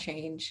will not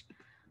change.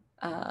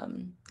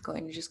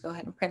 Going to just go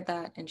ahead and print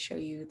that and show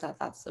you that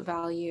that's the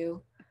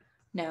value.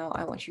 Now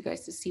I want you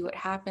guys to see what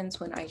happens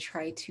when I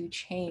try to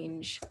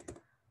change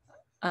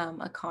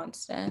a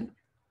constant.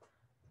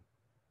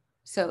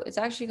 So it's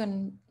actually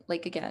going to,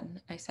 like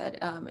again, I said,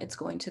 it's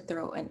going to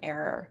throw an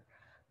error.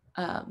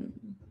 And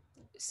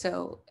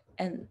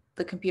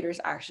the computer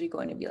is actually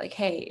going to be like,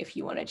 hey, if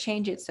you want to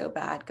change it so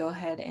bad, go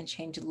ahead and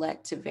change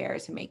let to var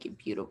to make it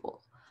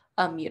mutable.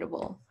 But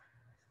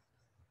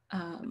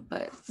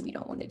we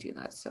don't want to do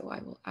that. So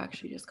I will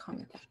actually just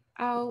comment that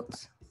out.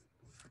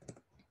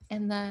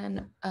 And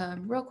then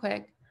real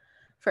quick,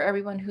 for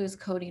everyone who is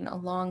coding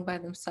along by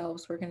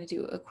themselves, we're going to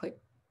do a quick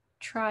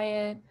try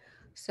it.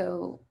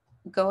 So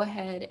go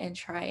ahead and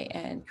try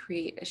and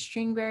create a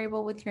string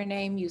variable with your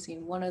name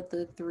using one of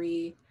the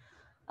three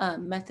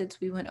methods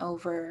we went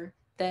over.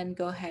 Then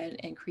go ahead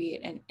and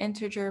create an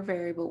integer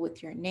variable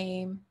with your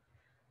name.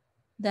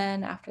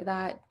 Then after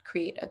that,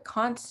 create a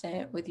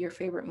constant with your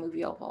favorite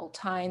movie of all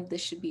time.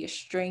 This should be a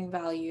string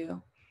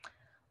value.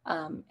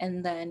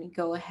 And then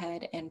go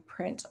ahead and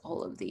print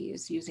all of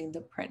these using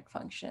the print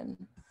function.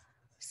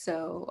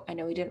 So I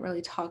know we didn't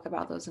really talk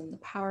about those in the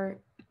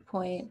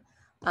PowerPoint,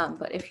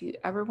 but if you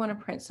ever want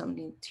to print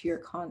something to your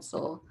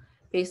console,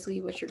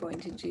 basically what you're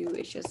going to do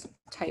is just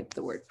type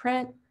the word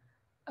print,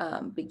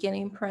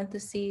 beginning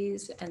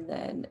parentheses, and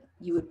then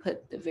you would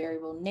put the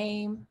variable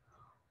name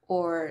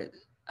or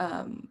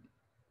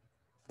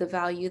the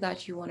value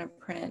that you want to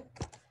print,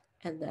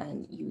 and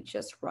then you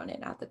just run it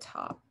at the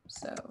top.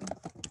 So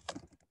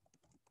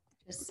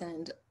just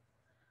send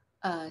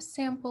a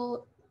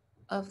sample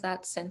of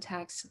that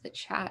syntax to the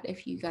chat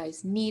if you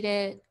guys need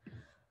it.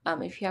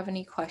 If you have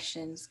any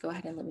questions, go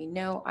ahead and let me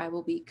know. I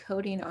will be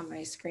coding on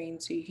my screen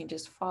so you can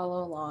just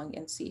follow along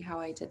and see how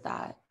I did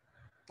that.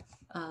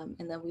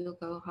 And then we will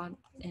go on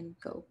and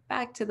go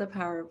back to the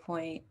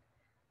PowerPoint.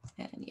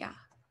 And yeah.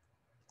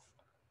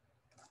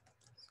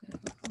 So.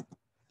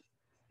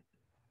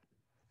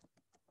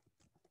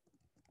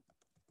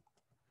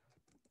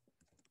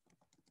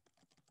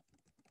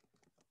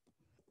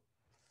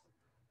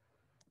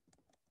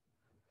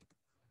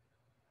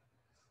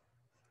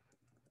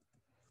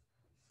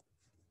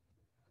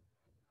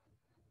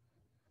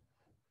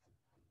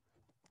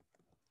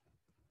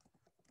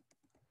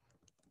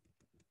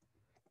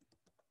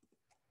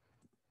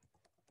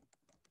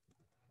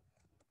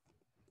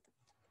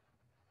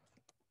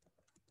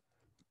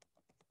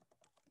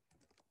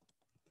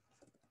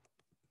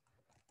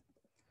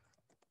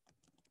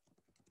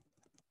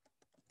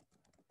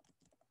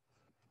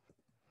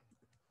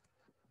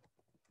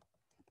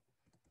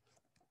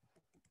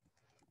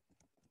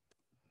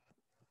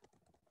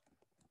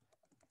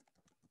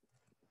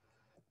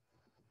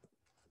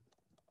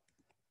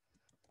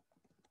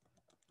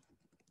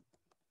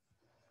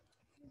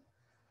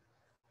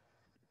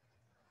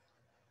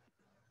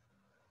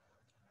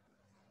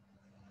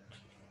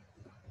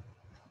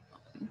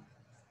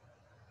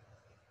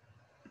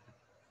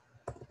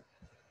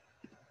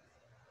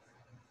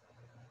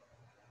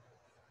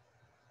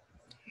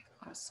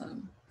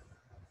 Awesome.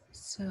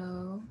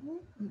 So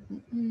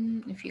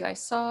if you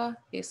guys saw,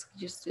 basically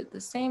just did the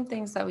same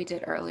things that we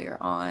did earlier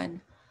on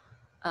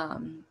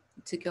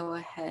to go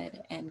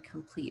ahead and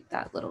complete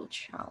that little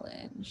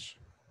challenge.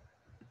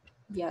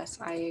 Yes,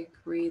 I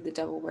agree. The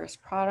Devil Wears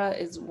Prada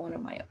is one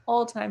of my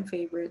all-time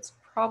favorites.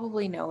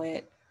 Probably know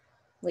it,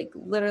 like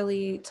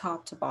literally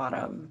top to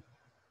bottom.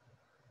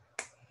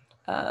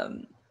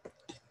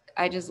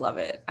 I just love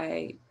it.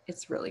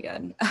 It's really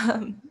good.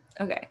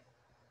 Okay.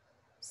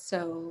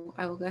 So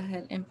I will go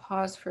ahead and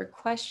pause for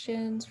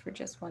questions for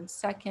just 1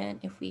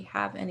 second if we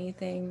have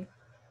anything.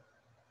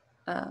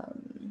 Sorry,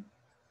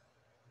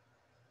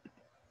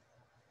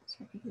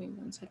 give me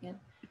 1 second.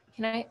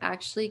 Can I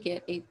actually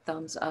get a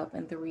thumbs up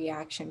in the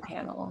reaction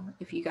panel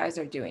if you guys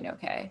are doing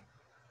okay?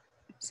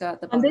 So at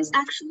the bottom. There's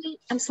actually,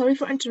 I'm sorry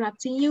for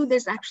interrupting you.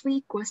 There's actually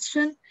a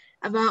question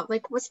about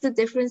like what's the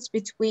difference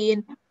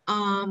between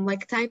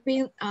like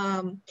typing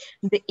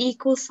the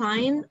equal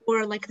sign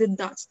or like the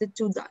dots, the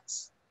 2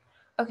 dots.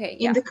 Okay,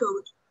 yeah. In the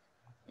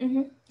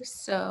code.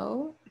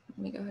 So let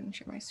me go ahead and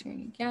share my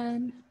screen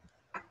again.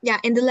 Yeah,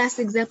 in the last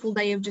example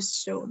that you've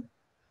just shown.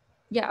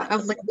 Yeah.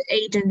 Of like the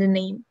age and the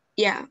name.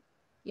 Yeah.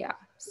 Yeah.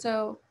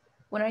 So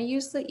when I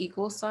use the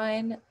equal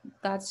sign,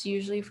 that's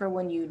usually for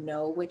when you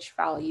know which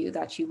value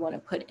that you want to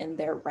put in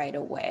there right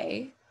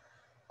away.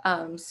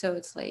 So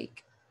it's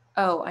like,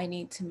 oh, I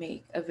need to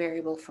make a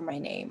variable for my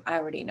name. I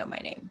already know my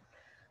name.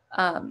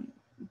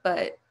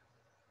 But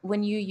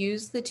when you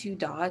use the 2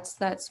 dots,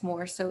 that's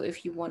more so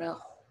if you want to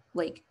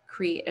like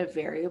create a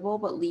variable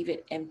but leave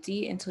it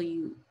empty until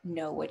you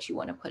know what you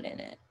want to put in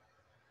it.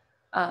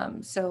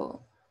 So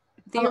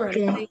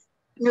theoretically, okay.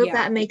 No, yeah.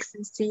 that makes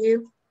sense to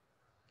you.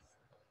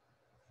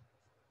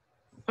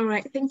 All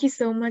right, thank you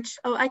so much.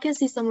 Oh, I can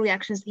see some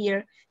reactions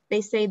here.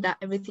 They say that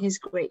everything is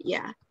great.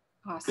 Yeah.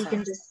 Awesome. You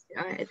can just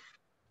go ahead.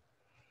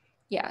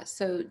 Yeah,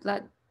 so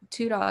that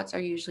 2 dots are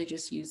usually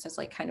just used as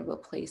like kind of a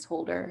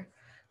placeholder.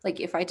 Like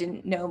if I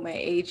didn't know my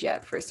age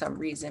yet for some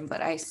reason,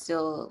 but I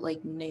still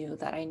like knew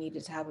that I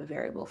needed to have a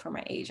variable for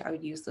my age, I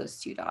would use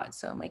those 2 dots.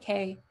 So I'm like,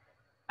 hey,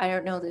 I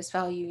don't know this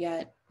value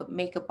yet, but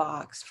make a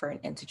box for an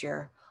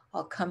integer.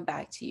 I'll come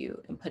back to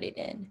you and put it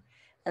in.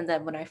 And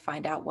then when I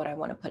find out what I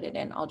want to put it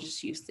in, I'll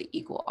just use the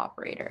equal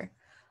operator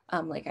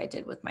like I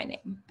did with my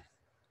name.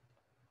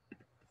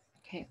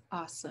 Okay,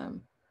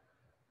 awesome.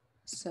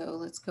 So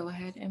let's go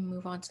ahead and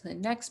move on to the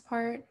next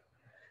part.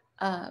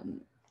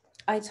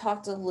 I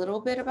talked a little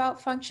bit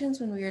about functions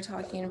when we were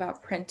talking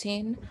about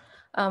printing.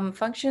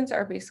 Functions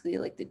are basically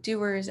like the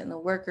doers and the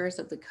workers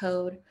of the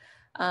code.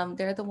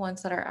 They're the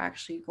ones that are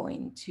actually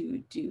going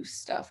to do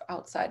stuff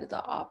outside of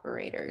the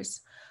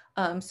operators.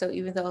 So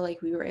even though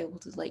like we were able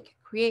to like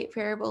create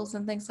variables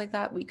and things like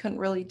that, we couldn't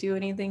really do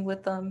anything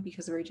with them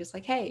because we were just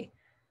like, hey,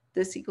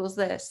 this equals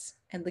this.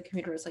 And the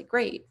computer was like,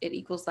 great, it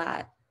equals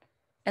that.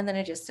 And then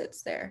it just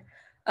sits there.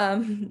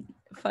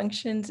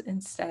 Functions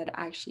instead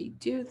actually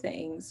do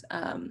things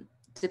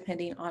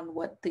depending on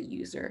what the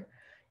user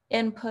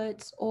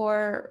inputs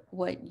or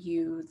what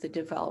you, the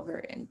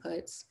developer,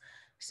 inputs.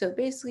 So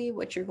basically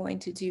what you're going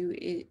to do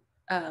is,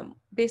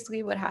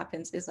 basically what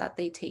happens is that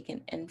they take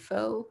an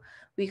info.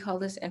 We call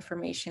this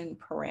information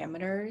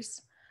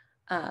parameters.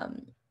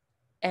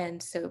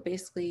 And so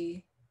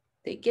basically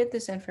they get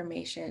this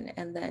information,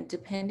 and then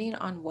depending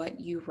on what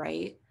you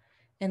write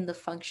in the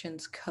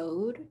function's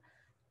code,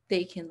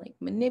 they can like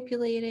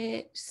manipulate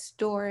it,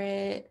 store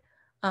it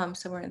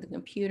somewhere in the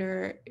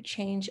computer,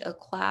 change a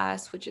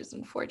class, which is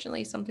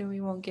unfortunately something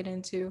we won't get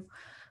into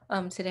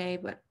today,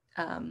 but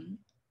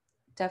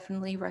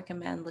definitely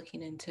recommend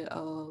looking into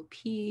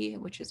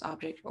OOP, which is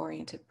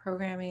object-oriented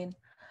programming,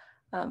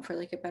 for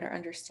like a better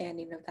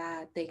understanding of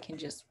that. They can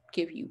just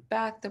give you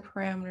back the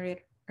parameter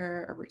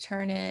or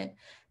return it.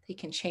 They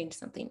can change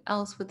something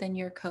else within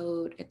your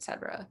code,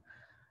 etc.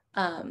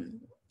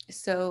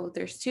 So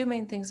there's 2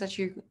 main things that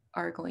you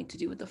are going to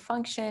do with the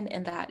function,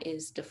 and that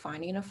is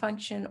defining a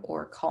function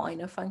or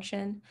calling a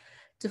function.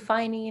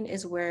 Defining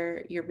is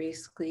where you're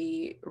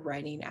basically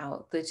writing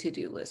out the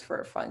to-do list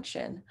for a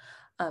function.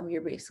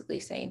 You're basically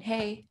saying,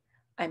 hey,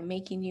 I'm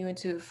making you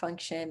into a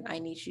function. I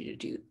need you to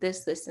do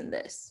this, this, and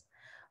this.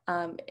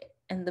 And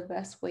the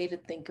best way to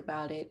think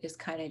about it is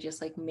kind of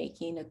just like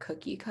making a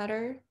cookie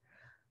cutter.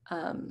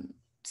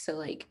 So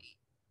like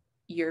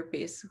you're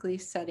basically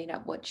setting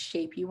up what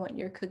shape you want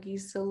your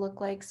cookies to look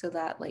like so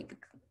that like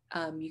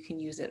you can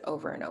use it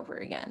over and over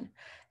again.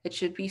 It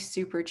should be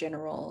super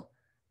general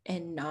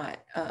and not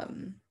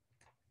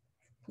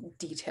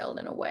detailed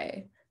in a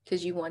way,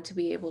 because you want to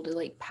be able to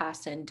like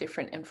pass in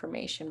different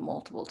information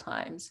multiple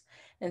times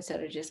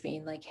instead of just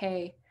being like,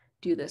 hey,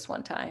 do this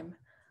one time,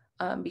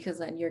 because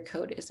then your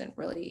code isn't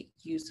really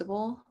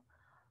usable.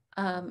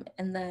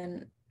 And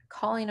then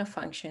calling a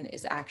function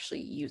is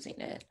actually using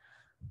it.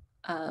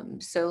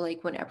 So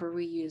like whenever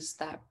we use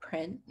that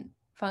print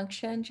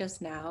function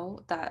just now,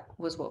 that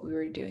was what we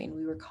were doing.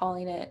 We were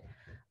calling it,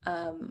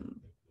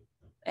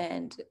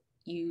 and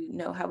you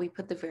know how we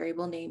put the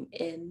variable name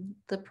in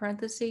the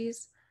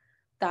parentheses?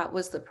 That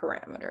was the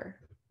parameter.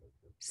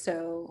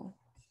 So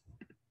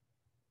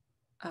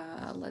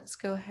let's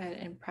go ahead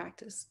and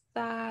practice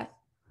that.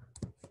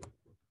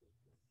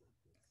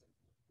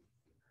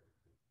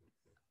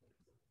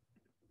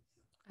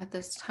 At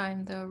this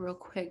time though, real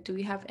quick, do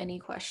we have any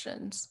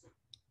questions?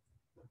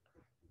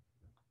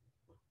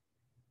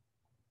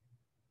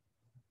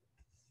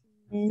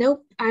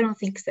 Nope, I don't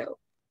think so.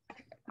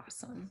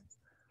 Awesome.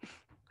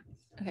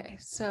 Okay,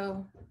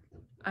 so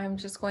I'm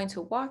just going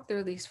to walk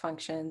through these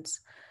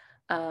functions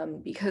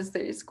because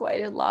there's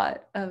quite a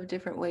lot of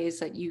different ways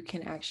that you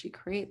can actually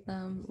create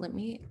them. Let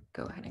me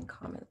go ahead and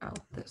comment out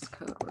this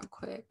code real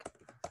quick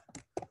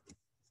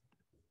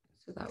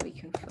so that we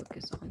can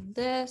focus on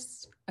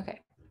this. Okay,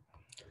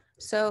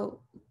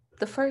 so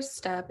the first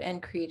step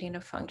in creating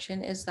a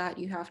function is that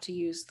you have to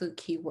use the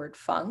keyword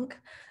func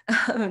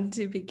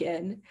to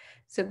begin.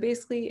 So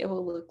basically it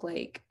will look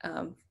like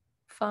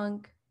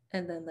func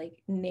and then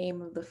like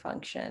name of the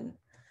function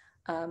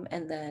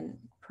and then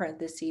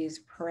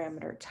parentheses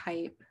parameter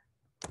type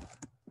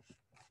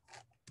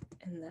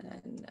and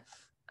then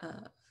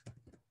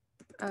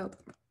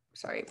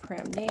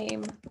param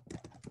name,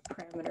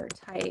 parameter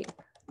type.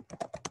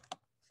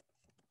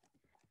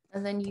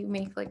 And then you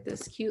make like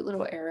this cute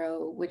little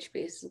arrow, which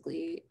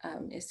basically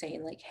is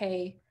saying like,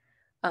 hey,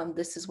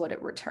 this is what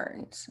it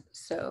returns.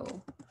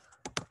 So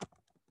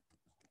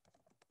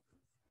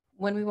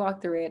when we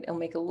walk through it, it'll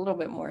make a little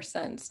bit more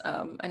sense.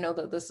 I know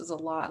that this is a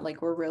lot,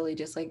 like we're really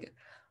just like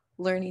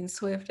learning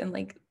Swift in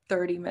like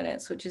 30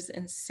 minutes, which is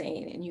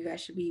insane. And you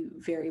guys should be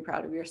very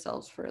proud of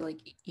yourselves for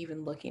like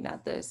even looking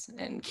at this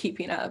and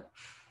keeping up.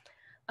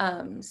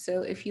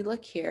 So if you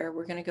look here,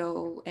 we're going to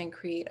go and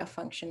create a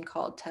function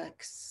called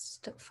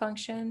text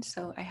function.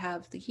 So I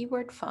have the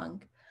keyword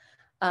func.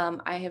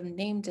 I have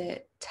named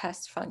it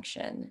test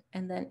function.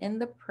 And then in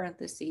the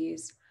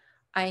parentheses,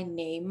 I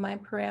name my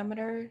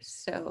parameter.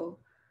 So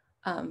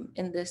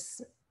in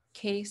this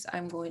case,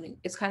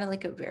 it's kind of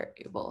like a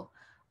variable.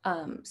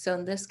 So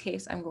in this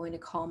case, I'm going to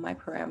call my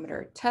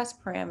parameter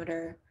test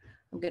parameter.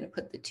 I'm going to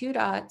put the 2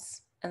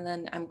 dots, and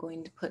then I'm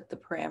going to put the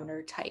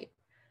parameter type.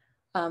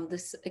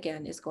 This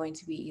again is going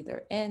to be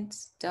either int,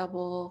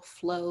 double,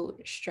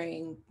 float,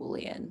 string,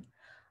 boolean.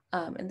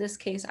 In this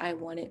case, I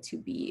want it to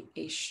be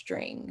a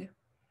string.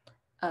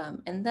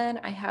 And then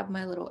I have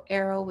my little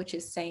arrow, which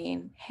is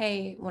saying,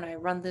 hey, when I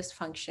run this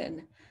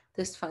function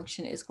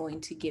is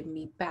going to give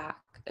me back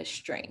a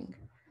string.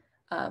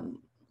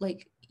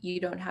 Like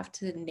you don't have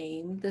to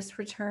name this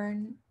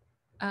return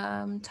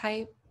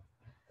type.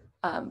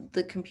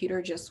 The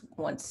computer just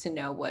wants to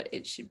know what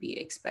it should be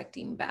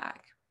expecting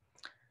back.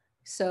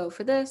 So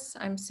for this,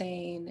 I'm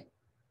saying,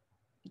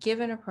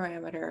 given a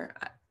parameter,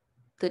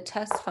 the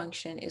test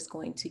function is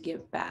going to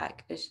give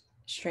back a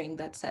string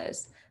that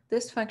says,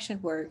 this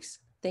function works.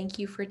 Thank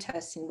you for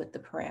testing with the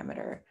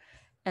parameter.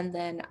 And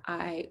then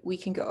we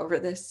can go over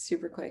this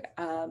super quick,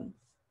 but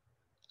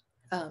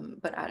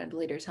at a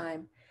later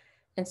time.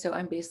 And so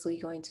I'm basically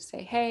going to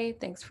say, hey,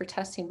 thanks for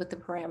testing with the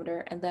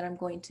parameter. And then I'm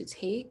going to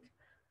take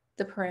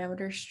the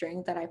parameter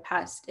string that I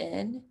passed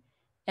in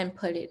and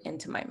put it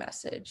into my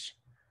message.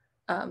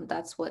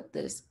 That's what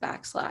this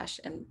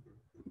backslash and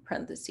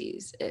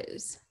parentheses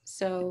is.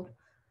 So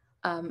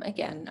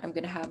again, I'm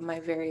going to have my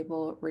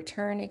variable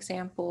return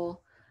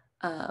example.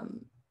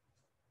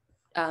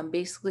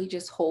 Basically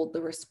just hold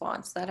the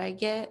response that I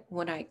get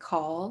when I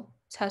call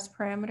test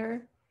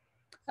parameter.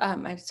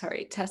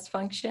 Test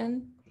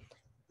function.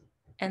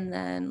 And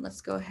then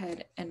let's go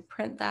ahead and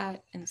print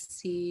that and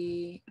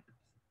see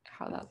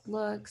how that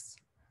looks.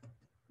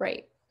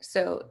 Right.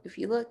 So if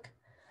you look,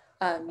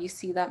 you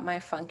see that my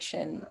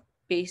function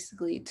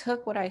basically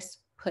took what I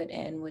put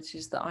in, which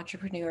is the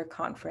Entrepreneur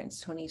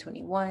Conference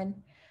 2021,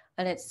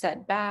 and it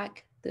said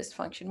back, this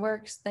function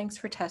works. Thanks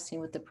for testing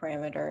with the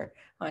parameter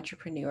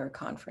Entrepreneur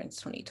Conference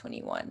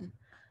 2021.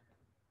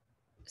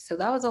 So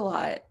that was a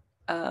lot.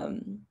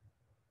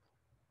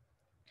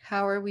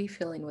 How are we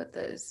feeling with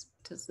this?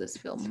 Does this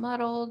feel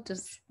muddled?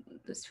 Does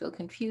this feel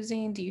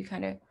confusing? Do you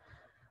kind of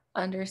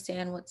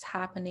understand what's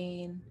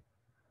happening?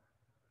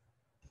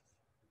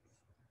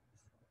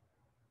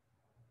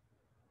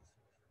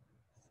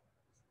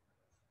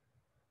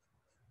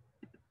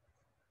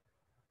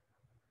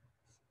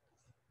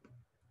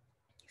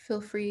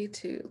 Feel free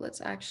to,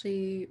 let's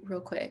actually real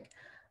quick,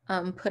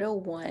 put a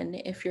 1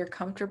 if you're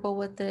comfortable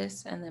with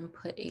this, and then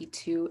put a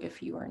 2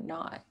 if you are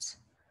not.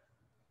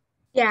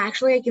 Yeah,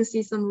 actually I can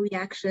see some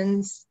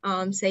reactions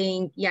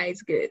saying, yeah,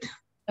 it's good.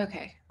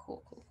 Okay,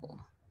 cool.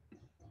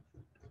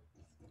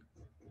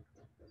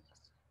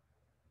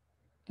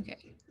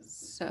 Okay,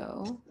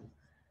 so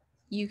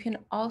you can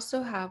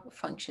also have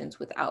functions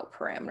without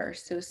parameters.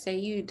 So say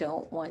you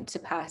don't want to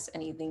pass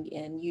anything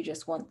in, you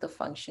just want the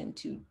function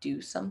to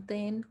do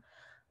something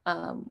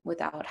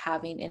without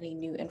having any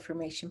new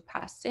information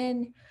passed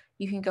in,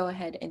 you can go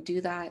ahead and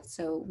do that.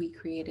 So we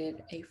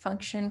created a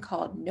function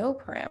called no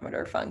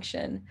parameter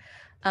function,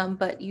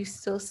 but you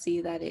still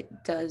see that it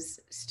does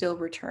still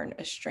return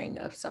a string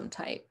of some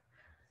type.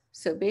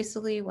 So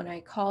basically when I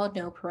call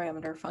no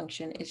parameter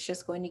function, it's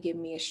just going to give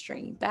me a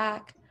string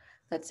back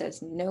that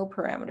says no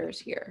parameters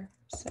here.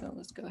 So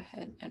let's go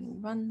ahead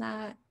and run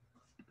that.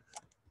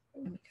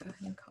 Let me go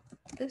ahead and call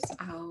this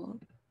out.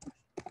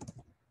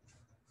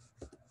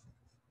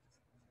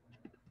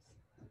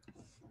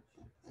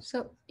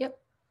 So, yep,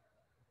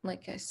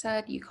 like I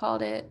said, you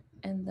called it,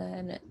 and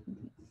then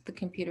the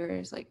computer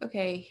is like,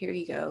 okay, here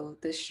you go.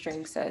 This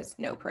string says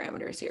no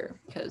parameters here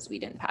because we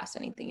didn't pass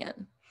anything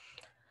in.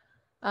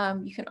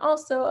 You can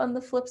also, on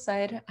the flip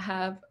side,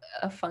 have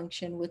a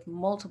function with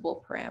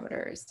multiple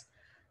parameters.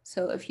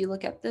 So if you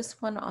look at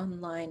this one on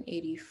line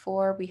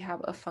 84, we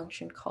have a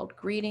function called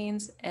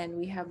greetings, and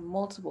we have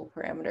multiple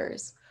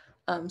parameters.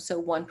 So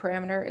one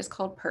parameter is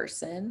called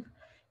person,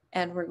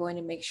 and we're going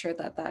to make sure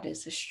that that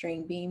is a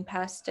string being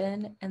passed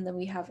in. And then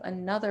we have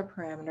another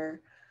parameter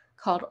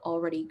called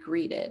already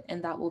greeted,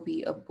 and that will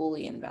be a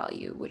Boolean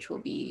value, which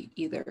will be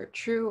either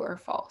true or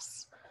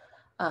false.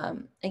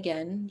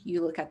 Again,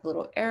 you look at the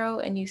little arrow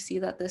and you see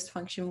that this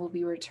function will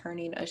be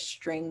returning a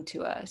string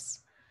to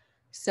us.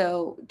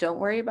 So don't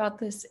worry about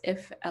this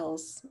if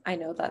else. I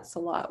know that's a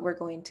lot. We're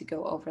going to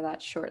go over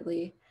that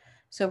shortly.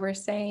 So we're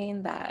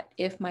saying that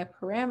if my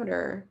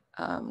parameter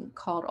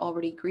called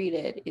already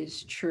greeted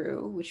is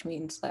true, which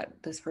means that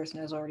this person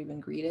has already been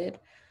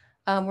greeted,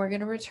 we're going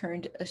to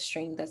return a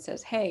string that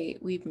says, hey,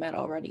 we've met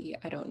already.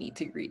 I don't need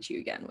to greet you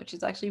again, which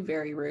is actually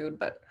very rude,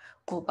 but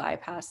we'll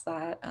bypass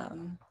that.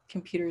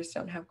 Computers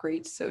don't have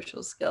great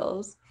social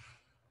skills.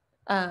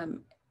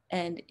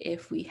 And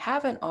if we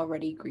haven't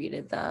already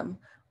greeted them,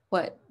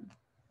 what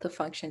the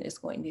function is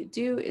going to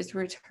do is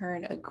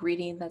return a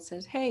greeting that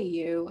says, hey,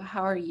 you,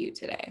 how are you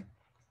today?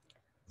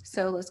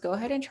 So let's go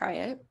ahead and try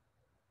it.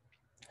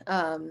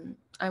 I'm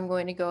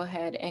going to go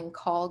ahead and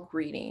call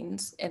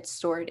greetings. It's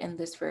stored in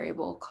this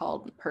variable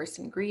called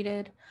person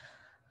greeted.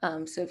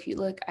 So if you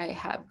look, I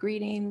have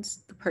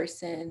greetings, the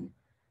person,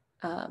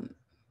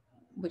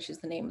 which is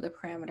the name of the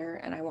parameter,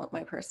 and I want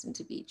my person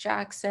to be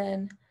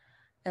Jackson.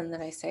 And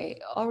then I say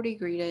already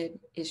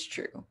greeted is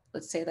true.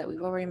 Let's say that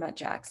we've already met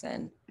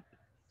Jackson.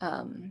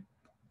 And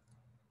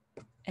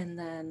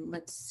then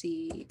let's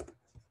see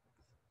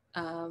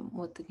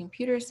what the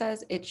computer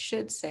says. It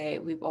should say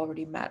we've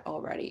already met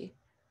already.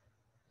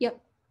 Yep,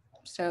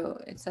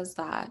 so it says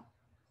that.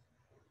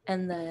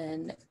 And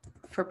then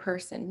for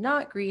person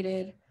not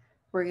greeted,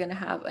 we're gonna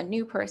have a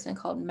new person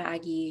called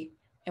Maggie,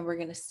 and we're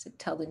gonna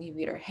tell the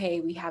computer,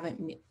 hey, we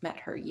haven't met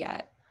her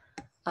yet.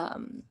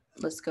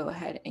 Let's go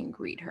ahead and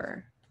greet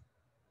her.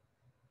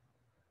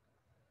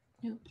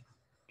 Nope.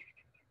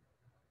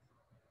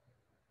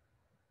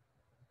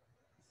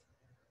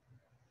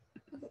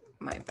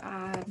 My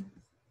bad.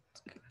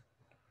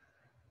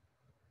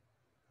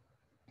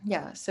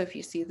 Yeah, so if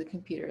you see the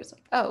computer is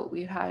like, oh,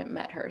 we haven't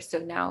met her. So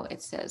now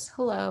it says,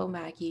 hello,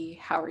 Maggie,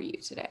 how are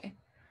you today?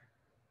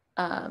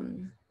 I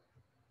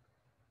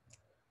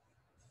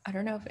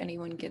don't know if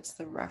anyone gets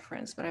the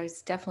reference, but I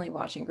was definitely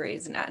watching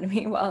Grey's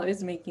Anatomy while I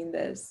was making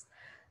this.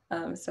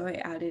 So I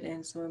added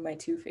in some of my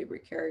two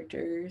favorite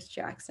characters,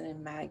 Jackson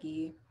and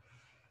Maggie.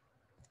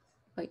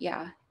 But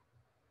yeah,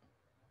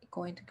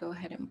 going to go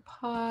ahead and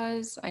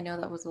pause. I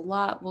know that was a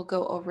lot. We'll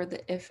go over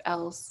the if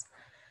else.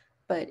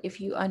 But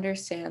if you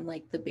understand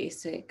like the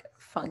basic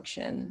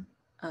function,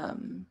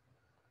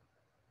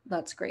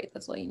 that's great.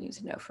 That's all you need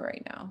to know for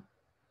right now.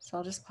 So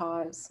I'll just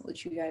pause,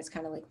 let you guys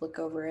kind of like look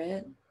over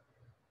it.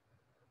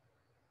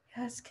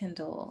 Yes,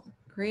 Kindle.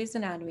 Grey's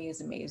Anatomy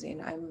is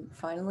amazing. I'm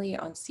finally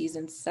on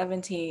season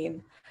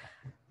 17.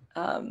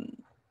 I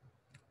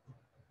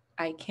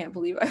can't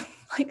believe I've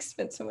like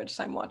spent so much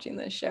time watching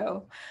this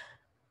show.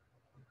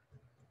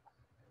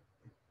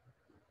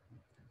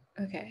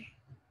 Okay,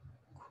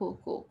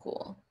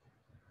 cool.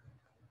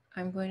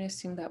 I'm going to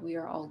assume that we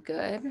are all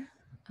good.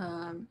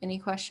 Any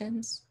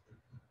questions?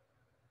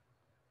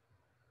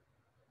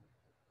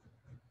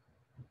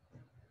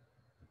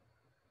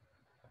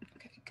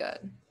 Okay,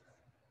 good.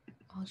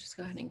 I'll just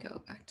go ahead and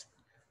go back to.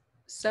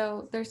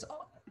 So there's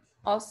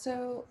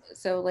also,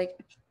 so like,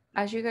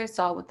 as you guys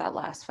saw with that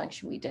last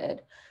function we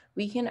did,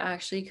 we can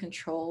actually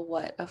control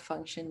what a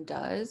function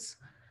does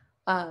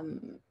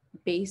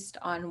based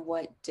on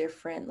what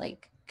different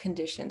like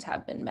conditions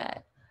have been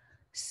met.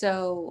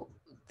 So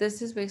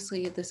this is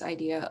basically this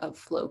idea of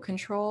flow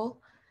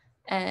control.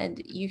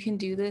 And you can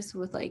do this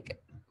with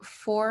like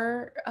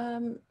 4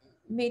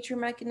 major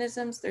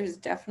mechanisms. There's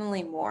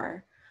definitely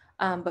more,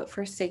 but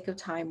for sake of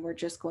time, we're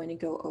just going to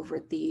go over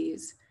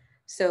these.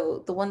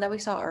 So the one that we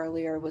saw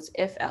earlier was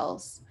if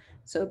else.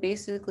 So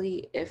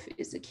basically if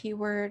is a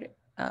keyword,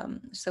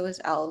 so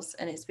is else,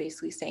 and it's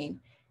basically saying,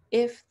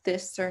 if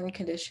this certain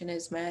condition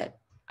is met,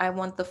 I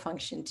want the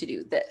function to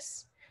do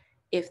this.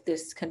 If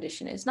this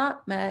condition is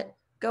not met,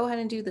 go ahead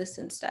and do this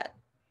instead.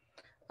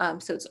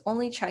 So it's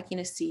only checking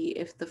to see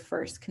if the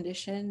first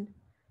condition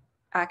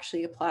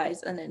actually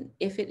applies. And then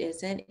if it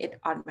isn't, it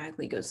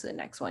automatically goes to the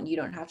next one. You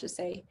don't have to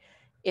say,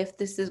 if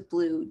this is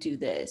blue, do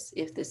this.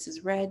 If this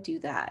is red, do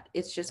that.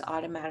 It's just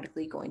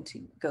automatically going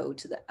to go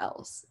to the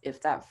else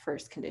if that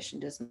first condition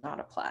does not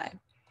apply.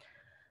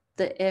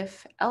 The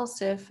if,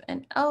 else if,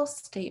 and else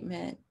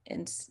statement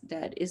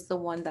instead is the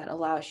one that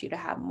allows you to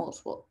have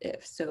multiple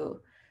ifs.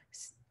 So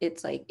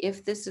it's like,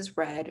 if this is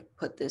red,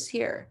 put this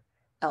here.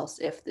 else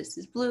if this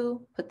is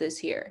blue, put this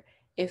here.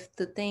 If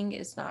the thing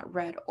is not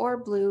red or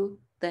blue,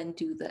 then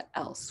do the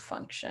else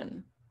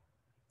function.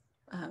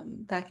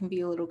 That can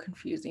be a little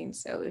confusing.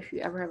 So if you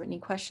ever have any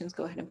questions,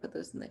 go ahead and put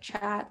those in the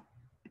chat.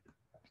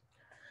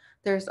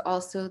 There's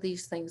also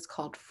these things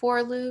called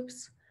for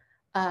loops.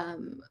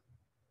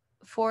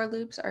 For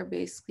loops are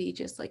basically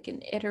just like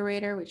an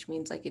iterator, which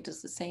means like it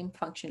does the same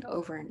function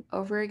over and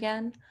over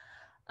again.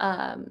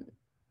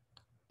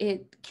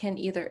 It can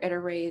either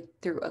iterate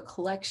through a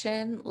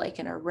collection, like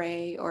an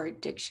array or a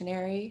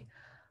dictionary,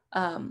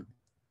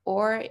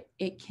 or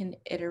it can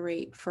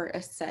iterate for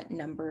a set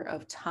number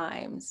of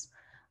times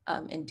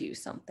and do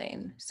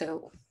something.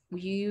 So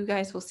you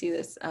guys will see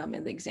this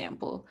in the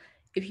example.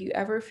 If you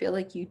ever feel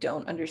like you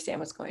don't understand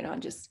what's going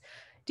on, just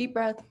deep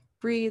breath,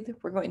 breathe.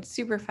 We're going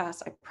super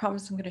fast. I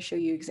promise I'm going to show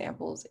you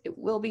examples. It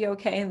will be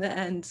okay in the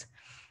end.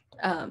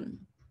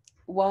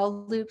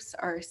 While loops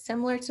are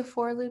similar to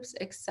for loops,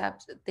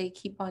 except they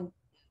keep on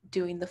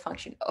doing the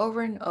function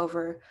over and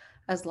over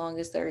as long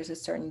as there is a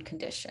certain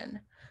condition.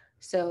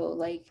 So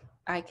like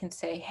I can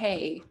say,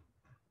 hey,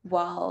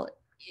 while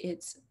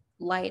it's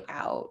light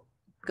out,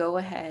 go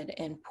ahead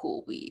and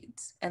pull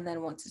weeds. And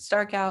then once it's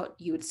dark out,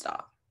 you would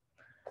stop.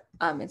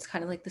 It's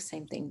kind of like the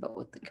same thing, but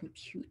with the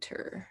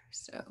computer.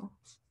 So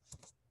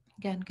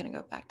again, I'm gonna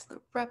go back to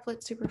the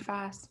Replit super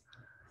fast.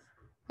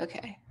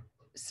 Okay,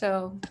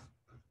 so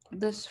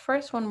this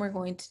first one we're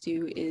going to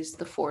do is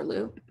the for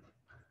loop.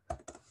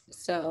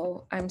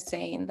 So I'm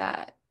saying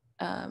that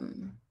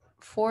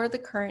for the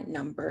current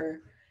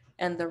number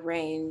and the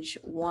range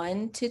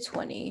 1 to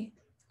 20,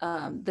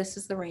 this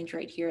is the range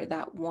right here,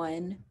 that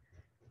 1 ...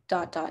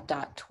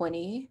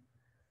 20.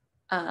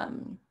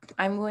 I'm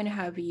going to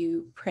have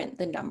you print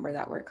the number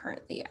that we're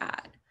currently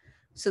at.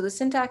 So the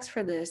syntax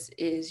for this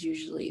is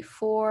usually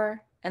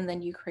for, and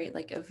then you create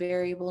like a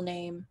variable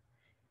name,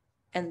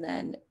 and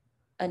then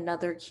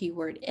another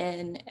keyword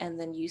in, and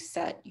then you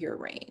set your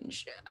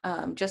range.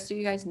 Just so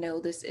you guys know,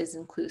 this is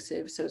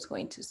inclusive. So it's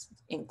going to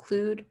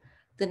include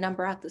the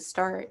number at the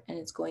start, and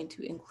it's going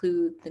to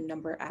include the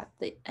number at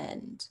the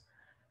end.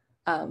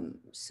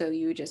 So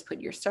you would just put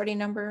your starting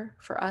number.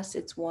 For us,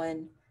 it's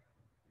 1,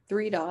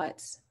 3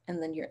 dots,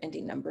 and then your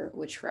ending number,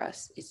 which for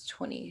us is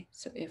 20.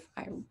 So if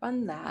I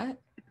run that,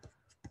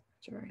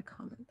 should I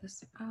comment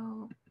this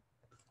out?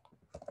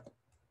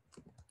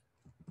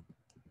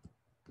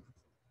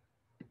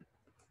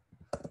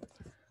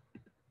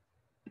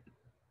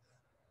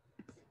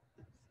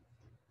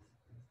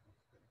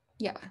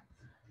 Yeah,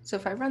 so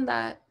if I run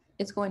that,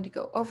 it's going to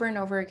go over and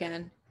over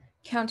again,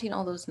 counting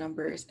all those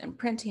numbers and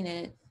printing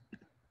it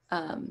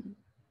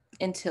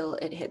until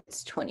it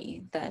hits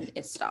 20, then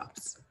it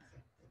stops.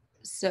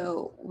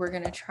 So we're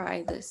going to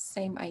try the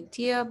same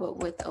idea, but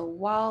with a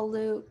while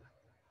loop.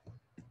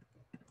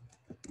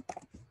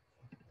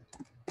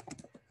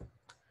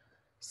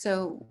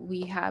 So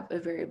we have a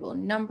variable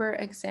number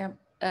example.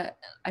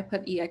 I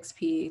put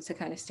EXP to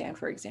kind of stand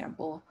for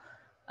example.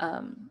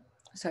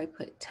 So I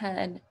put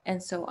 10.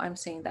 And so I'm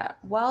saying that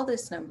while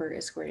this number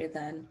is greater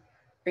than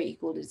or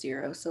equal to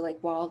 0, so like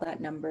while that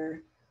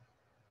number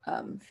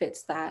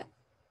fits that,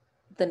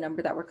 the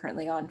number that we're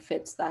currently on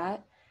fits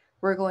that,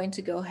 we're going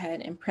to go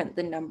ahead and print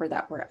the number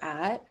that we're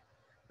at.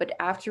 But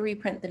after we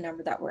print the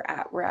number that we're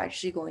at, we're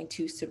actually going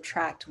to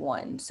subtract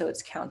 1. So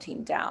it's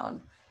counting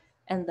down.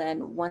 And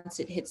then once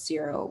it hits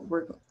 0,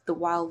 the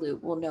while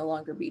loop will no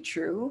longer be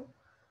true.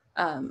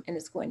 And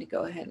it's going to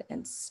go ahead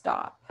and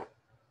stop.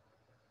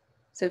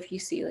 So if you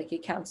see, like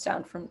it counts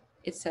down from,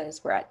 it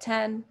says we're at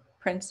 10,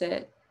 prints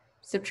it,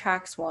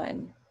 subtracts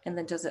 1, and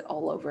then does it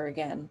all over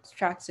again,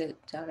 subtracts it,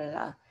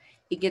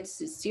 It gets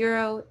to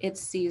 0, it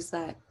sees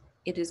that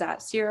it is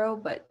at 0,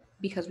 but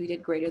because we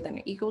did greater than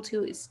or equal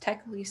to, it's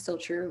technically still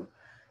true.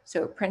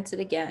 So it prints it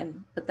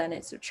again, but then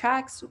it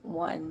subtracts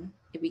 1,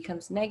 it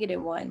becomes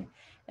 -1.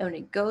 And when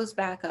it goes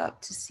back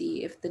up to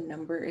see if the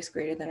number is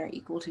greater than or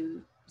equal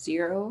to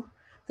 0,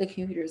 the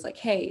computer is like,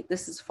 hey,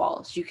 this is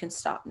false, you can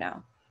stop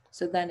now.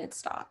 So then it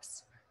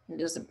stops and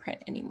it doesn't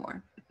print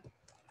anymore.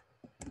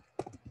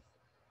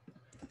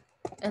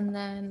 And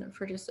then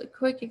for just a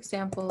quick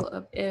example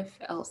of if,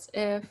 else,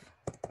 if,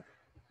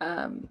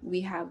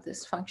 we have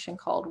this function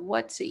called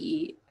what to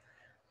eat.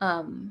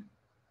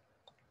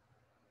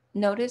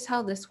 Notice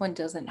how this one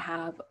doesn't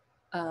have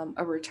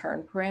a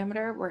return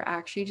parameter. We're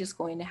actually just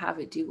going to have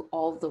it do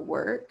all the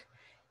work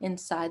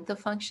inside the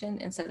function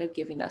instead of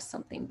giving us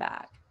something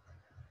back.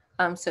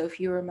 So if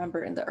you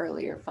remember in the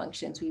earlier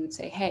functions, we would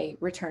say, hey,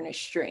 return a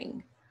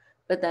string,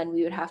 but then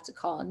we would have to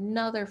call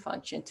another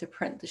function to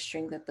print the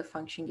string that the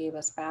function gave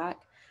us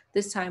back.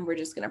 This time we're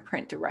just going to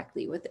print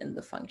directly within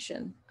the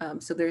function.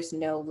 So there's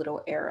no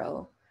little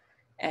arrow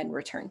and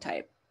return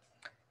type.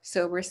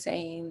 So we're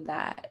saying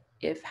that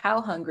if how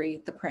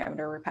hungry, the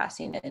parameter we're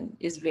passing in,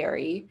 is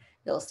very,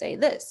 it'll say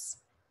this.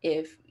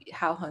 If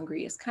how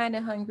hungry is kind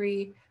of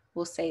hungry,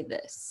 we'll say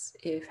this.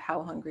 If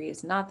how hungry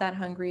is not that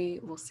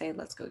hungry, we'll say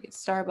let's go get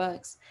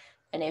Starbucks.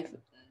 And if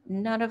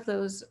none of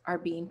those are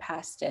being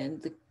passed in,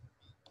 the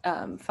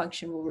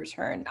function will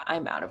return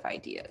I'm out of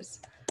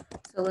ideas.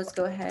 So let's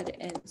go ahead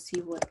and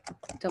see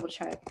double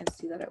check and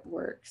see that it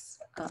works.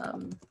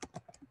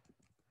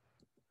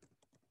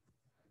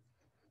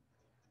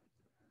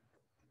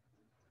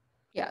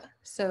 Yeah,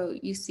 so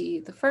you see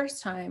the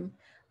first time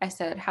I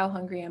said, how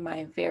hungry am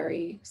I?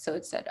 Very. So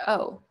it said,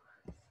 oh,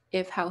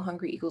 if how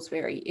hungry equals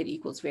very, it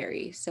equals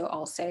very. So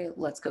I'll say,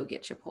 let's go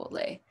get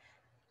Chipotle.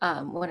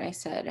 When I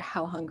said,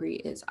 how hungry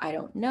is I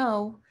don't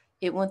know,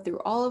 it went through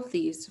all of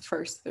these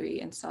first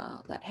three and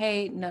saw that,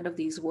 hey, none of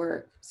these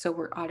work. So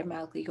we're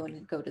automatically going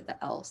to go to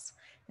the else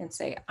and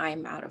say,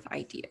 I'm out of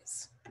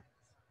ideas.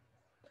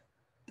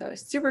 That was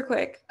super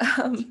quick.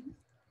 That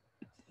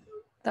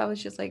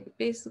was just like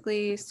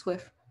basically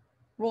Swift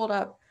rolled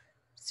up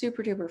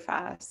super duper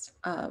fast.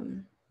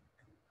 And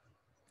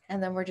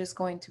then we're just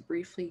going to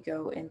briefly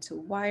go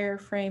into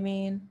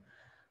wireframing.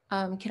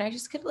 Can I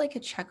just get like a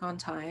check on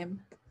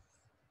time?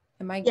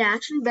 Yeah,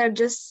 actually, there are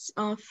just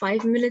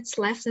 5 minutes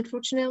left,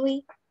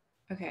 unfortunately.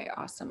 Okay,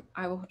 awesome.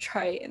 I will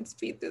try and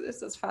speed through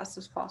this as fast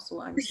as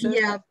possible. I'm so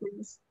yeah, sorry.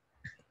 please.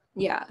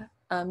 Yeah,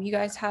 you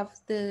guys have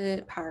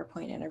the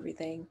PowerPoint and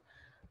everything.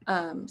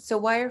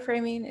 So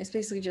wireframing is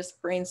basically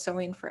just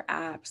brainstorming for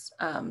apps.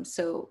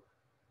 So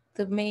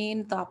the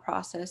main thought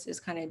process is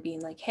kind of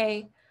being like,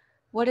 hey,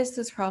 what is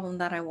this problem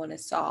that I want to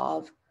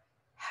solve?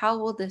 How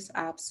will this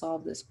app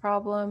solve this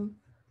problem?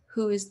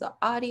 Who is the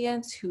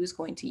audience? Who is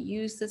going to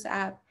use this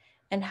app?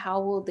 And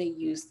how will they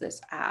use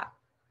this app?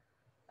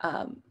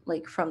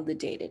 Like from the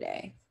day to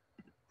day.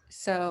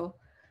 So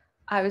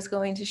I was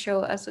going to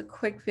show us a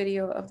quick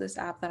video of this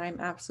app that I'm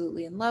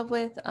absolutely in love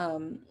with.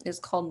 It's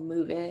called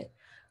Move It.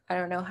 I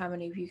don't know how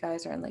many of you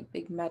guys are in like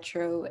big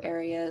metro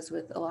areas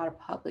with a lot of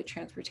public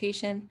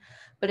transportation,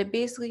 but it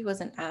basically was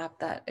an app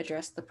that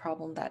addressed the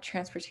problem that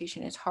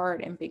transportation is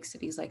hard in big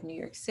cities like New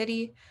York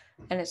City,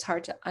 and it's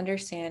hard to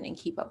understand and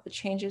keep up with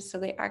changes. So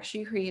they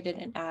actually created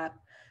an app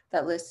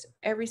that lists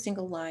every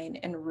single line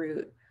and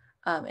route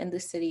in the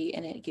city,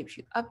 and it gives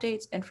you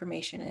updates,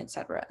 information,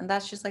 etc. And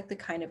that's just like the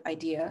kind of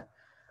idea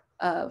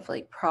of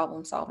like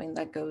problem solving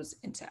that goes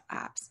into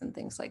apps and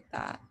things like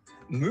that.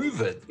 Move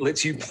It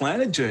lets you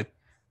plan a journey.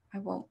 I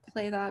won't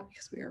play that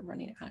because we are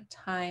running out of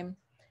time.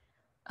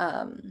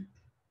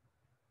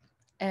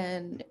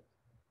 And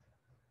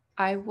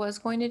I was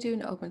going to do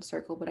an open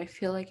circle, but I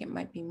feel like it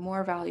might be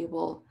more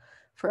valuable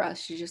for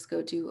us to just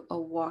go do a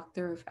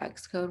walkthrough of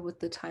Xcode with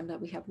the time that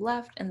we have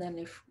left. And then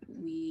if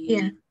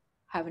we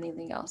have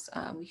anything else,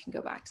 we can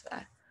go back to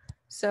that.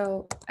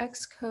 So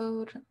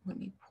Xcode, let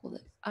me pull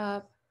it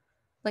up.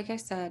 Like I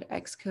said,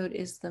 Xcode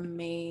is the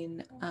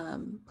main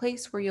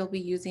place where you'll be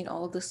using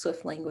all of the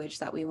Swift language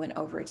that we went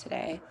over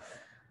today.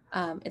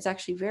 It's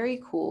actually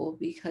very cool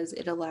because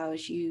it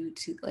allows you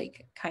to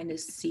like kind of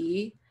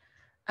see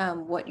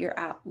what your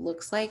app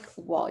looks like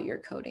while you're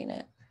coding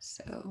it.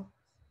 So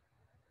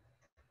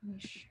let me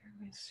share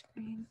my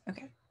screen.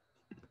 Okay.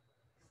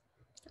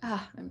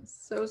 I'm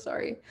so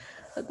sorry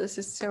that this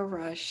is so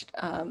rushed.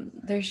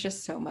 There's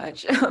just so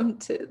much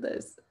to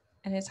this,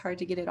 and it's hard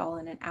to get it all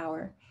in an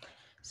hour.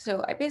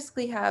 So I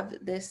basically have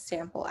this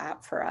sample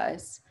app for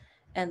us.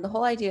 And the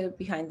whole idea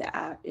behind the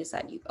app is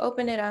that you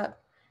open it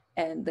up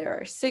and there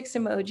are 6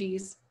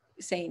 emojis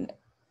saying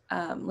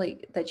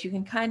like that you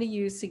can kind of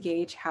use to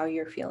gauge how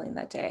you're feeling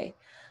that day.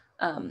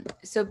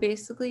 So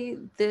basically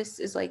this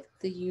is like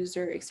the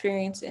user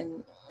experience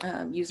and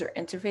user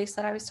interface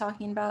that I was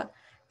talking about.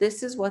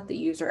 This is what the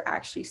user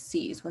actually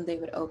sees when they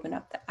would open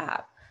up the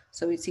app.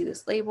 So we'd see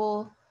this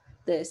label,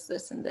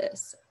 this, and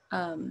this.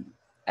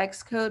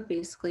 Xcode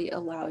basically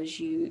allows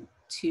you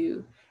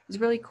to, it's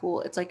really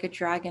cool. It's like a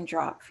drag and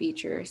drop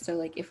feature. So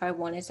like if I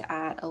wanted to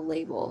add a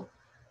label,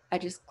 I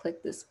just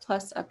click this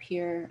plus up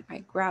here, I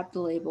grab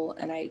the label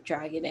and I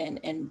drag it in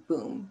and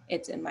boom,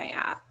 it's in my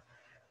app,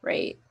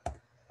 right?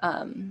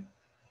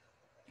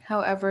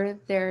 However,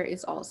 there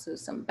is also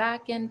some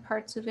back-end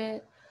parts of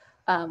it,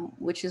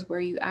 which is where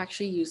you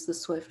actually use the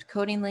Swift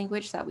coding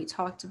language that we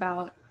talked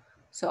about.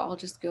 So I'll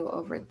just go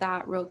over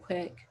that real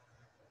quick.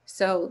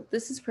 So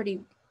this is pretty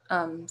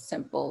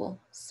simple.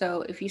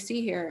 So if you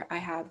see here, I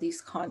have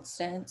these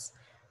constants,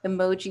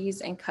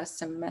 emojis, and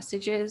custom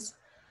messages.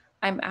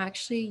 I'm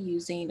actually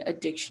using a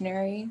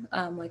dictionary,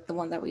 like the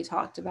one that we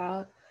talked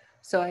about.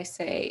 So I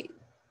say,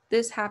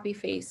 this happy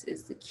face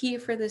is the key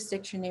for this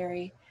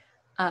dictionary.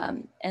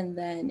 And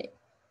then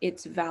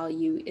its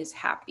value is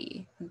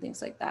happy and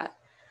things like that.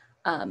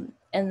 And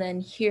then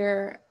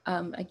here,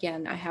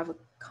 again, I have a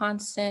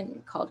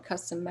constant called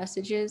custom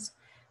messages.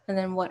 And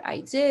then what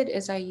I did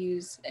is I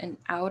used an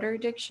outer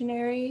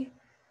dictionary,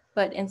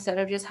 but instead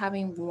of just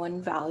having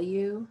one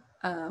value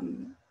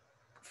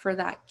for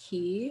that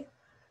key,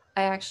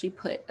 I actually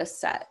put a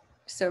set.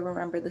 So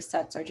remember, the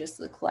sets are just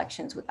the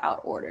collections without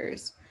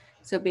orders.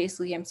 So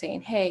basically I'm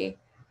saying, hey,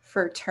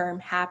 for term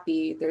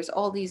happy, there's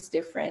all these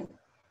different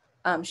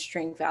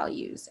string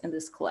values in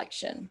this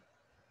collection.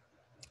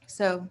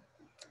 So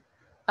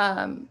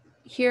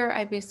here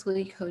I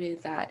basically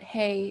coded that,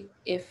 hey,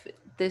 if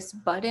this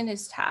button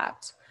is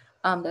tapped,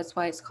 that's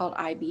why it's called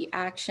IB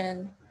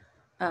action.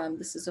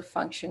 This is a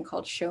function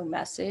called show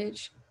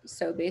message.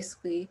 So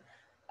basically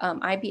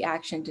IB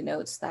action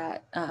denotes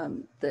that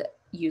the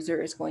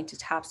user is going to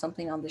tap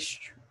something on the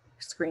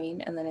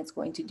screen and then it's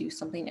going to do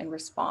something in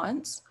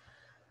response.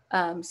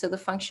 So the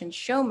function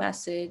show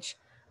message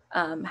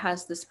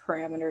has this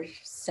parameter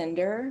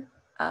sender.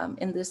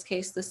 In this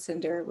case, the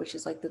sender, which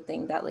is like the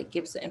thing that like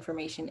gives the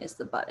information, is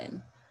the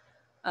button.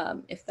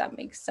 If that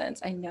makes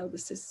sense. I know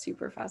this is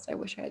super fast. I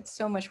wish I had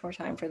so much more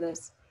time for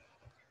this.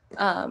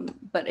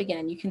 But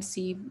again, you can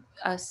see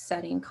us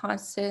setting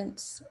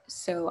constants.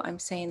 So I'm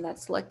saying that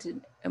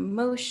selected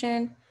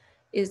emotion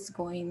is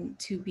going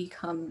to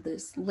become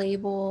this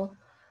label.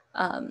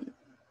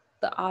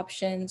 The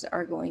options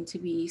are going to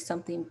be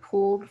something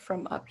pulled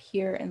from up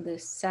here in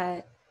this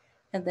set.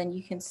 And then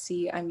you can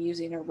see I'm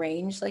using a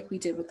range like we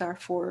did with our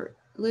for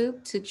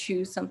loop to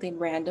choose something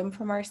random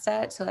from our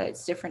set so that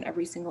it's different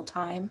every single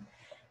time.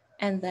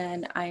 And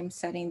then I'm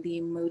setting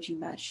the emoji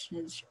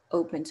message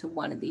open to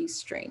one of these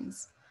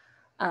strings.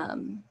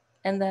 And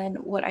then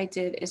what I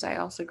did is I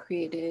also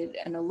created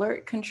an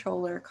alert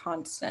controller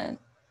constant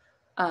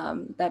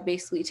that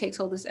basically takes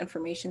all this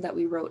information that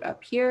we wrote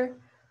up here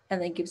and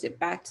then gives it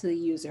back to the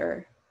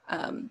user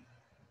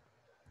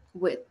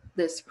with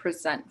this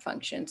present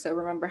function. So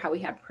remember how we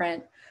had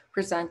print?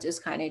 Present is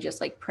kind of just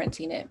like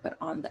printing it, but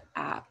on the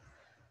app.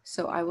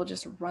 So I will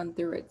just run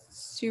through it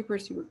super,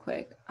 super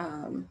quick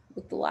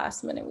with the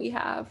last minute we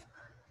have.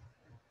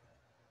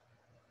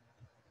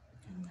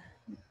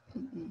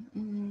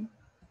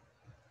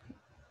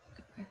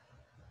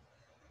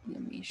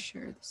 Let me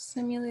share the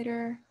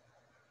simulator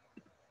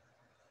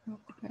real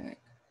quick.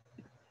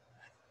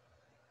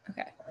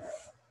 Okay.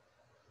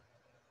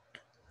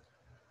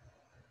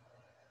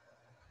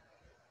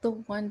 The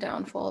one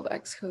downfall of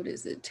Xcode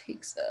is it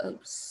takes a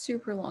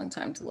super long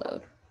time to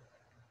load.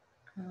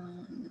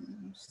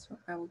 So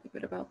I will give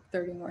it about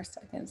 30 more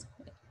seconds.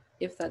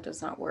 If that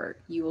does not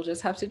work, you will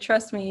just have to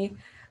trust me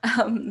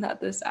that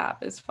this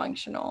app is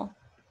functional.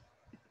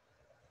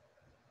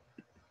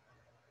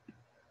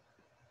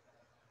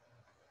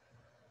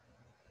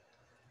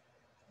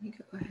 Let me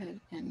go ahead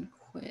and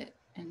quit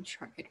and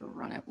try to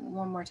run it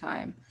one more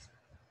time.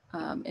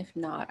 If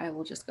not, I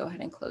will just go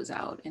ahead and close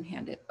out and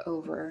hand it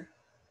over.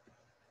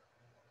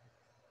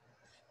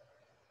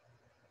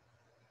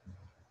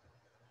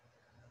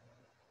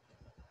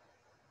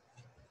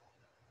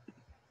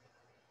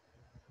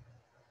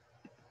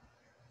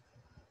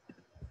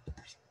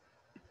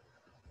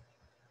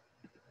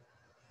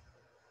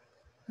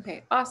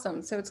 Okay,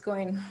 awesome. So it's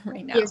going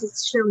right now. Yes,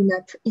 it's showing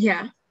up.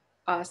 Yeah.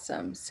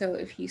 Awesome. So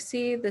if you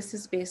see, this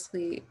is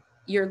basically,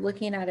 you're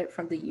looking at it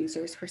from the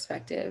user's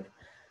perspective.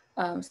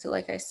 So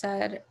like I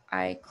said,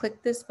 I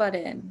click this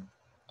button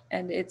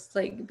and it's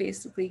like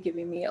basically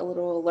giving me a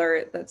little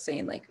alert that's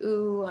saying like,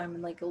 ooh, I'm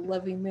in like a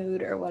loving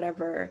mood or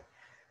whatever.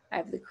 I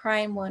have the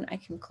crying one, I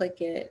can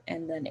click it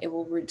and then it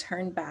will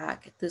return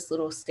back this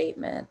little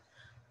statement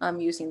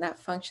using that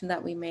function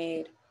that we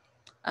made.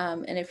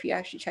 And if you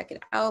actually check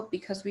it out,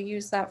 because we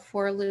use that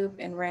for loop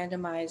and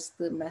randomize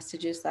the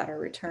messages that are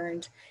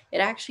returned, it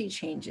actually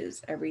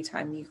changes every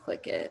time you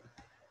click it,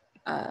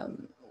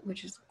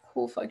 which is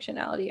cool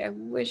functionality. I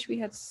wish we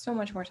had so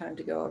much more time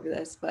to go over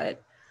this,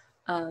 but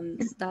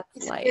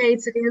that's life. Yeah,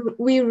 it's okay.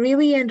 We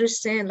really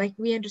understand, like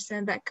we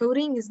understand that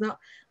coding is not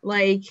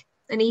like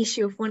an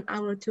issue of 1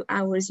 hour, 2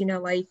 hours, you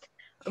know, like,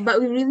 but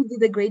we really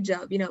did a great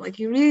job, you know, like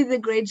you really did a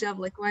great job,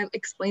 like while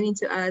explaining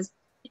to us.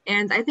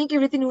 And I think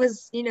everything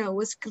was, you know,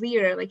 was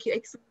clear, like you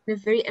explained in a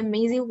very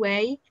amazing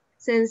way,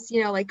 since,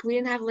 you know, like we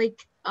didn't have like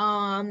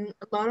a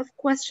lot of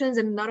questions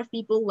and a lot of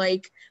people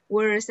like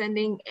were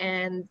sending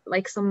and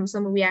like some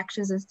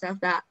reactions and stuff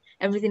that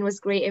everything was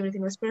great,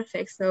 everything was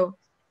perfect. So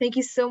thank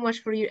you so much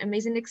for your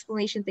amazing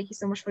explanation. Thank you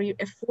so much for your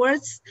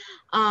efforts.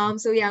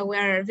 So yeah,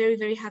 we're very,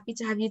 very happy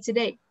to have you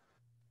today.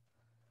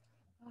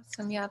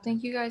 Awesome. Yeah,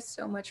 thank you guys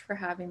so much for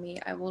having me.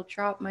 I will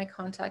drop my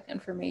contact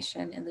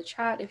information in the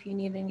chat if you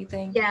need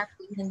anything. Yeah.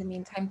 In the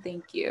meantime,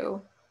 thank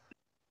you.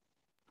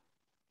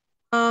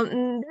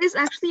 There's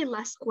actually a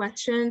last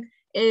question.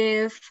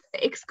 If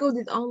Xcode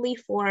is only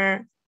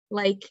for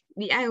like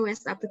the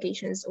iOS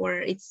applications or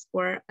it's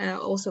for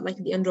also like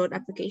the Android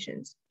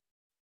applications?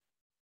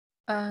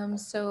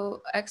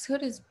 So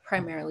Xcode is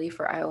primarily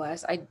for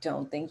iOS. I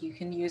don't think you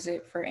can use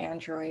it for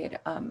Android.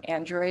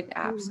 Android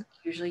apps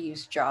usually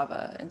use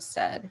Java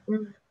instead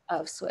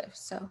of Swift.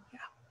 So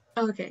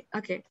yeah.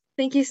 Okay.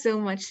 Thank you so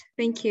much.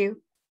 Thank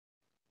you.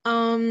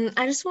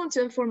 I just want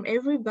to inform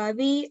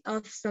everybody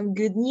of some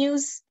good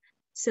news.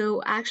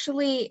 So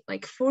actually,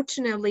 like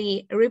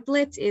fortunately,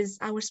 Replit is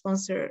our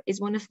sponsor,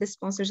 is one of the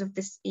sponsors of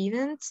this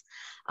event.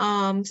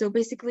 So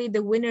basically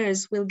the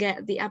winners will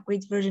get the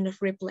upgrade version of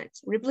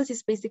Replit. Replit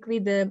is basically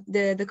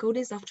the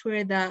coding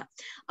software that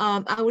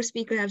our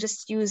speaker have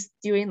just used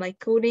during like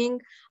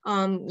coding,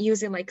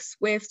 using like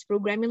Swift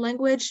programming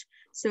language.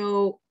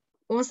 So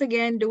once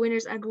again, the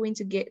winners are going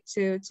to get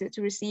to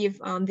receive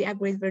the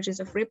upgrade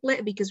versions of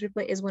Replit, because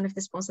Replit is one of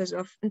the sponsors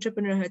of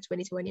EntrepreneuHER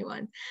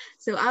 2021.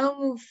 So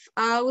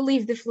I will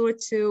leave the floor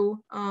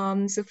to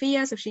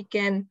Sophia so she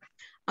can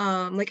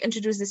like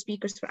introduce the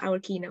speakers for our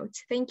keynote.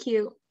 Thank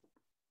you.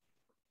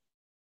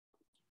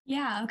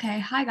 Yeah, okay.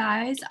 Hi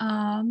guys.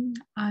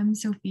 I'm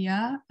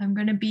Sophia. I'm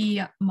gonna be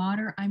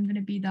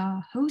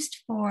the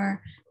host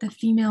for the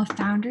Female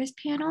Founders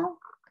panel.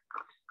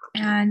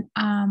 And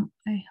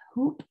I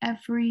hope I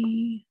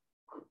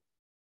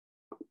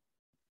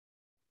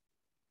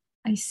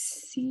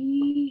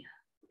see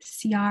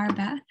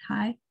Ciara-Beth.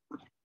 Hi.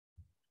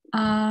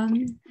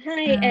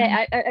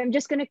 Hi, I'm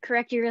just going to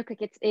correct you real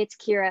quick. It's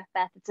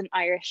Ciara-Beth. It's an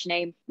Irish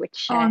name,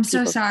 which I'm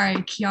so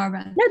sorry,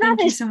 Ciara-Beth. No,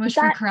 Thank you so much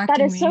for correcting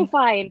me. That is so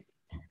fine.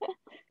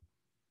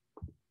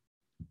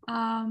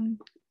 Let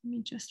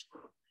me just,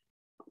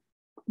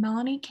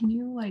 Melanie, can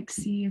you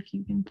see if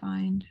you can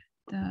find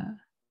the...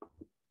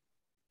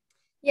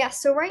 Yeah,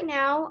 so right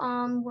now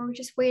we're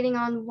just waiting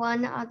on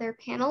one other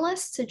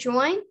panelist to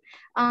join.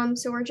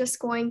 So we're just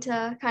going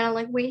to kind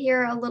of wait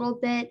here a little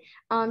bit,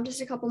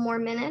 just a couple more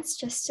minutes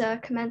just to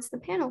commence the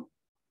panel.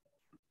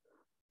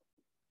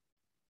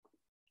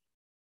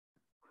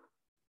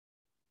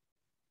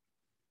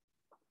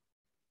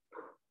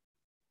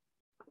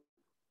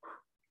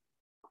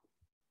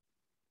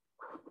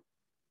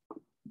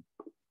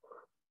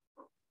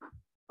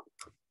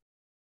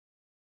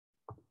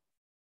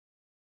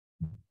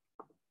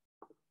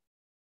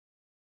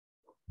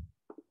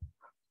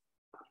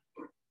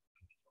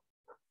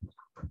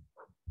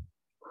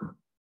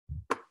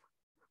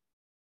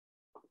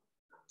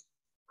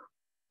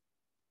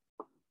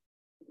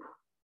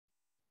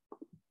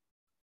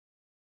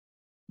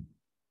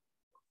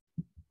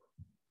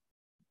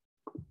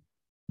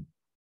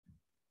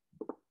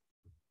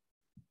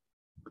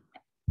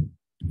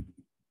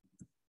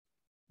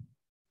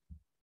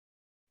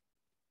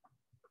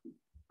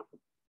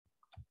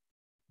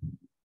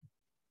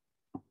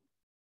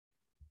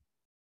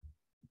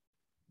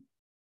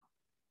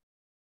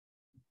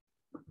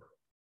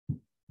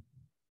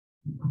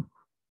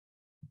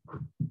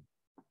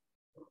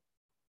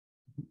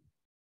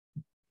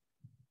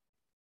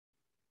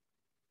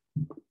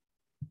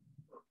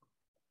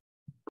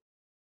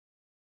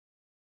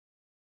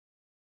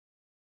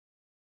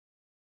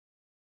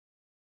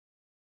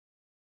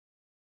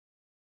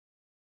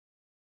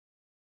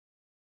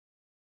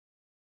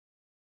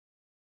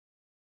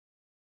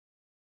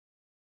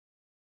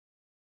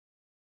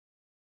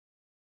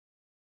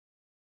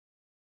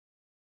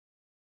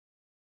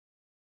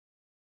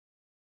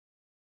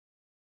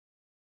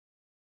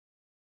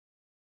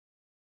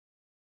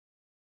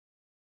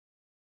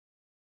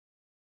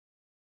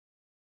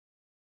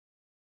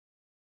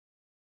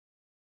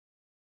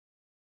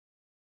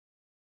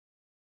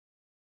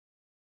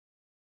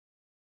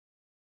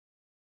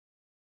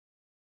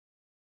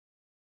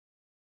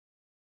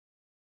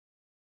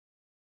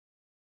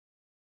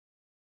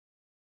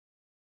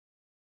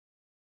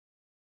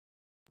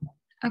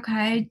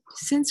 Okay,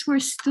 since we're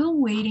still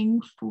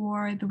waiting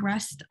for the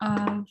rest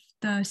of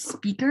the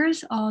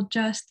speakers, I'll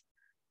just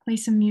play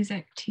some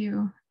music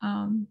to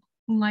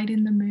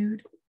lighten the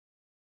mood.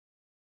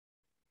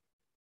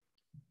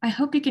 I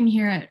hope you can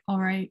hear it all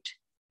right.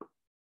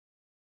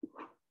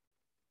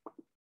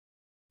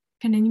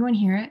 Can anyone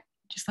hear it?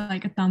 Just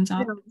like a thumbs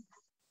up.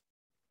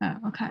 Oh,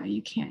 okay,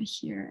 you can't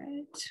hear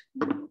it.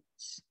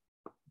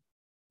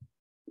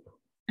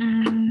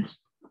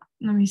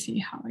 Let me see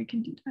how I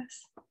can do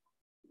this.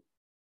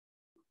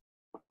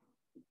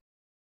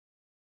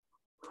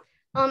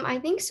 I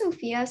think,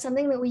 Sophia,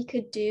 something that we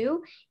could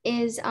do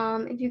is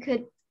if you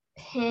could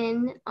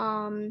pin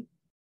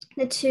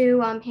the two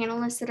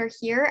panelists that are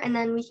here, and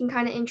then we can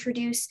kind of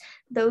introduce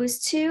those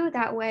two.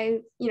 That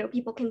way,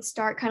 people can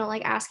start kind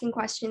of asking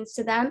questions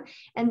to them.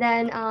 And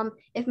then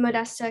if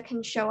Modesta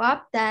can show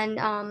up, then,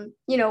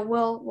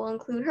 we'll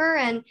include her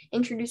and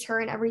introduce her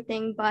and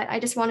everything. But I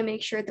just want to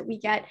make sure that we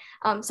get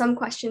some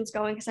questions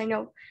going, because I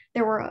know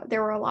there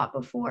were a lot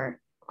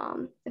before,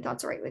 if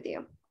that's all right with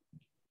you.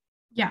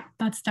 Yeah,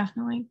 that's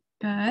definitely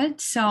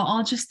good. So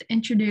I'll just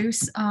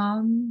introduce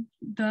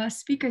the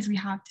speakers we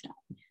have today.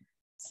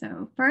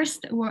 So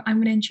first, I'm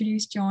going to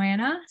introduce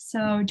Joanna.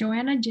 So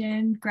Joanna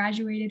Jin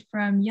graduated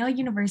from Yale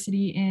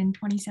University in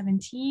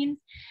 2017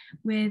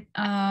 with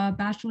a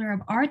Bachelor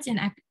of Arts in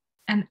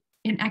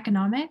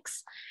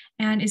Economics,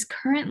 and is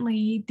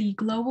currently the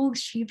Global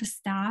Chief of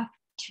Staff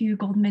to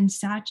Goldman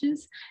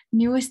Sachs'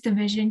 newest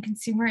division,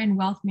 Consumer and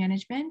Wealth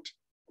Management.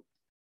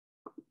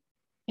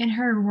 In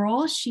her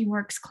role, she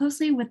works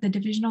closely with the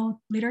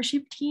divisional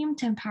leadership team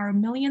to empower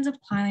millions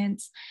of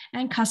clients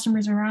and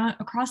customers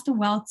across the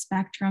wealth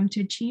spectrum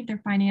to achieve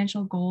their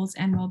financial goals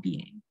and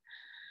well-being.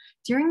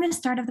 During the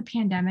start of the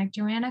pandemic,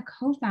 Joanna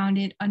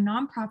co-founded a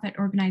nonprofit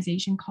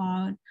organization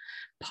called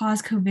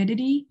Pause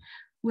COVIDity,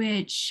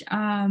 which,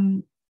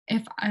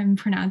 if I'm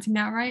pronouncing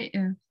that right,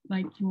 if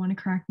you want to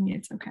correct me,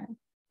 it's okay.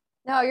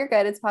 No, you're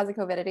good. It's Pause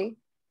COVIDity.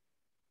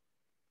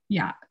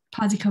 Yeah,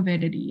 Pause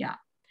COVIDity, yeah.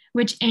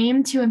 Which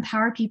aim to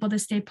empower people to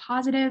stay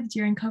positive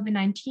during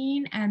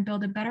COVID-19 and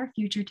build a better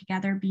future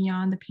together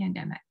beyond the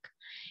pandemic.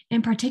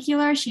 In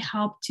particular, she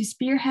helped to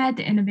spearhead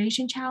the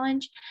Innovation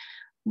Challenge,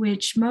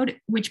 which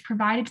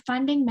provided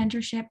funding,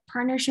 mentorship,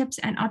 partnerships,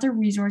 and other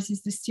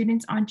resources to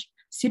student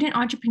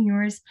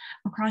entrepreneurs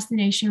across the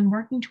nation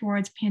working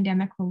towards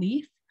pandemic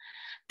relief.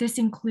 This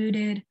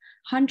included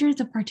hundreds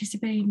of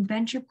participating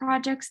venture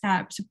projects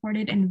that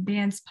supported and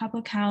advanced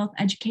public health,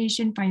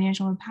 education,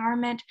 financial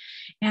empowerment,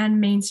 and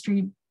Main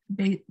Street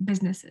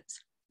businesses.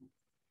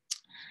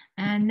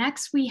 And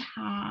next we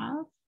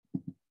have,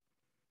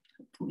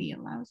 hopefully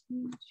allows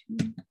me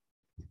to.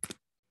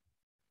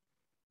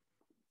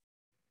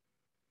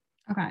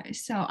 Okay,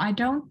 so I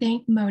don't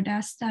think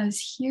Modesta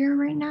is here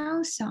right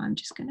now, so I'm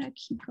just gonna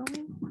keep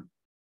going.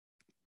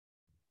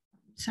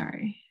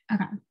 Sorry,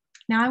 okay.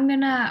 Now I'm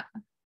gonna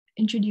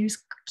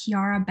introduce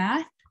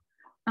Ciara-Beth.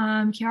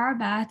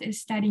 Ciara-Beth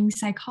is studying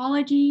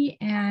psychology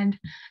and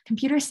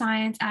computer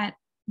science at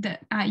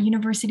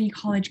University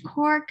College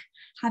Cork.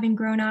 Having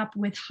grown up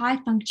with high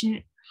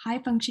functioning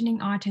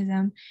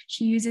autism,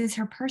 she uses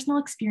her personal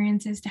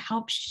experiences to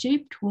help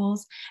shape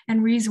tools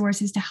and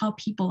resources to help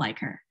people like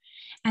her,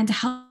 and to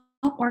help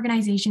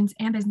organizations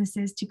and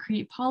businesses to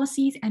create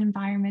policies and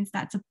environments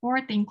that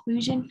support the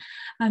inclusion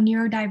of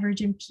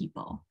neurodivergent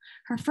people.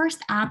 Her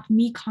first app,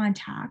 Me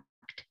Contact,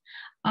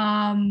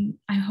 I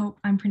hope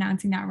I'm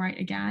pronouncing that right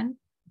again,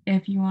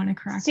 if you want to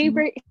correct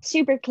me.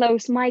 Super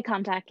close. My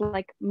contact,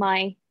 like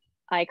my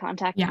eye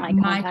contact. Yeah,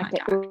 my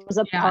contact. It was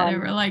a yeah, pun. There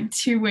were like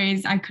two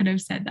ways I could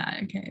have said that.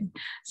 Okay,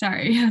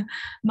 sorry.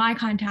 My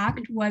Contact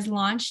was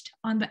launched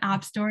on the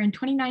App Store in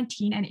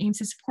 2019 and aims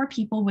to support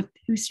people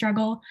who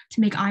struggle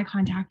to make eye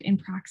contact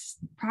in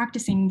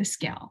practicing the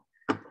skill.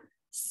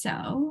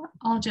 So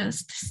I'll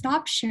just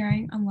stop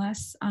sharing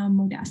unless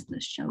Modesta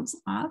shows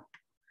up,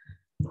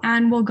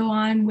 and we'll go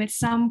on with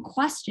some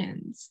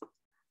questions.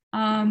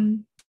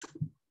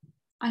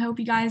 I hope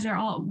you guys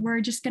we're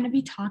just going to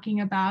be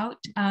talking about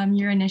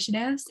your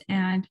initiatives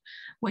and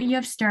what you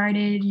have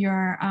started,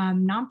 your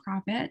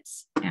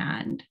nonprofits,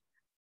 and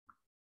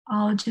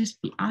I'll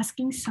just be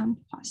asking some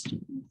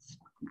questions.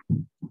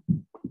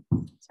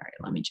 Sorry,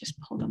 let me just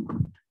pull them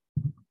up.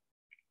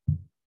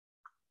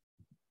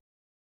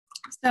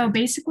 So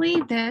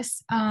basically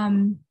this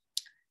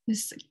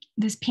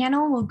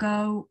panel will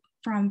go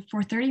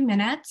for 30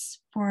 minutes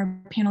for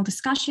a panel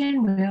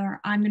discussion where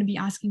I'm going to be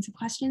asking some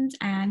questions,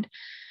 and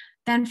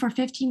then for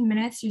 15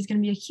 minutes, there's going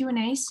to be a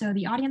Q&A, so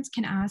the audience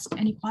can ask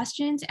any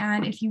questions.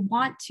 And if you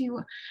want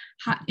to,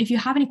 if you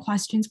have any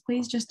questions,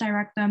 please just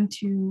direct them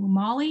to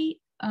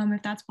Molly,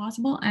 if that's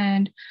possible.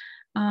 And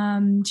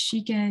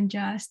she can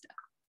just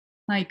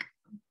like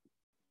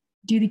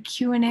do the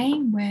Q&A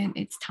when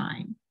it's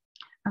time.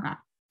 Okay.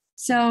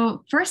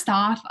 So first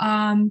off,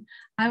 I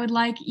would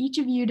like each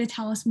of you to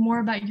tell us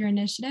more about your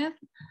initiative.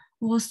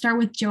 We'll start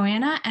with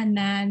Joanna and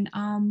then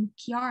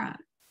Ciara.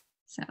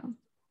 So.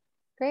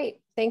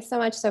 Great. Thanks so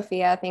much,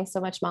 Sophia. Thanks so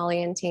much,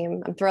 Molly and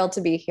team. I'm thrilled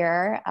to be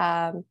here.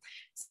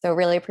 So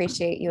really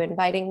appreciate you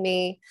inviting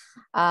me.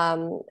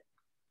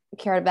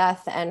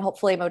 Ciara-Beth and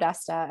hopefully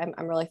Modesta.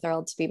 I'm really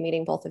thrilled to be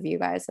meeting both of you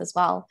guys as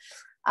well.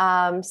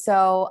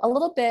 So a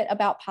little bit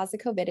about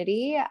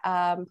Posicovidity.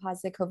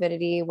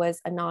 Posicovidity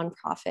was a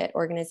nonprofit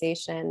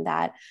organization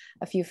that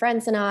a few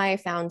friends and I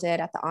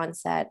founded at the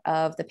onset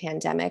of the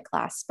pandemic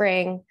last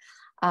spring.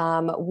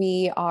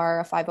 We are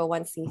a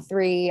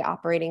 501c3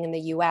 operating in the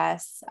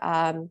US,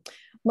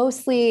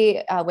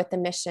 mostly with the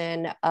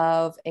mission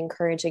of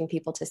encouraging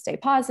people to stay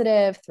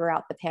positive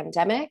throughout the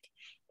pandemic.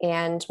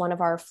 And one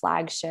of our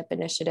flagship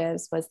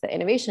initiatives was the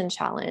Innovation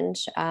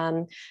Challenge,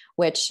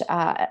 which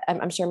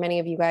I'm sure many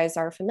of you guys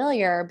are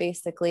familiar.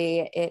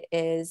 Basically, it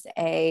is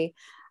a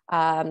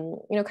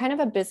kind of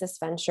a business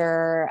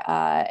venture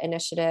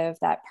initiative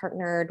that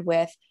partnered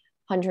with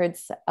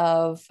hundreds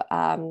of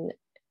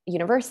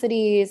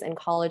universities and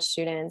college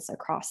students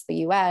across the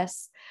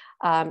US,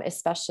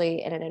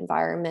 especially in an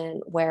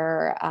environment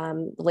where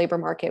the labor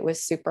market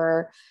was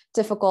super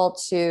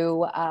difficult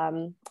to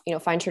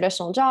find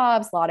traditional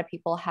jobs. A lot of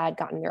people had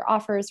gotten their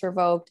offers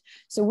revoked.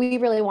 So we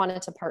really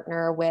wanted to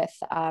partner with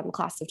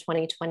class of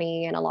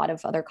 2020 and a lot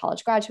of other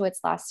college graduates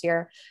last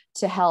year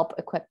to help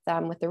equip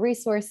them with the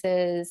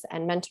resources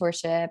and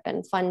mentorship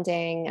and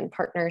funding and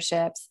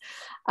partnerships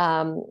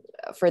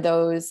for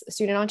those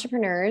student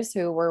entrepreneurs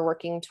who were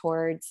working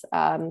towards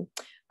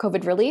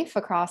COVID relief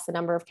across a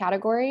number of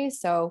categories.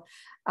 So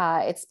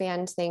it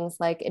spanned things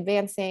like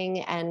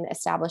advancing and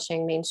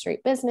establishing Main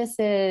Street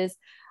businesses,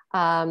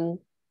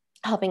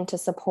 helping to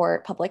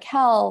support public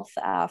health,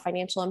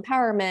 financial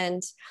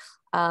empowerment,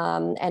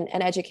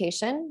 and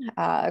education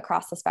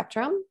across the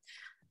spectrum.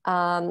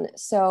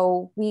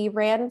 So we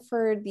ran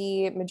for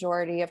the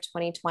majority of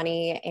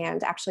 2020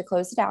 and actually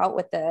closed it out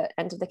with the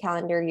end of the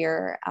calendar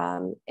year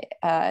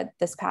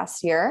this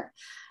past year.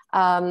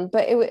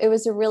 But it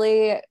was a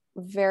really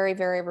very,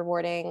 very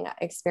rewarding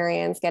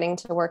experience getting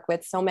to work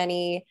with so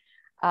many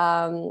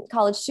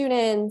college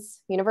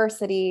students,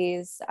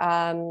 universities,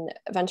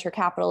 venture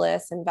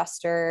capitalists,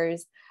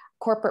 investors,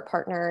 corporate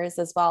partners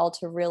as well,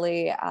 to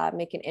really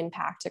make an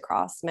impact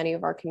across many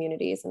of our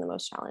communities in the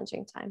most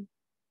challenging time.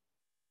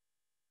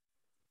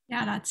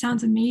 Yeah, that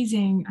sounds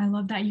amazing. I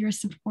love that you're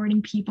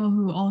supporting people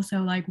who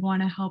also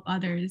want to help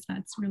others.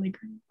 That's really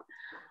great.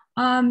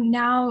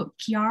 Now,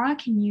 Ciara,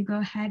 can you go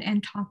ahead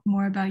and talk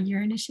more about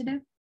your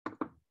initiative?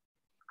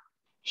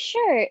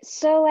 Sure.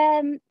 So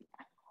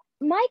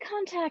my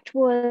contact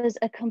was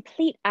a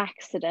complete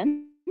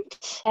accident.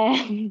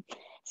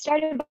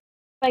 Started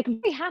by a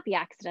very happy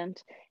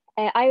accident.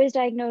 I was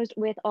diagnosed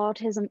with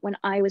autism when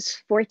I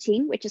was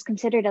 14, which is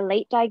considered a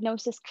late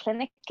diagnosis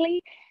clinically.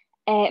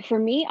 For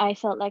me, I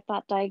felt like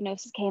that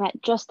diagnosis came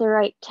at just the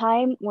right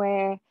time,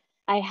 where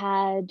I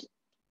had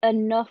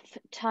enough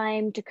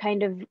time to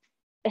kind of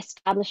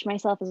establish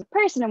myself as a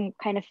person and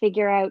kind of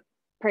figure out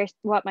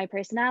what my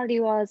personality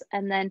was.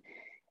 And then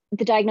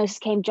the diagnosis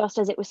came just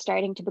as it was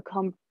starting to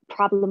become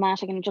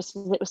problematic and just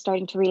as it was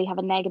starting to really have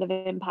a negative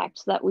impact,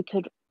 so that we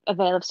could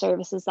avail of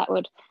services that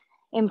would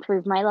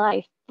improve my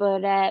life.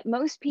 But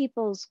most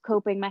people's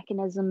coping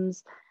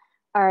mechanisms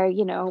are,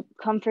 you know,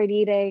 comfort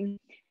eating,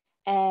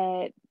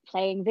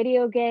 playing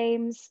video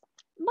games.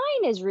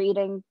 Mine is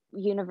reading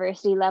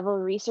university level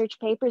research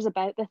papers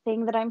about the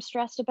thing that I'm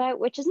stressed about,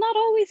 which is not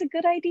always a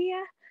good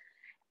idea.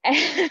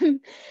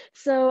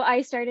 So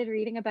I started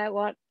reading about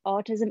what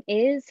autism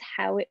is,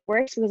 how it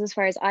works, because as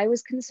far as I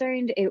was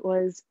concerned, it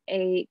was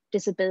a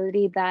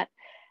disability that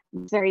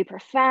was very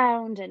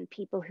profound and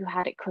people who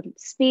had it couldn't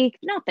speak.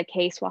 Not the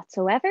case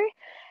whatsoever.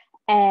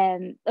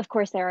 Of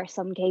course, there are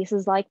some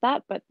cases like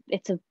that, but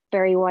it's a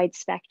very wide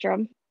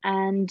spectrum.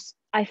 And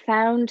I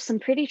found some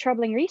pretty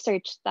troubling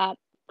research that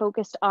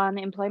focused on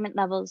employment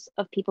levels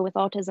of people with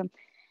autism.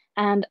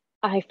 And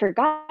I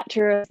forgot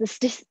to write the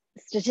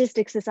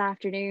statistics this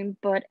afternoon,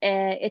 but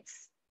it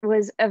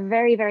was a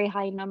very, very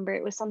high number.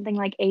 It was something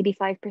like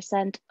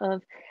 85%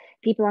 of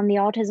people on the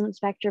autism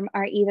spectrum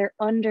are either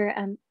under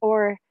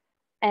or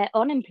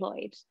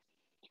unemployed.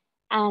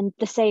 And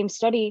the same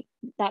study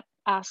that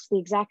asked the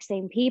exact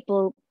same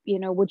people, you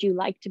know, would you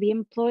like to be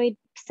employed?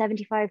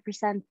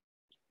 75%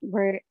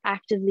 were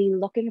actively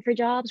looking for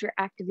jobs, were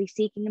actively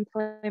seeking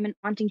employment,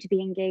 wanting to be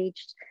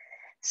engaged.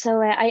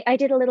 So I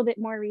did a little bit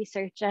more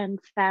research and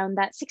found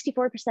that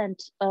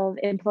 64% of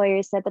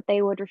employers said that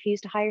they would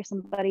refuse to hire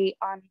somebody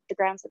on the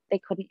grounds that they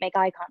couldn't make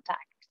eye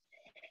contact,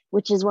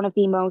 which is one of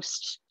the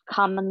most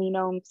commonly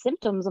known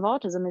symptoms of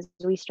autism. Is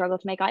we struggle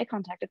to make eye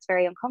contact. It's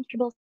very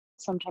uncomfortable,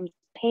 sometimes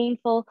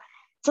painful,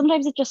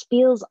 sometimes it just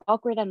feels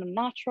awkward and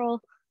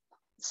unnatural.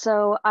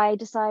 So I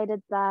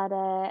decided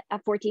that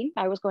at 14,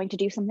 I was going to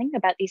do something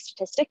about these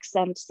statistics,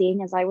 and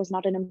seeing as I was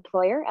not an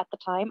employer at the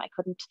time, I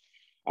couldn't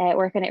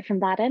work on it from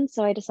that end.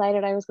 So I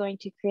decided I was going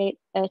to create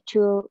a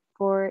tool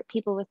for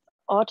people with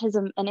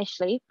autism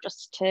initially,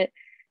 just to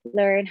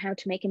learn how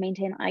to make and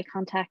maintain eye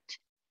contact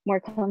more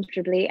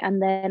comfortably.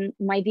 And then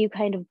my view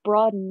kind of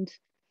broadened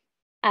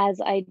as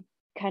I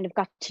kind of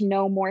got to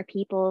know more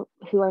people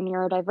who are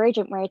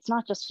neurodivergent, where it's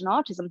not just an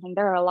autism thing.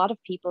 There are a lot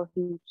of people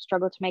who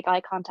struggle to make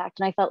eye contact.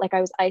 And I felt like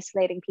I was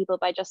isolating people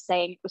by just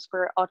saying it was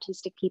for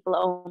autistic people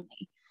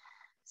only.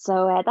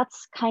 So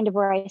that's kind of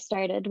where I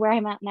started. Where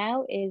I'm at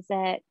now is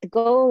the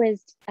goal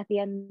is at the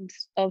end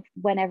of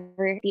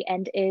whenever the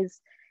end is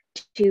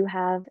to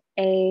have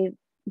a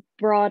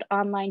broad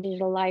online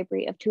digital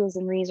library of tools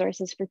and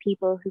resources for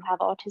people who have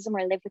autism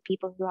or live with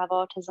people who have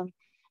autism,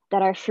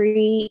 that are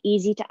free,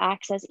 easy to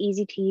access,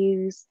 easy to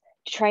use,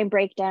 to try and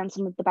break down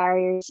some of the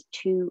barriers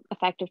to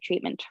effective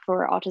treatment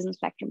for autism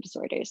spectrum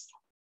disorders.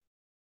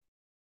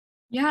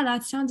 Yeah,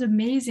 that sounds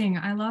amazing.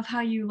 I love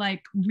how you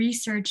like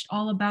researched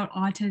all about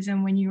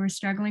autism when you were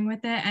struggling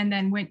with it, and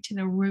then went to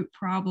the root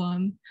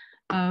problem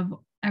of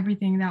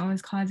everything that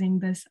was causing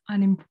this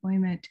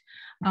unemployment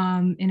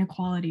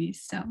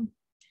inequalities.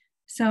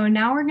 So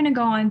now we're going to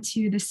go on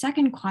to the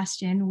second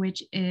question,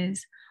 which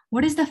is,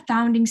 what is the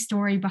founding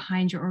story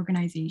behind your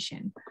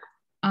organization?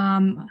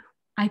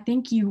 I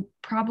think you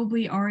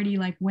probably already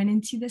like went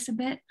into this a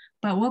bit,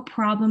 but what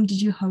problem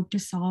did you hope to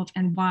solve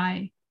and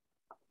why?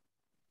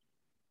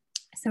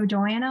 So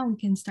Joanna, we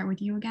can start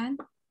with you again.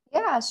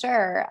 Yeah,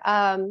 sure.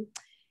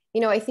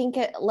 You know, I think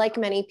like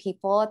many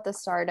people at the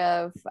start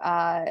of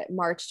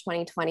March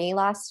 2020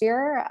 last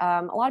year,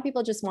 a lot of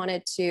people just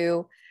wanted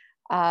to,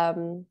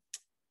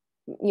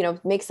 you know,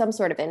 make some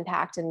sort of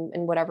impact in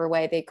whatever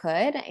way they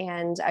could.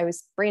 And I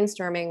was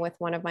brainstorming with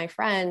one of my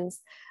friends,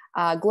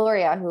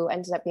 Gloria, who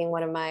ended up being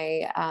one of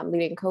my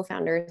leading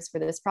co-founders for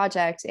this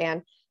project.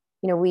 And,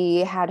 you know, we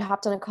had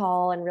hopped on a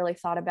call and really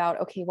thought about,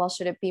 okay, well,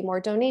 should it be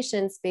more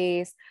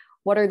donation-based?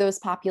 What are those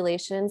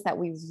populations that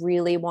we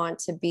really want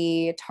to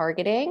be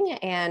targeting?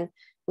 And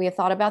we had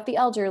thought about the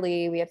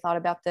elderly, we had thought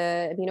about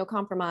the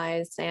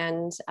immunocompromised.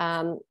 And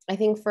I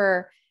think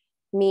for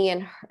me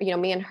and her, you know,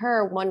 me and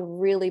her, one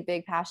really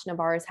big passion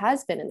of ours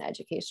has been in the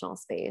educational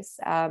space.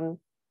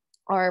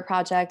 Our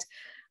project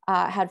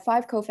had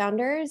 5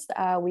 co-founders.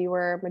 We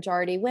were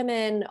majority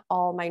women,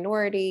 all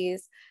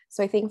minorities.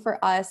 So I think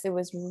for us, it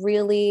was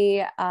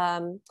really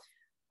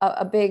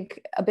a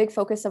big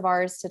focus of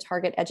ours to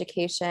target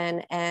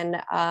education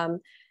and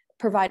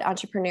provide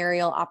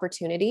entrepreneurial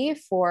opportunity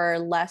for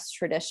less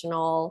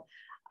traditional,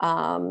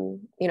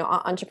 you know,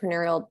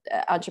 entrepreneur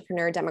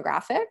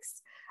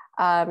demographics.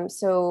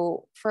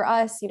 So for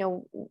us, you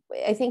know,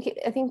 I think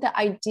the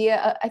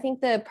idea, I think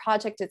the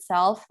project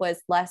itself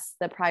was less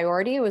the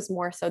priority. It was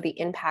more so the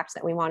impact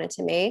that we wanted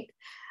to make.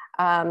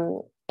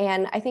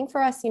 And I think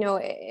for us,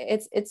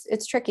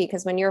 it's tricky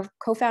because when you're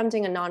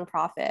co-founding a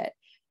nonprofit,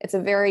 it's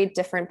a very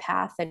different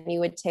path than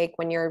you would take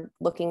when you're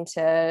looking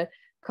to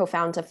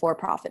co-found a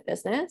for-profit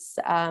business.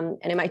 And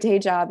in my day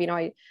job,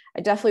 I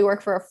definitely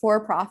work for a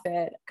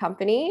for-profit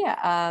company.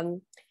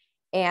 And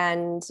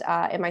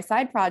in my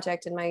side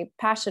project, in my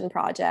passion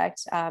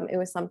project, it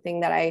was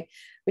something that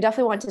we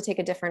definitely wanted to take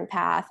a different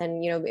path.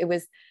 And, it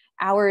was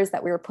hours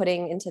that we were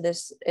putting into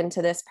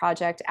this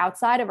project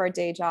outside of our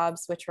day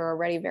jobs, which were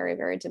already very,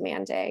 very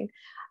demanding.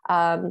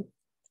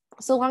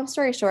 So long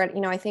story short,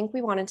 I think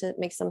we wanted to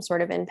make some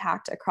sort of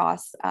impact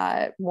across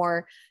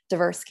more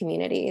diverse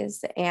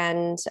communities.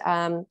 And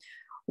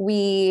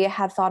we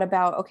had thought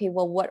about, okay,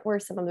 well, what were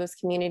some of those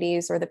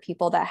communities or the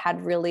people that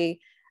had really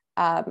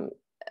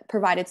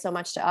provided so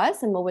much to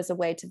us, and what was a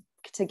way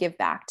to give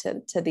back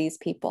to these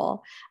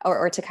people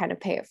or to kind of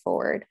pay it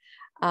forward.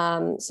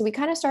 So we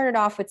kind of started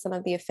off with some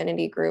of the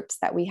affinity groups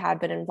that we had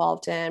been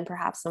involved in,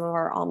 perhaps some of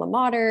our alma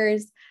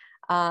maters,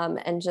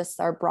 and just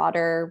our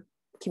broader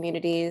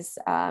communities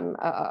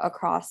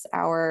across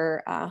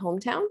our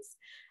hometowns.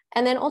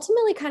 And then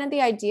ultimately kind of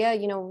the idea,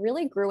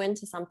 really grew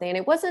into something. And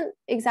it wasn't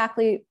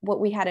exactly what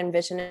we had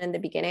envisioned in the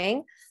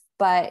beginning,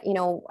 but,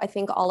 I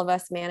think all of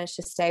us managed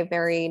to stay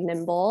very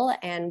nimble,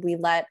 and we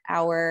let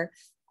our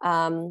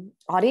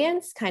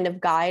audience kind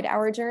of guide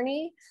our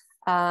journey.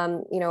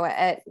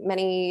 At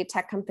many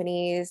tech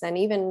companies and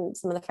even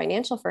some of the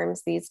financial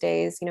firms these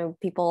days,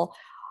 people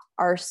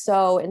are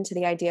so into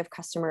the idea of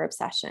customer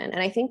obsession. And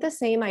I think the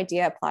same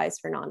idea applies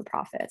for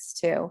nonprofits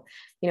too.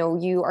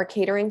 You are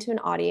catering to an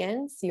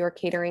audience, you're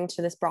catering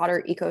to this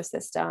broader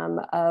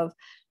ecosystem of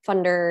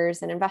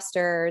funders and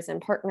investors and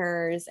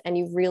partners, and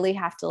you really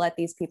have to let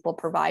these people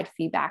provide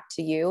feedback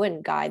to you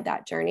and guide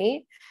that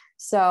journey.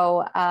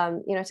 So,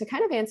 to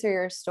kind of answer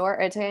your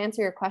story, to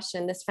answer your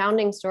question, this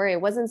founding story, it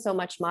wasn't so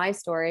much my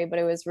story, but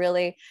it was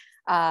really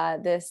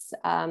this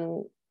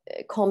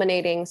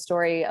culminating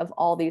story of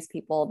all these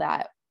people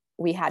that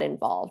we had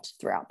involved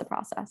throughout the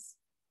process.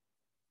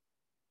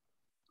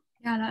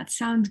 Yeah, that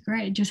sounds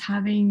great. Just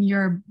having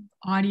your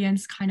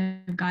audience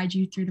kind of guide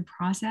you through the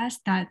process,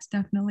 that's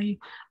definitely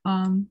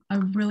a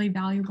really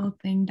valuable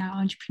thing that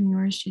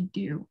entrepreneurs should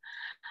do.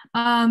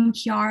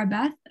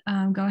 Ciara-Beth,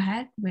 go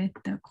ahead with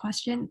the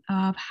question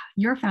of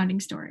your founding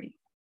story.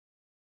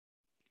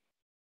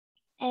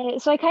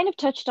 So I kind of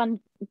touched on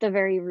the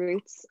very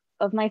roots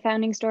of my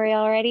founding story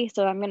already,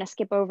 so I'm going to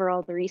skip over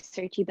all the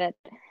researchy bit.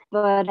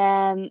 But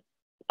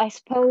I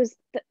suppose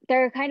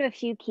there are kind of a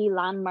few key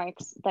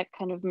landmarks that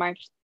kind of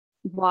marked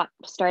what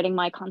starting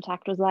my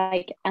contact was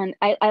like. And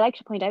I like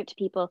to point out to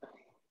people,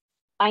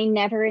 I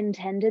never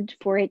intended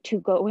for it to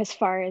go as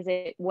far as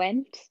it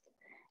went.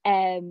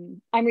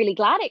 I'm really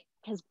glad it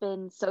has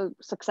been so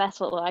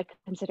successful. I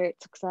consider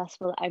it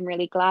successful. I'm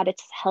really glad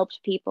it's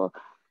helped people.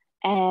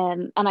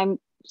 And I'm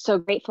so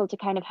grateful to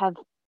kind of have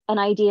an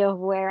idea of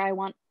where I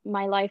want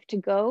my life to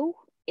go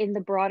in the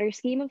broader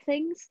scheme of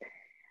things.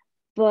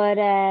 But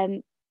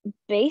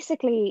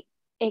basically,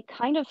 it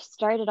kind of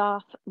started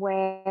off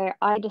where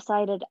I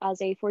decided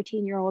as a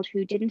 14-year-old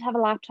who didn't have a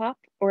laptop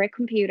or a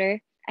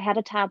computer, I had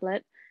a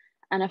tablet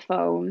and a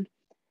phone,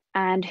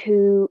 and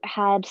who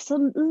had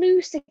some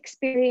loose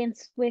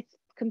experience with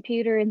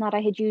computer in that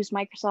I had used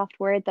Microsoft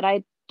Word, that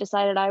I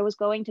decided I was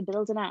going to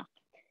build an app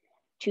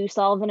to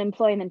solve an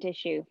employment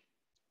issue,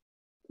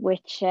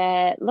 which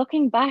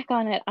looking back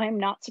on it, I'm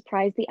not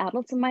surprised the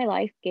adults in my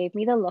life gave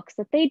me the looks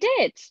that they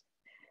did.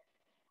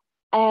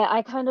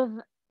 I kind of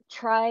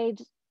tried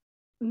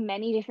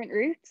many different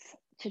routes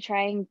to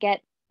try and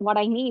get what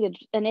I needed.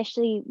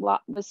 Initially,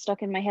 what was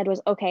stuck in my head was,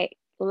 okay,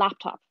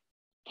 laptop.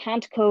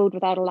 Can't code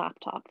without a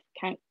laptop.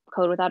 Can't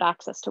code without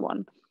access to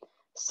one.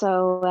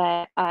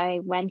 So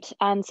I went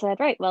and said,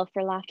 right, well,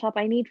 for laptop,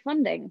 I need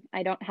funding.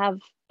 I don't have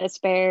a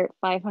spare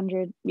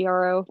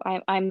 €500.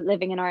 I'm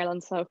living in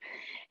Ireland, so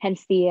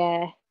hence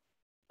the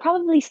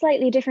probably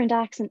slightly different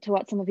accent to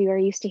what some of you are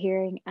used to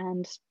hearing,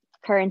 and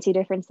currency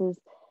differences,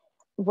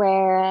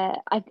 where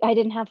I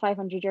didn't have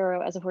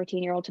 €500 as a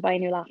 14-year-old to buy a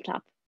new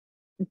laptop.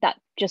 That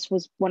just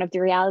was one of the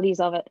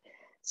realities of it.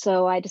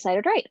 So I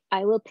decided, right,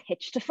 I will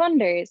pitch to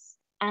funders.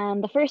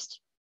 And the first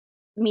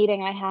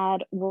meeting I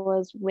had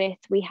was with,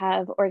 we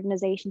have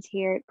organizations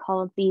here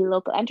called the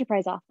Local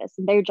Enterprise Office,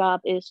 and their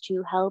job is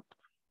to help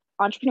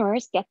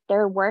entrepreneurs get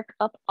their work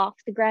up off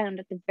the ground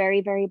at the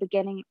very, very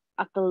beginning,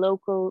 at the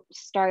local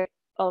start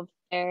of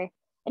their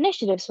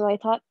initiative. So I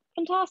thought,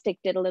 fantastic,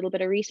 did a little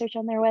bit of research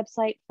on their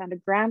website, found a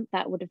grant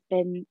that would have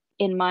been,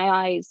 in my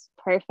eyes,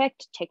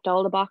 perfect, ticked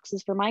all the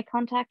boxes for my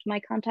contact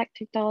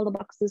ticked all the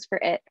boxes for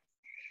it.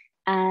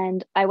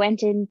 And I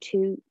went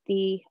into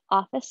the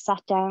office,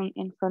 sat down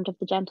in front of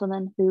the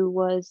gentleman who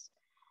was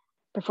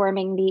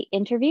performing the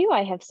interview.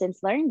 I have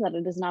since learned that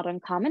it is not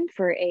uncommon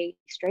for a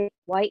straight,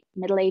 white,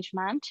 middle-aged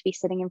man to be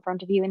sitting in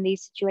front of you in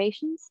these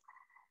situations.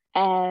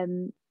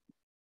 And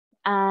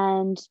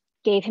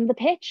gave him the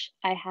pitch.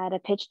 I had a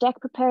pitch deck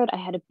prepared. I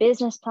had a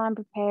business plan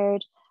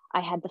prepared. I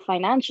had the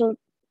financial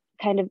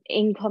kind of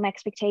income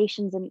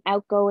expectations and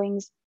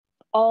outgoings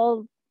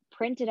all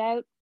printed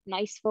out,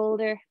 nice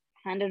folder,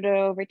 handed it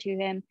over to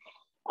him,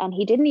 and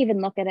he didn't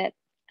even look at it.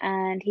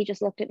 And he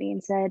just looked at me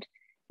and said,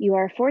 "You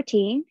are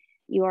 14,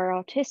 you are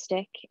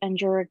autistic, and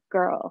you're a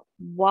girl.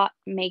 What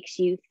makes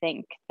you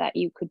think that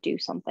you could do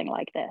something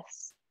like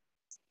this?"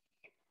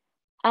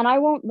 And I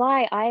won't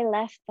lie, I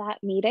left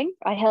that meeting.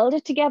 I held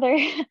it together.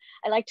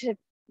 I like to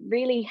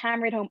really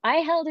hammer it home. I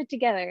held it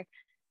together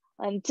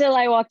until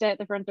I walked out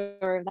the front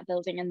door of that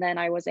building, and then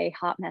I was a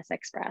hot mess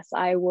express.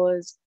 I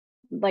was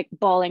like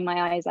bawling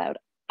my eyes out,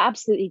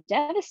 absolutely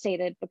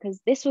devastated, because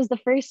this was the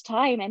first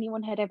time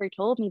anyone had ever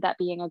told me that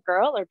being a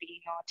girl or being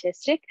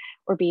autistic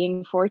or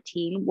being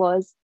 14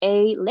 was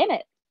a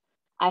limit.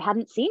 I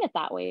hadn't seen it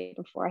that way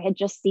before. I had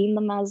just seen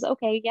them as,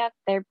 okay, yeah,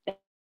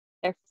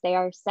 they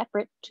are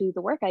separate to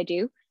the work I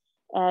do.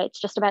 It's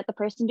just about the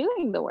person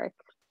doing the work.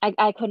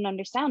 I couldn't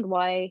understand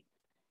why,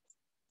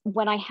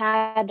 when I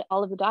had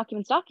all of the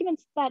documents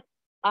that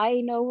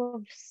I know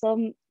of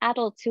some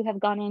adults who have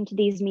gone into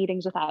these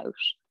meetings without.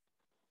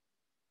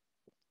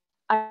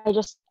 I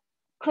just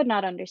could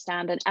not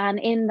understand it. And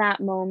in that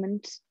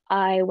moment,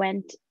 I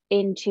went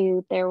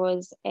into, there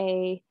was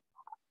a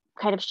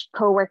kind of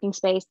co-working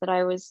space that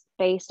I was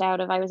based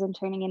out of. I was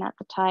interning in at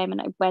the time, and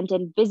I went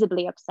in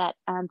visibly upset.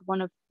 And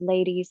one of the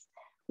ladies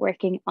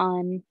working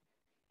on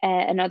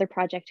another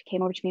project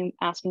came over to me and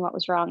asked me what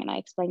was wrong. And I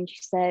explained.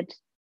 She said,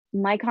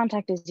 "My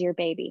contact is your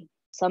baby.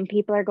 Some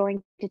people are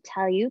going to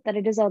tell you that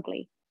it is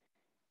ugly.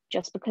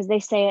 Just because they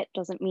say it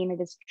doesn't mean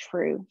it is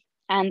true."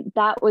 And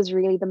that was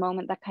really the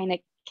moment that kind of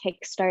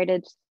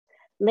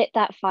lit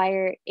that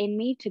fire in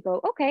me to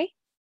go, okay,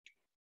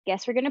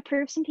 guess we're going to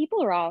prove some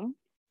people wrong.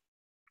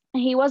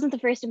 And he wasn't the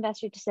first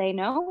investor to say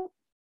no.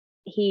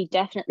 He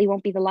definitely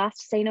won't be the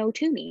last to say no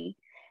to me.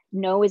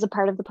 No is a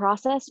part of the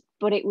process,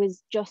 but it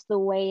was just the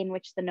way in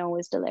which the no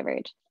was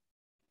delivered.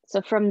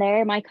 So from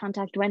there, my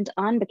contact went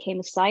on,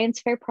 became a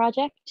science fair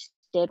project,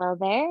 did well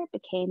there,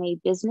 became a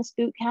business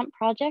bootcamp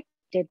project,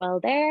 did well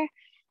there,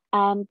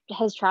 and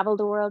has traveled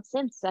the world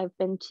since. I've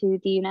been to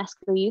the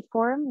UNESCO Youth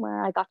Forum,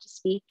 where I got to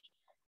speak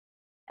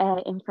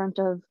in front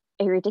of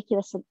a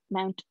ridiculous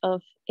amount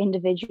of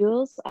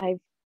individuals. I've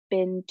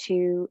been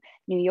to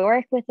New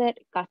York with it,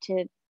 got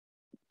to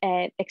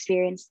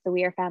experience the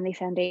We Are Family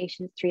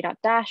Foundation's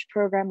 3.dash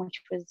program,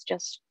 which was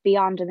just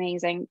beyond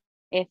amazing.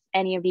 If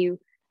any of you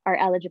are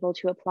eligible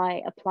to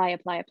apply.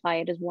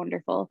 It is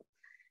wonderful.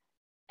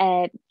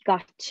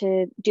 Got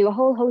to do a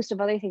whole host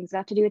of other things.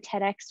 Got to do a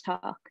TEDx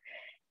talk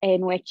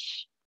in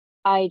which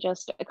I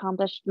just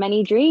accomplished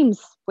many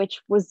dreams,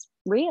 which was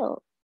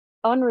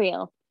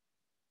unreal.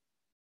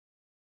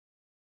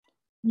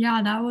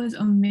 Yeah, that was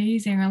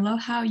amazing. I love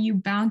how you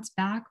bounced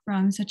back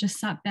from such a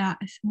setback,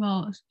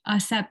 a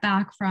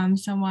setback from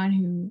someone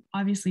who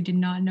obviously did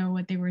not know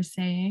what they were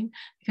saying,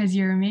 because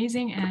you're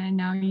amazing and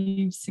now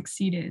you've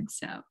succeeded.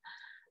 So,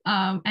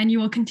 and you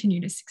will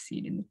continue to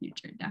succeed in the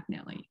future,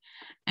 definitely.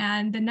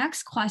 And the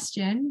next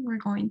question we're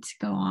going to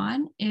go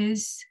on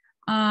is,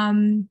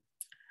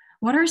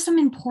 what are some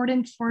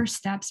important first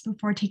steps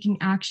before taking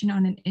action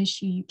on an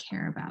issue you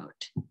care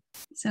about?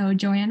 So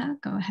Joanna,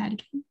 go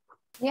ahead.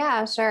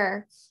 Yeah,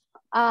 sure.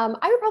 I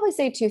would probably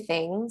say two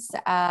things.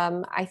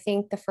 I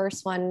think the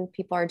first one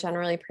people are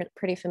generally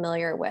pretty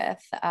familiar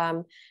with.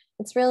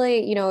 It's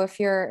really, if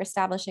you're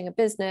establishing a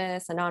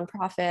business, a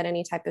nonprofit,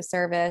 any type of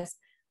service,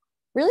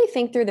 really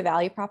think through the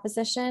value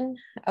proposition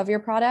of your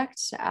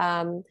product.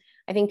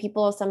 I think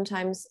people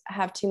sometimes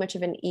have too much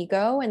of an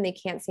ego and they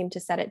can't seem to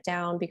set it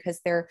down because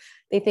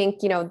they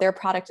think, their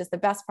product is the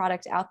best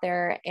product out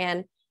there.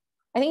 And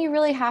I think you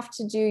really have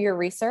to do your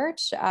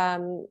research.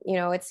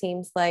 It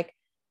seems like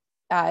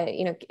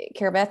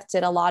Ciara-Beth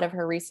did a lot of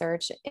her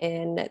research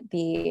in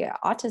the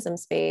autism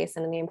space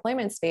and in the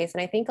employment space.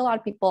 And I think a lot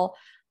of people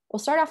will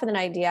start off with an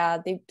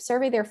idea, they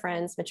survey their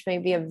friends, which may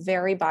be a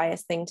very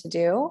biased thing to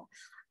do.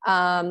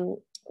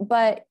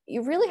 But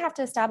you really have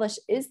to establish,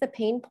 is the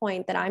pain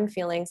point that I'm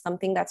feeling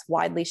something that's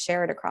widely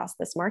shared across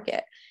this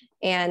market?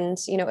 And,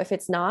 if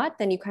it's not,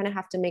 then you kind of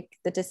have to make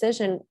the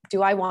decision,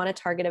 do I want to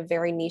target a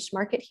very niche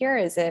market here?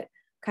 Is it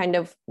kind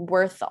of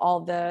worth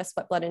all the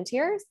sweat, blood, and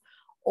tears?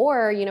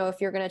 Or,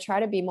 if you're going to try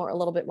to be a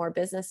little bit more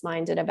business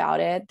minded about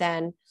it,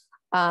 then,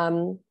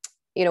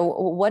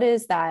 what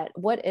is that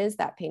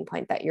pain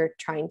point that you're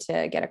trying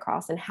to get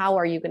across, and how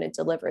are you going to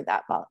deliver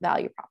that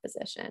value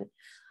proposition?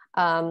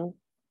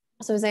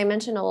 So as I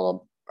mentioned a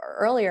little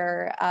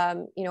earlier,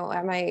 at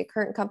my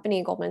current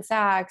company, Goldman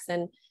Sachs,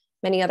 and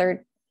many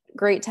other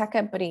great tech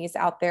companies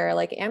out there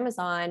like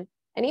Amazon,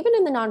 and even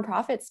in the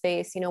nonprofit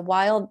space,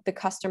 while the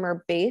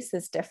customer base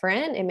is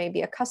different, it may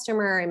be a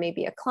customer, it may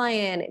be a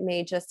client, it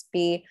may just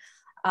be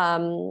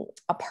a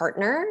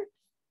partner.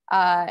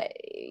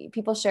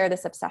 People share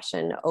this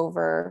obsession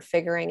over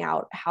figuring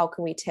out how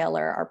can we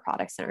tailor our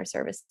products and our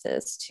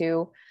services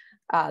to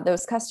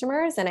those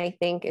customers. And I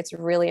think it's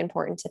really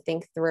important to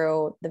think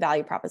through the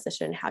value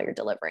proposition and how you're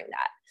delivering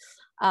that.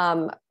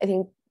 I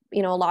think, a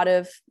lot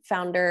of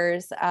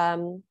founders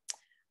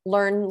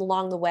learn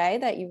along the way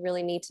that you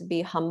really need to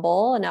be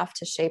humble enough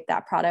to shape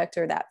that product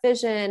or that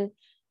vision,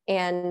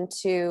 and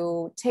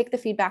to take the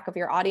feedback of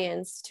your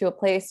audience to a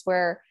place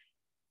where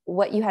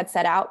what you had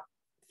set out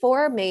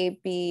for may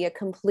be a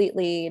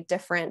completely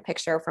different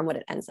picture from what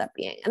it ends up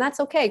being. And that's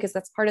okay, because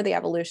that's part of the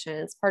evolution.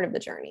 It's part of the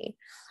journey.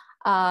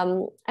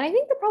 And I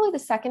think that probably the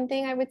second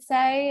thing I would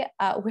say,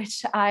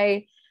 which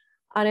I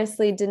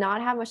honestly did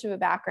not have much of a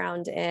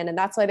background in, and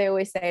that's why they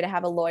always say to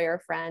have a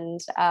lawyer friend,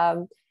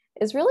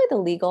 is really the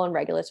legal and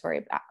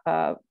regulatory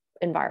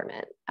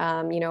environment.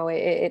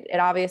 It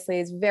obviously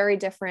is very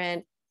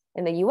different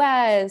in the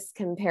US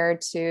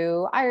compared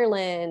to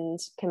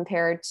Ireland,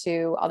 compared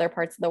to other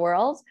parts of the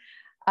world.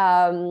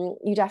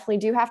 You definitely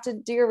do have to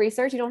do your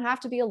research. You don't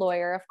have to be a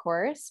lawyer, of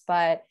course,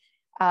 but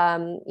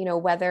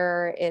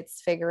whether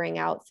it's figuring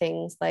out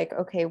things like,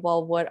 okay,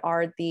 well, what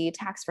are the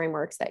tax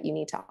frameworks that you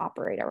need to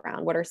operate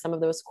around? What are some of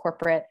those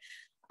corporate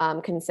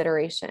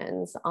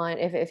considerations on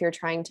if you're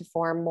trying to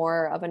form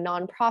more of a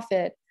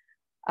nonprofit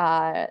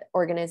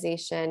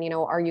organization,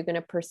 are you going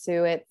to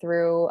pursue it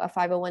through a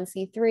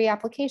 501c3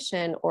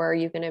 application, or are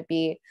you going to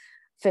be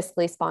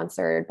fiscally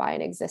sponsored by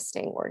an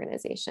existing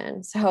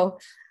organization? So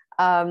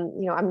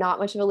I'm not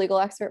much of a legal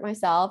expert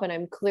myself, and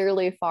I'm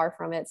clearly far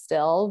from it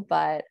still,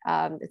 but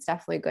it's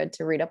definitely good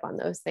to read up on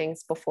those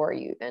things before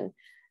you even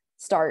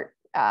start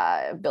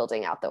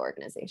building out the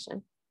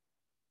organization.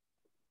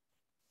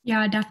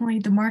 Yeah, definitely.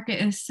 The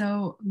market is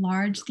so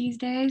large these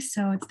days,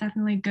 so it's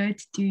definitely good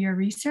to do your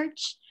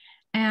research.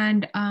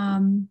 And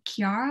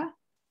Ciara,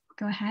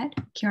 go ahead.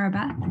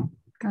 Ciara-Beth,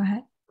 go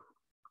ahead.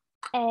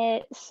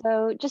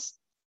 So just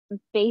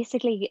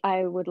basically,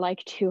 I would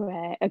like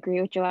to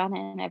agree with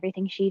Joanna and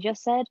everything she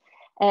just said.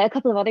 A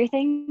couple of other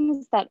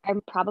things that are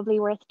probably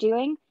worth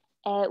doing.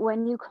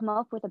 When you come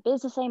up with a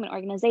business name, an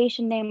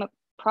organization name, a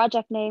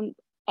project name,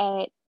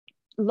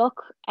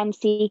 look and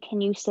see, can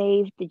you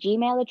save the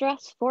Gmail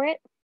address for it?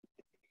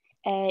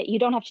 You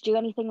don't have to do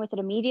anything with it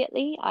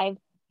immediately. I've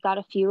got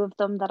a few of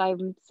them that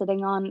I'm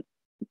sitting on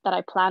that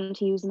I plan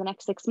to use in the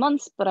next 6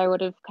 months, but I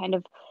would have kind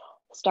of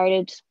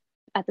started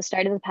at the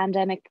start of the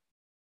pandemic,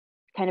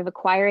 kind of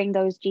acquiring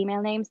those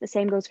Gmail names. The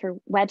same goes for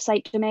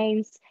website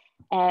domains.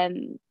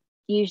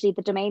 Usually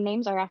the domain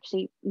names are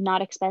actually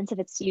not expensive.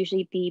 It's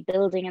usually the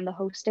building and the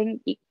hosting.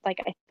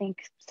 Like I think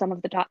some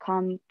of the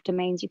 .com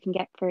domains you can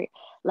get for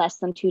less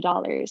than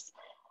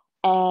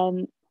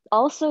 $2.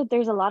 Also,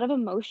 there's a lot of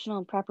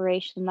emotional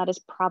preparation that is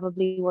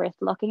probably worth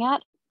looking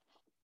at.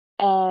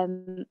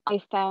 I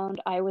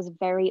found I was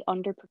very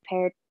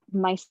underprepared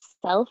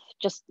myself,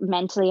 just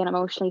mentally and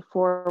emotionally,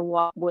 for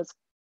what was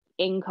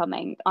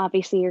incoming.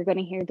 Obviously, you're going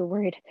to hear the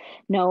word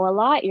no a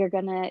lot. You're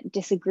going to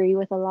disagree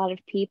with a lot of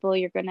people.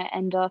 You're going to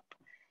end up,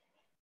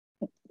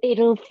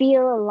 it'll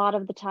feel a lot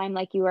of the time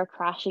like you are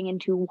crashing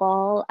into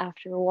wall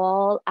after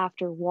wall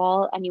after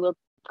wall, and you will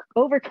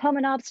overcome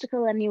an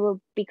obstacle and you will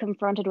be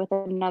confronted with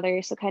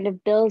another. So kind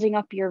of building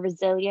up your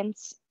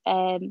resilience,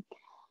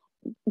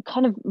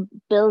 kind of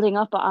building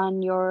up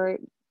on your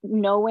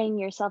knowing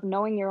yourself,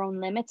 knowing your own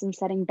limits, and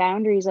setting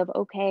boundaries of,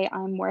 okay,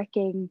 I'm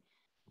working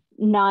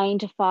 9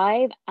 to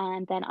 5,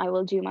 and then I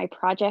will do my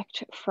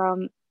project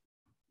from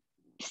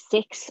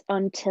 6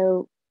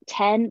 until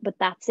 10, but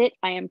that's it.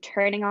 I am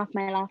turning off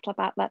my laptop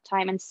at that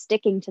time and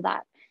sticking to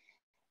that.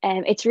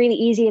 It's really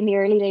easy in the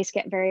early days to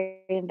get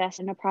very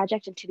invested in a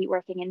project and to be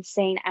working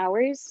insane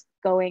hours,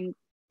 going,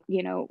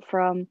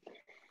 from,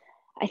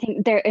 I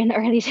think there in the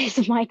early days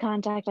of my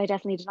contact, I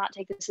definitely did not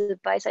take this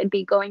advice. I'd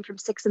be going from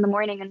 6 in the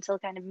morning until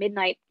kind of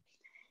midnight,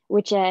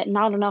 which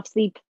not enough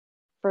sleep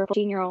for a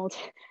 14-year-old,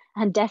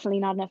 and definitely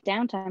not enough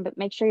downtime. But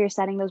make sure you're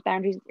setting those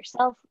boundaries with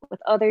yourself,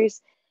 with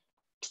others.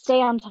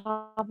 Stay on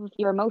top of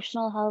your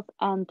emotional health,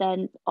 and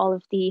then all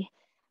of the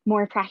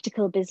more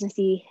practical,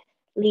 businessy,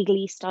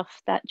 legally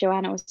stuff that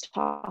Joanna was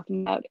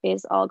talking about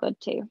is all good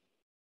too.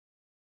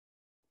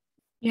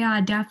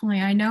 Yeah,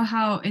 definitely. I know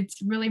how it's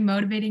really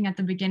motivating at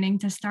the beginning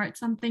to start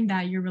something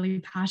that you're really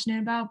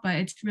passionate about, but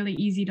it's really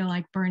easy to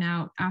like burn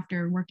out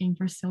after working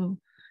for so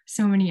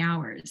many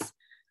hours.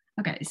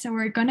 Okay, so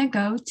we're gonna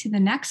go to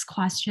the next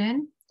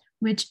question,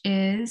 which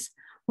is,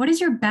 what is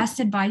your best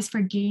advice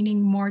for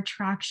gaining more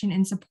traction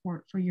and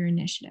support for your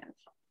initiative?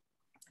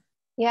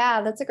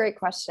 Yeah, that's a great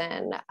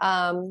question.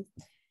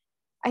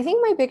 I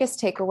think my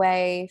biggest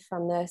takeaway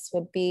from this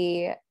would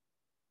be,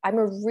 I'm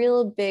a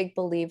real big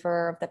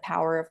believer of the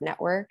power of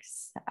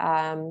networks,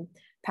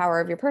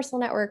 power of your personal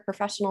network,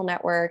 professional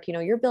network.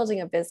 You're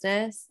building a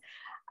business.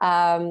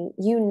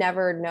 You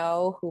never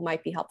know who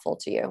might be helpful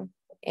to you.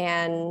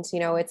 And,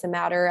 it's a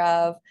matter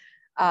of,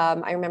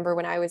 I remember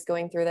when I was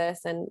going through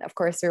this, and of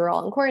course we were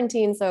all in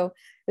quarantine, so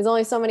there's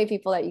only so many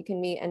people that you can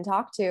meet and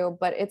talk to,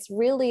 but it's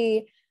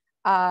really,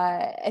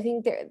 I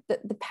think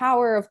the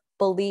power of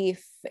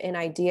belief in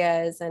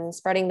ideas and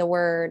spreading the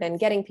word and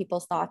getting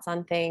people's thoughts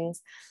on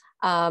things.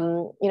 I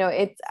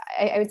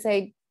would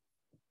say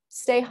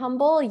stay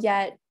humble,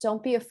 yet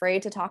don't be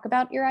afraid to talk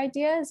about your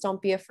ideas.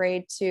 Don't be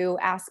afraid to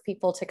ask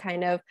people to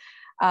kind of,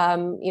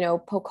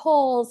 poke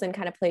holes and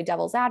kind of play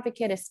devil's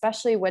advocate,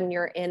 especially when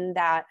you're in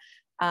that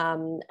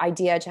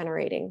idea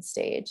generating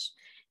stage.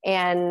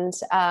 And,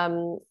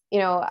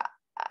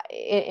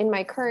 in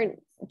my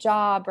current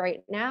job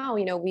right now,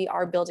 we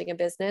are building a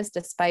business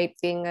despite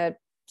being a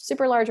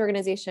super large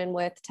organization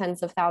with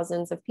tens of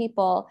thousands of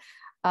people,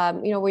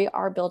 we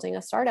are building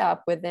a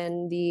startup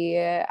within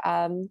the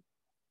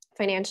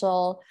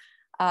financial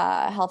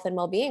health and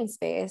well-being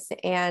space.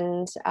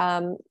 And,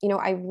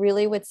 I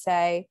really would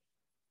say,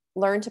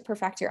 learn to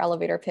perfect your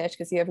elevator pitch,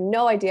 because you have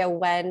no idea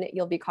when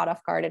you'll be caught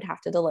off guard and have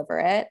to deliver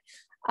it.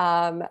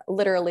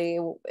 Literally,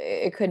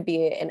 it could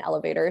be an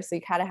elevator. So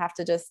you kind of have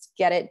to just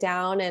get it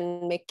down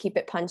and keep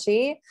it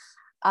punchy.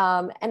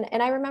 And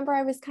I remember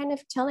I was kind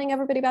of telling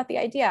everybody about the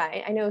idea.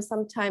 I know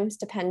sometimes,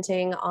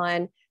 depending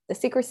on the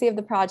secrecy of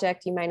the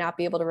project, you might not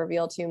be able to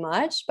reveal too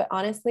much, but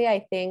honestly,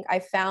 I think I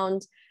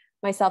found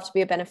myself to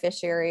be a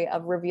beneficiary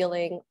of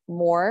revealing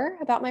more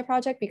about my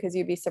project, because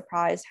you'd be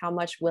surprised how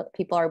much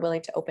people are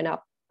willing to open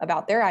up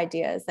about their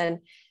ideas. And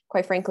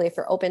quite frankly, if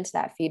you're open to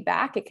that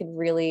feedback, it can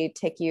really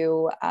take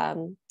you a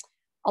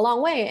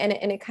long way. And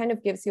it kind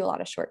of gives you a lot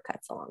of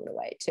shortcuts along the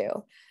way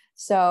too.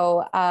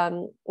 So,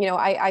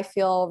 I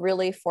feel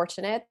really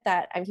fortunate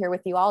that I'm here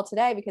with you all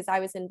today, because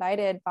I was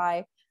invited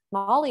by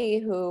Molly,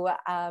 who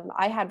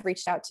I had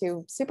reached out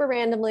to super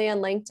randomly on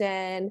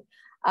LinkedIn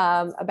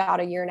about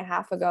a year and a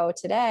half ago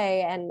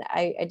today. And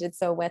I did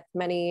so with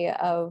many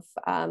of,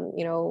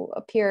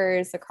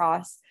 peers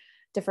across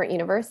different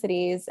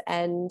universities.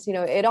 And,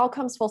 it all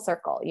comes full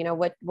circle.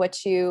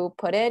 What you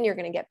put in, you're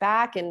going to get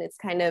back. And it's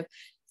kind of,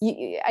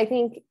 I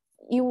think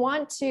you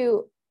want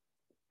to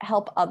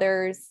help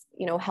others,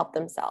 help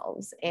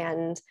themselves.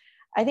 And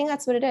I think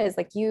that's what it is.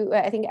 I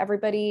think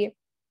everybody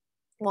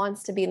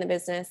wants to be in the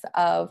business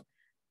of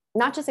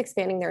not just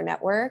expanding their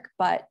network,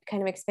 but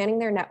kind of expanding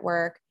their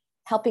network,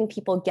 helping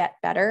people get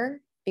better,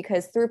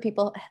 because through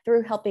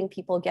helping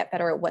people get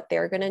better at what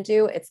they're going to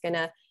do, it's going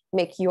to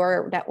make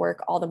your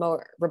network all the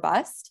more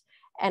robust.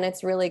 And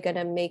it's really going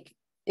to make,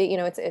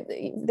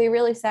 they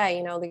really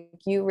say,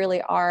 you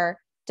really are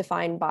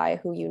defined by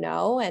who you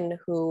know and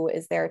who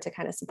is there to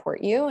kind of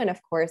support you. And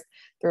of course,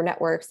 through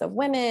networks of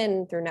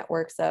women, through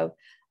networks of,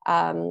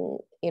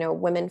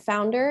 women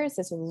founders,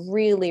 is a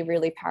really,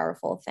 really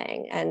powerful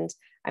thing. And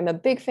I'm a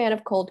big fan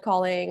of cold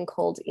calling,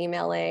 cold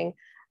emailing,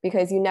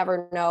 because you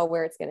never know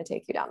where it's going to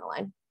take you down the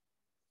line.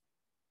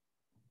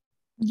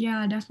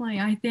 Yeah, definitely.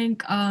 I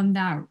think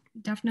that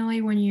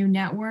definitely when you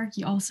network,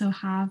 you also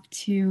have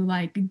to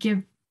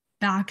give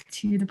back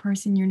to the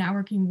person you're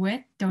networking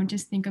with. Don't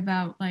just think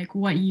about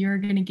what you're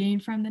going to gain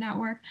from the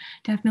network.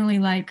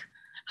 Definitely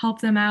help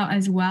them out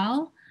as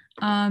well.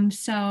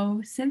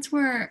 So since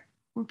we're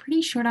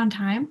pretty short on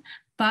time,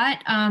 but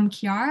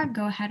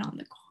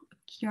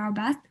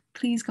Ciara-Beth,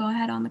 please go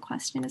ahead on the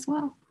question as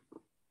well.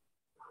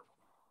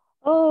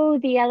 Oh,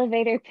 the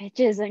elevator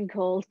pitches and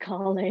cold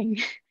calling.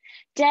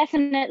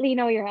 Definitely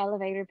know your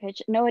elevator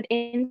pitch. Know it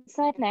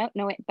inside and out.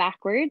 Know it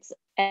backwards.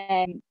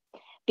 Be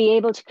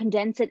able to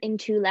condense it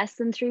into less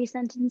than 3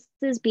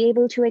 sentences. Be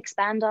able to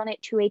expand on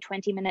it to a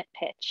 20-minute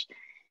pitch.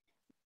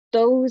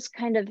 Those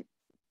kind of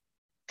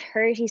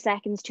 30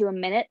 seconds to a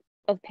minute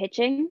of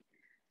pitching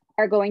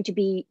are going to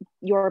be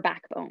your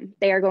backbone.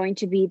 They are going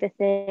to be the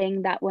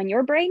thing that when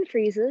your brain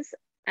freezes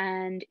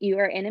and you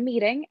are in a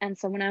meeting and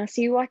someone asks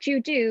you what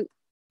you do,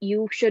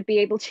 you should be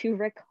able to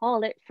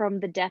recall it from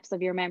the depths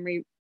of your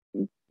memory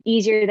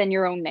easier than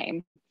your own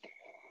name.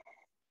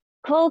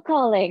 Cold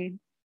calling,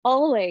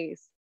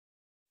 always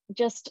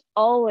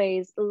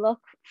look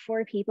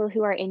for people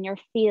who are in your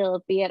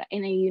field, be it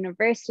in a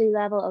university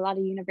level. A lot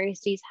of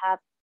universities have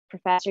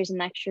professors and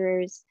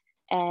lecturers,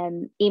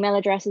 email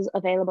addresses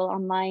available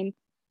online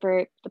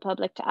for the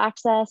public to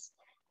access.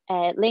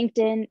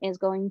 LinkedIn is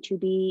going to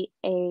be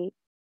a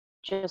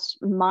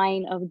just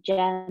mine of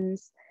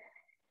gems.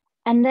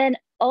 And then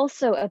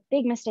also a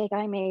big mistake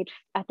I made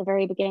at the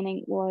very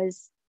beginning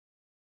was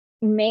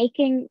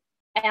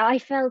I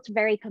felt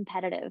very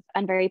competitive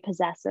and very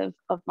possessive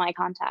of my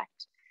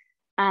contact.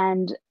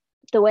 And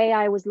the way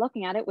I was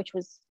looking at it, which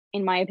was,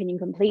 in my opinion,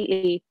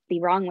 completely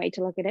the wrong way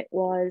to look at it,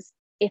 was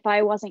if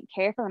I wasn't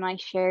careful and I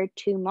shared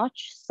too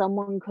much,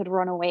 someone could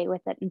run away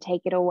with it and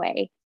take it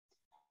away.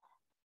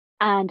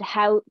 And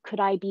how could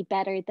I be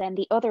better than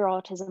the other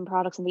autism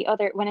products and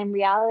when in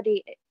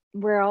reality,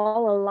 we're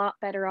all a lot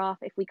better off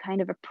if we kind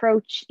of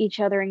approach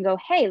each other and go,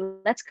 hey,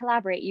 let's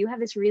collaborate. You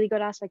have this really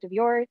good aspect of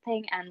your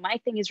thing and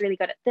my thing is really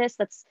good at this.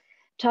 Let's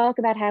talk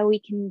about how we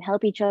can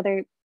help each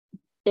other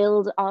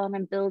build on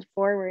and build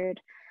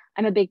forward.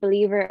 I'm a big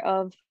believer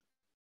of,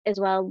 as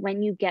well,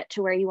 when you get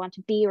to where you want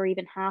to be, or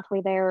even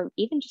halfway there, or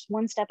even just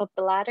one step up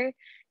the ladder,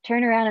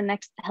 turn around and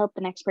help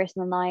the next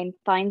person in line.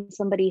 Find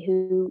somebody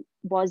who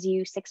was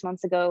you 6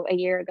 months ago, a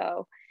year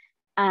ago,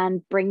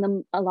 and bring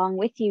them along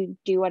with you.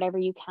 Do whatever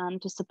you can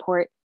to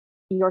support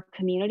your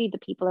community, the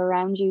people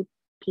around you,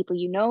 people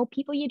you know,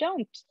 people you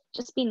don't.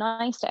 Just be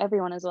nice to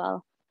everyone as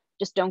well.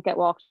 Just don't get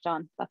walked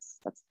on.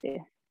 That's the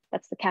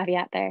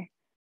caveat there.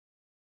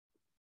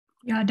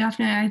 Yeah,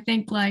 definitely. I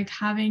think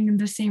having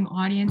the same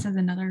audience as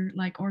another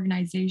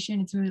organization,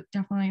 it's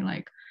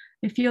definitely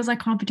it feels like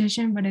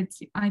competition, but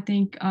I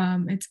think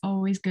it's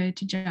always good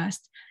to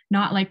just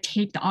not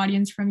take the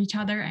audience from each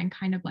other and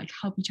kind of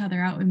help each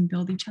other out and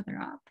build each other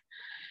up.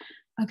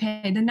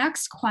 Okay, the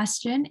next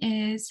question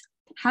is,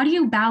 how do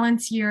you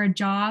balance your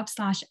job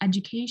 /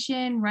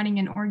 education, running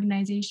an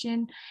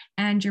organization,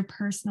 and your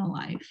personal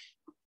life?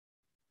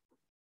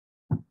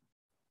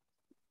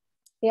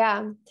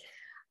 Yeah,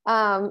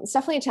 it's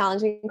definitely a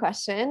challenging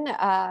question.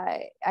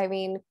 I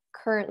mean,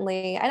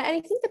 currently, and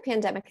I think the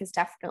pandemic has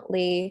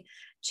definitely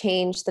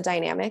changed the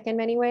dynamic in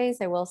many ways,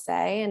 I will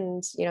say.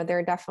 And, you know, there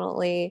are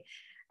definitely,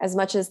 as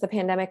much as the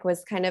pandemic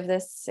was kind of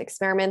this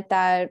experiment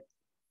that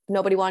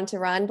nobody wanted to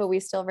run, but we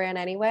still ran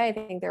anyway, I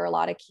think there are a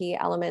lot of key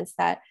elements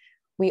that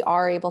we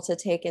are able to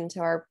take into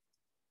our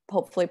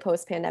hopefully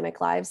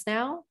post-pandemic lives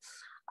now.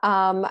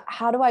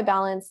 How do I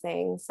balance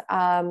things?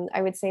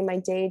 I would say my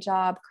day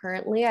job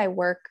currently, I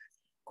work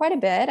quite a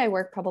bit. I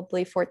work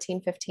probably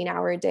 14,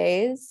 15-hour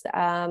days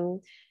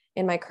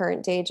in my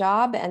current day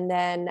job. And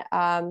then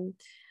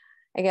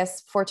I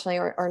guess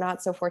fortunately or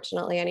not so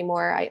fortunately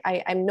anymore,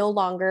 I'm no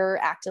longer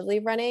actively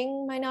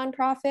running my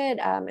nonprofit.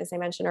 As I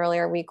mentioned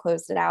earlier, we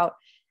closed it out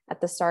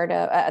at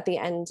the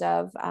end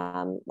of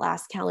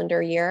last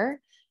calendar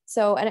year.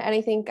 So, and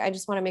I think I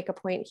just want to make a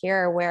point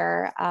here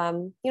where,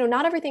 you know,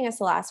 not everything has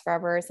to last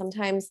forever.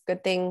 Sometimes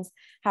good things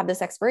have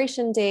this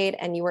expiration date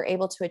and you were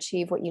able to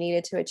achieve what you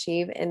needed to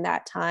achieve in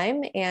that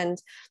time. And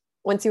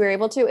once you were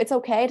able to, it's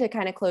okay to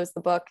kind of close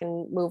the book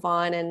and move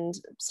on and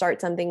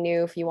start something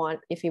new if you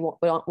want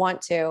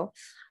to.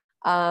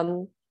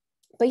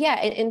 But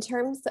yeah, in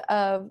terms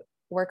of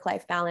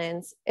work-life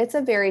balance, it's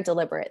a very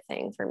deliberate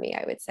thing for me,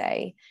 I would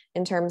say,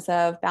 in terms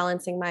of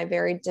balancing my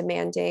very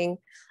demanding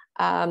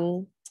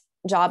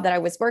job that I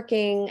was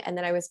working, and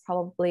then I was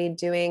probably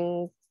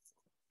doing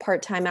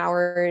part-time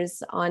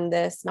hours on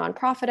this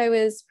nonprofit I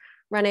was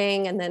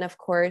running. And then of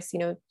course, you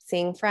know,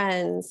 seeing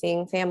friends,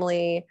 seeing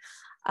family.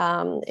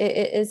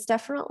 It is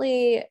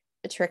definitely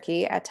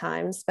tricky at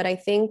times, but I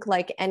think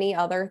like any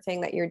other thing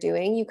that you're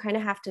doing, you kind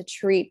of have to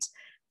treat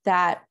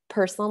that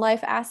personal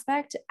life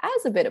aspect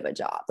as a bit of a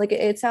job. Like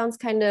it sounds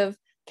kind of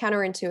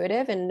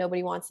counterintuitive, and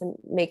nobody wants to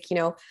make, you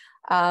know,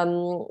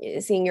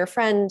 seeing your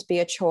friend be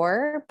a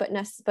chore, but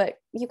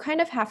you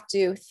kind of have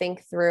to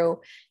think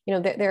through, you know,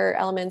 there are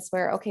elements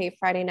where, okay,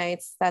 Friday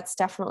nights, that's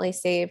definitely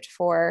saved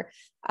for,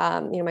 you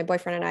know, my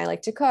boyfriend and I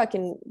like to cook,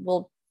 and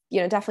we'll, you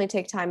know, definitely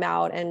take time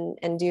out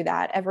and do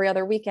that. Every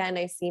other weekend,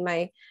 I see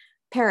my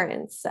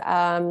parents.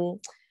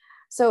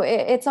 So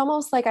it's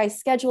almost like I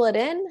schedule it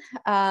in,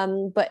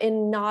 but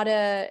in not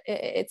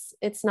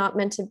it's not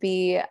meant to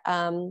be,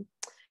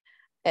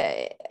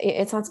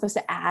 it's not supposed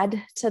to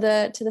add to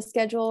the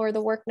schedule or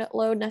the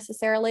workload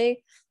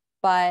necessarily.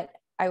 But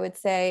I would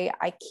say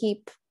I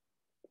keep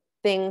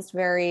things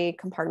very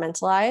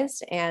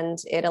compartmentalized, and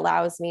it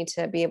allows me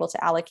to be able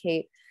to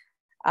allocate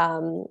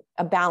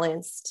a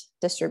balanced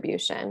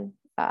distribution,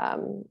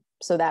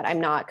 so that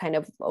I'm not kind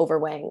of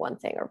overweighing one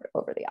thing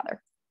over the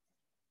other.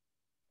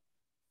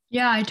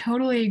 Yeah, I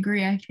totally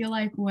agree. I feel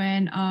like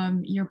when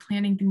you're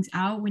planning things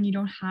out, when you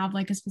don't have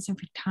like a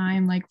specific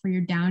time, like for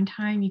your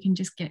downtime, you can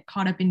just get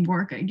caught up in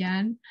work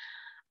again.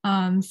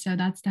 So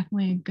that's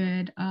definitely a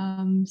good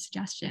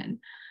suggestion.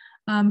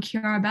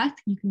 Ciara-Beth,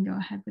 you can go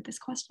ahead with this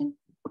question.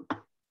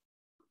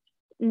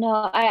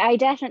 No, I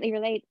definitely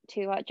relate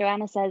to what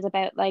Joanna says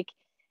about like,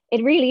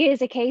 it really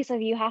is a case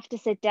of you have to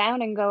sit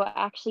down and go,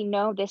 actually,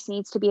 no, this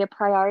needs to be a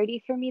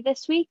priority for me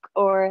this week,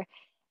 or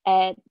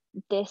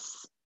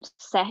this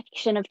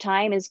section of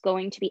time is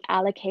going to be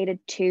allocated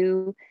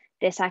to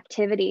this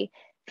activity.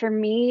 For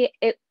me,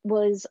 it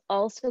was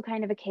also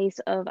kind of a case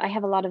of, I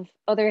have a lot of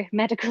other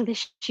medical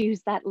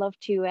issues that love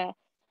to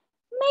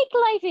make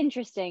life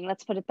interesting,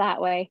 let's put it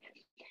that way.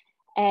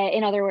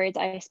 In other words,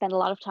 I spend a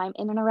lot of time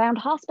in and around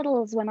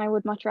hospitals when I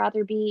would much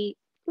rather be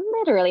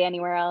literally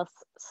anywhere else.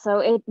 So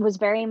it was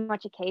very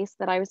much a case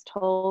that I was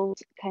told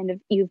kind of,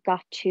 you've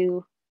got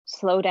to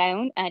slow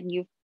down, and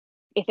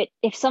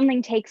if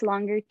something takes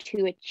longer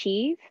to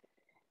achieve,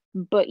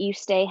 but you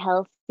stay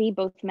healthy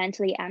both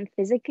mentally and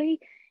physically,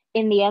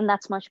 in the end,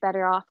 that's much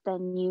better off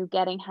than you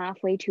getting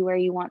halfway to where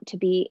you want to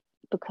be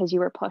because you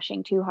were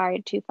pushing too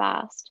hard, too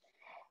fast.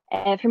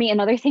 For me,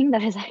 another thing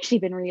that has actually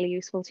been really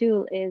useful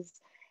too is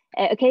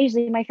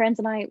occasionally my friends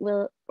and I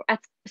will,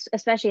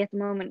 especially at the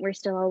moment, we're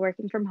still all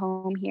working from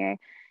home here,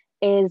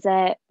 is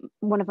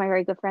one of my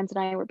very good friends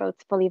and I were both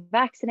fully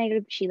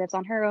vaccinated. She lives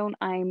on her own.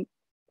 I'm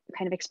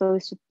kind of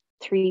exposed to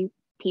 3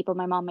 people,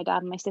 my mom, my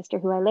dad, and my sister,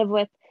 who I live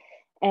with.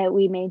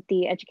 We made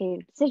the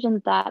educated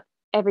decision that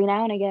every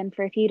now and again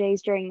for a few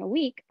days during the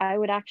week, I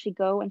would actually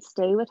go and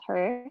stay with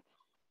her.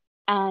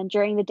 And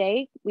during the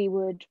day, we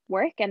would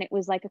work, and it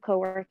was like a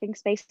co-working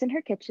space in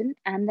her kitchen.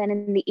 And then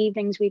in the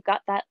evenings, we've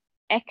got that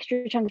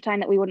extra chunk of time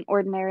that we wouldn't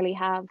ordinarily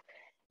have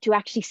to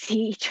actually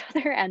see each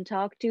other and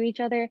talk to each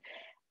other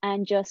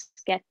and just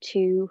get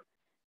to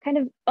kind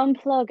of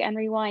unplug and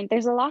rewind.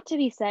 There's a lot to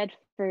be said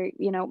for,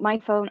 you know, my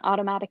phone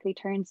automatically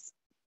turns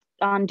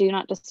on do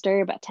not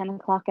disturb at 10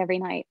 o'clock every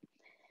night.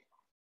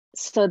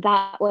 So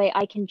that way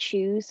I can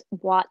choose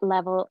what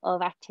level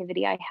of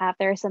activity I have.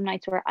 There are some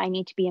nights where I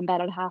need to be in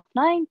bed at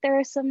 9:30. There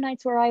are some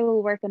nights where I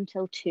will work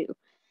until 2.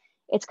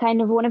 It's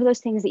kind of one of those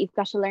things that you've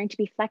got to learn to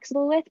be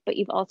flexible with, but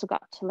you've also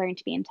got to learn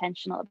to be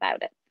intentional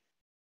about it.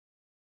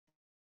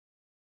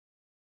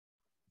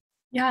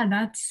 Yeah,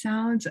 that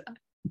sounds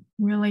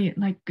really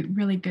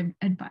really good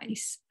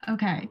advice.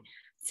 Okay,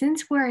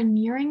 since we're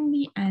nearing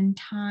the end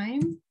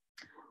time,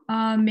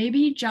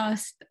 maybe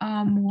just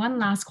one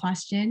last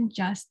question.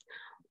 Just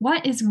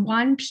what is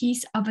one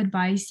piece of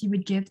advice you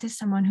would give to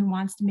someone who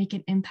wants to make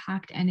an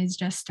impact and is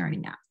just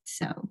starting out?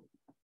 So,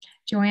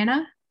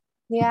 Joanna?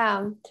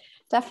 Yeah,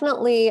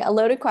 definitely a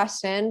loaded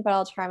question, but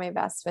I'll try my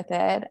best with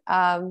it.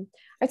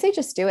 I'd say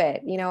just do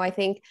it. I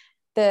think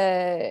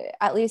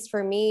at least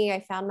for me,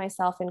 I found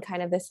myself in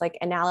kind of this like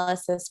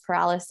analysis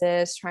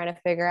paralysis, trying to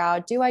figure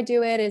out, do I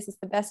do it? Is this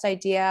the best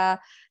idea?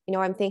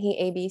 I'm thinking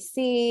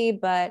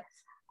ABC, but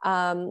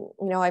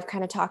I've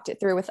kind of talked it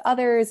through with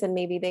others and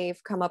maybe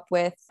they've come up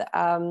with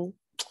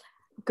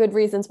good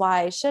reasons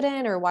why I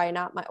shouldn't or why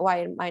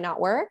it might not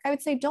work. I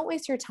would say don't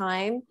waste your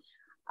time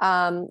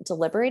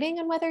deliberating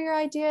on whether your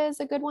idea is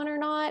a good one or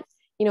not.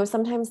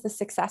 Sometimes the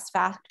success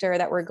factor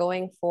that we're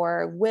going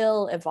for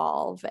will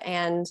evolve,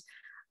 and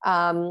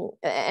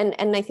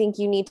I think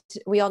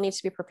we all need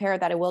to be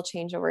prepared that it will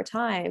change over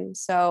time.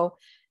 So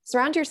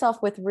surround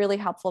yourself with really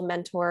helpful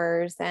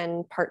mentors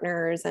and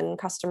partners and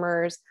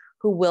customers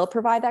who will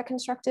provide that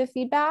constructive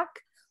feedback.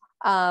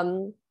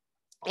 And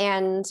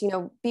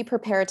be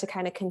prepared to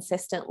kind of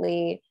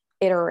consistently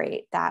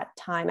iterate that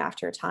time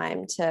after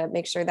time to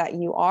make sure that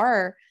you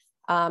are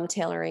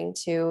tailoring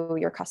to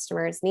your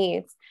customers'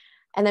 needs.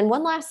 And then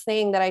one last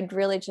thing that I'd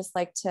really just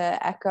like to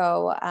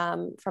echo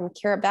from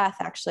Ciara-Beth,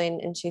 actually,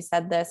 and she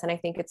said this, and I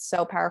think it's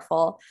so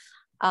powerful.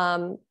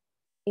 Don't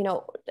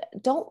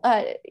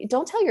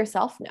tell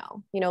yourself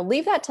no.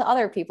 Leave that to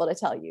other people to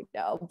tell you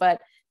no,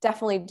 but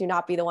definitely do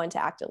not be the one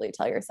to actively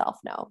tell yourself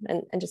no,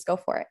 and just go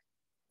for it.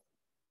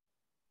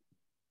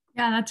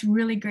 Yeah, that's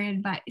really great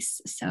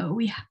advice. So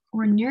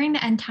we're nearing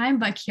the end time,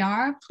 but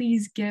Ciara,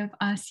 please give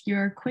us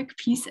your quick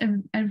piece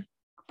of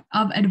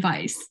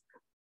advice.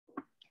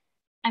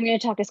 I'm going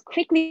to talk as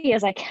quickly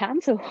as I can,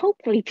 so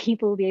hopefully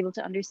people will be able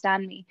to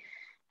understand me.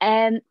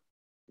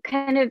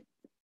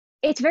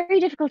 It's very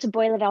difficult to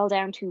boil it all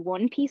down to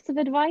one piece of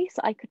advice.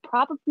 I could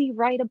probably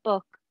write a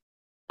book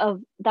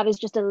that is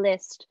just a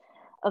list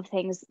of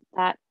things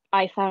that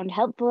I found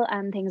helpful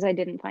and things I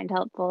didn't find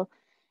helpful.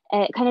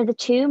 The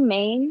two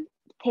main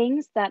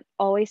things that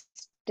always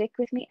stick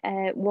with me.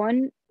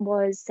 One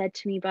was said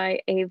to me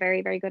by a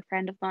very, very good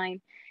friend of mine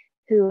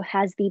who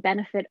has the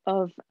benefit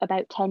of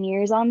about 10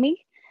 years on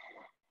me.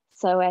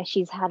 So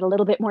she's had a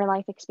little bit more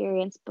life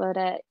experience,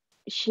 but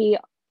she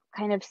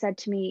kind of said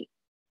to me,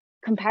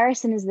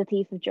 comparison is the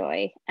thief of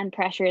joy and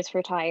pressure is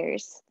for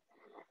tires.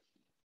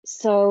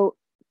 So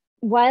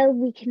while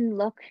we can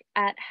look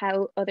at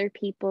how other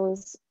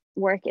people's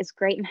work is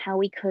great and how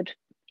we could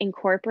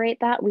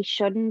incorporate that, we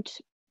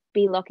shouldn't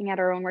be looking at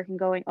our own work and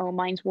going, oh,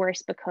 mine's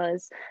worse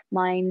because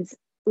mine's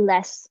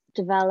less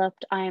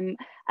developed. I'm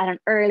at an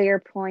earlier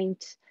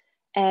point.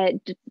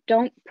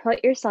 Don't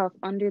put yourself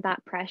under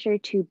that pressure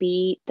to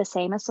be the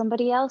same as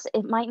somebody else.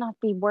 It might not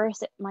be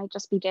worse, it might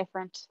just be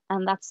different.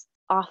 And that's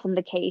often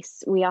the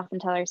case. We often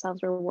tell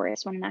ourselves we're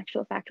worse when in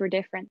actual fact we're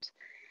different.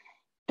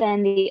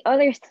 Then the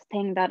other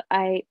thing that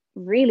I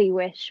really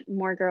wish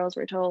more girls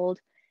were told,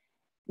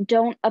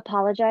 don't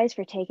apologize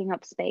for taking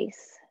up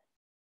space.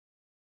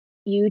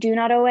 You do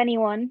not owe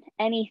anyone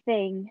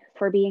anything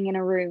for being in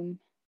a room.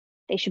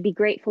 They should be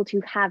grateful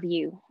to have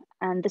you.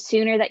 And the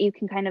sooner that you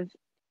can kind of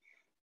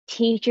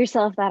teach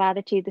yourself that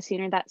attitude, the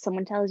sooner that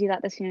someone tells you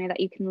that, the sooner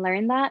that you can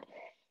learn that,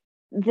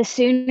 the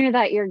sooner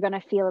that you're going to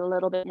feel a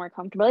little bit more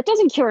comfortable. It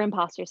doesn't cure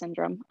imposter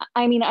syndrome.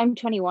 I mean, I'm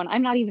 21.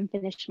 I'm not even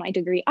finished my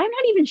degree. I'm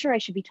not even sure I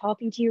should be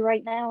talking to you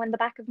right now in the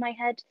back of my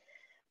head.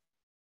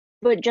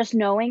 But just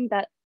knowing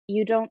that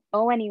you don't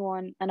owe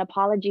anyone an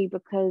apology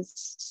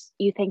because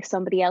you think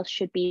somebody else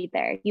should be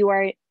there. You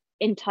are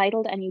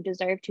entitled and you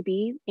deserve to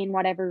be in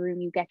whatever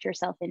room you get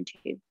yourself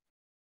into.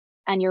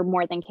 And you're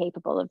more than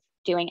capable of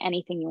doing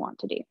anything you want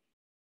to do.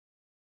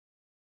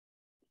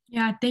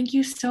 Yeah, thank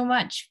you so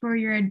much for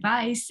your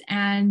advice,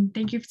 and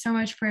thank you so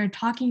much for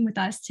talking with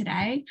us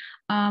today.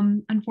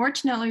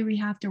 Unfortunately, we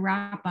have to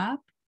wrap up,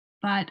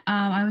 but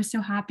I was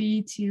so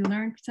happy to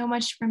learn so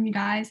much from you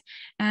guys,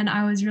 and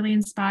I was really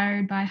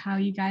inspired by how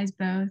you guys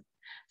both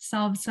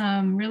solved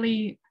some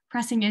really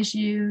pressing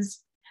issues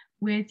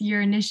with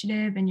your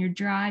initiative and your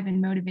drive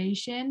and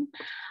motivation.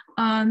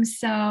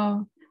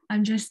 So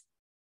I'm just,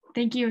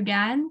 thank you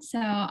again. So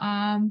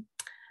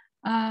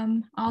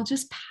I'll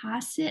just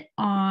pass it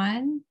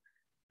on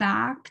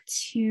back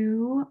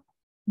to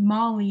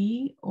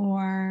Molly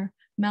or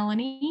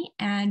Melanie,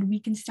 and we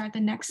can start the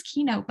next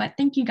keynote. But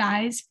thank you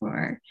guys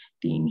for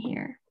being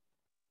here.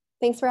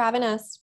 Thanks for having us.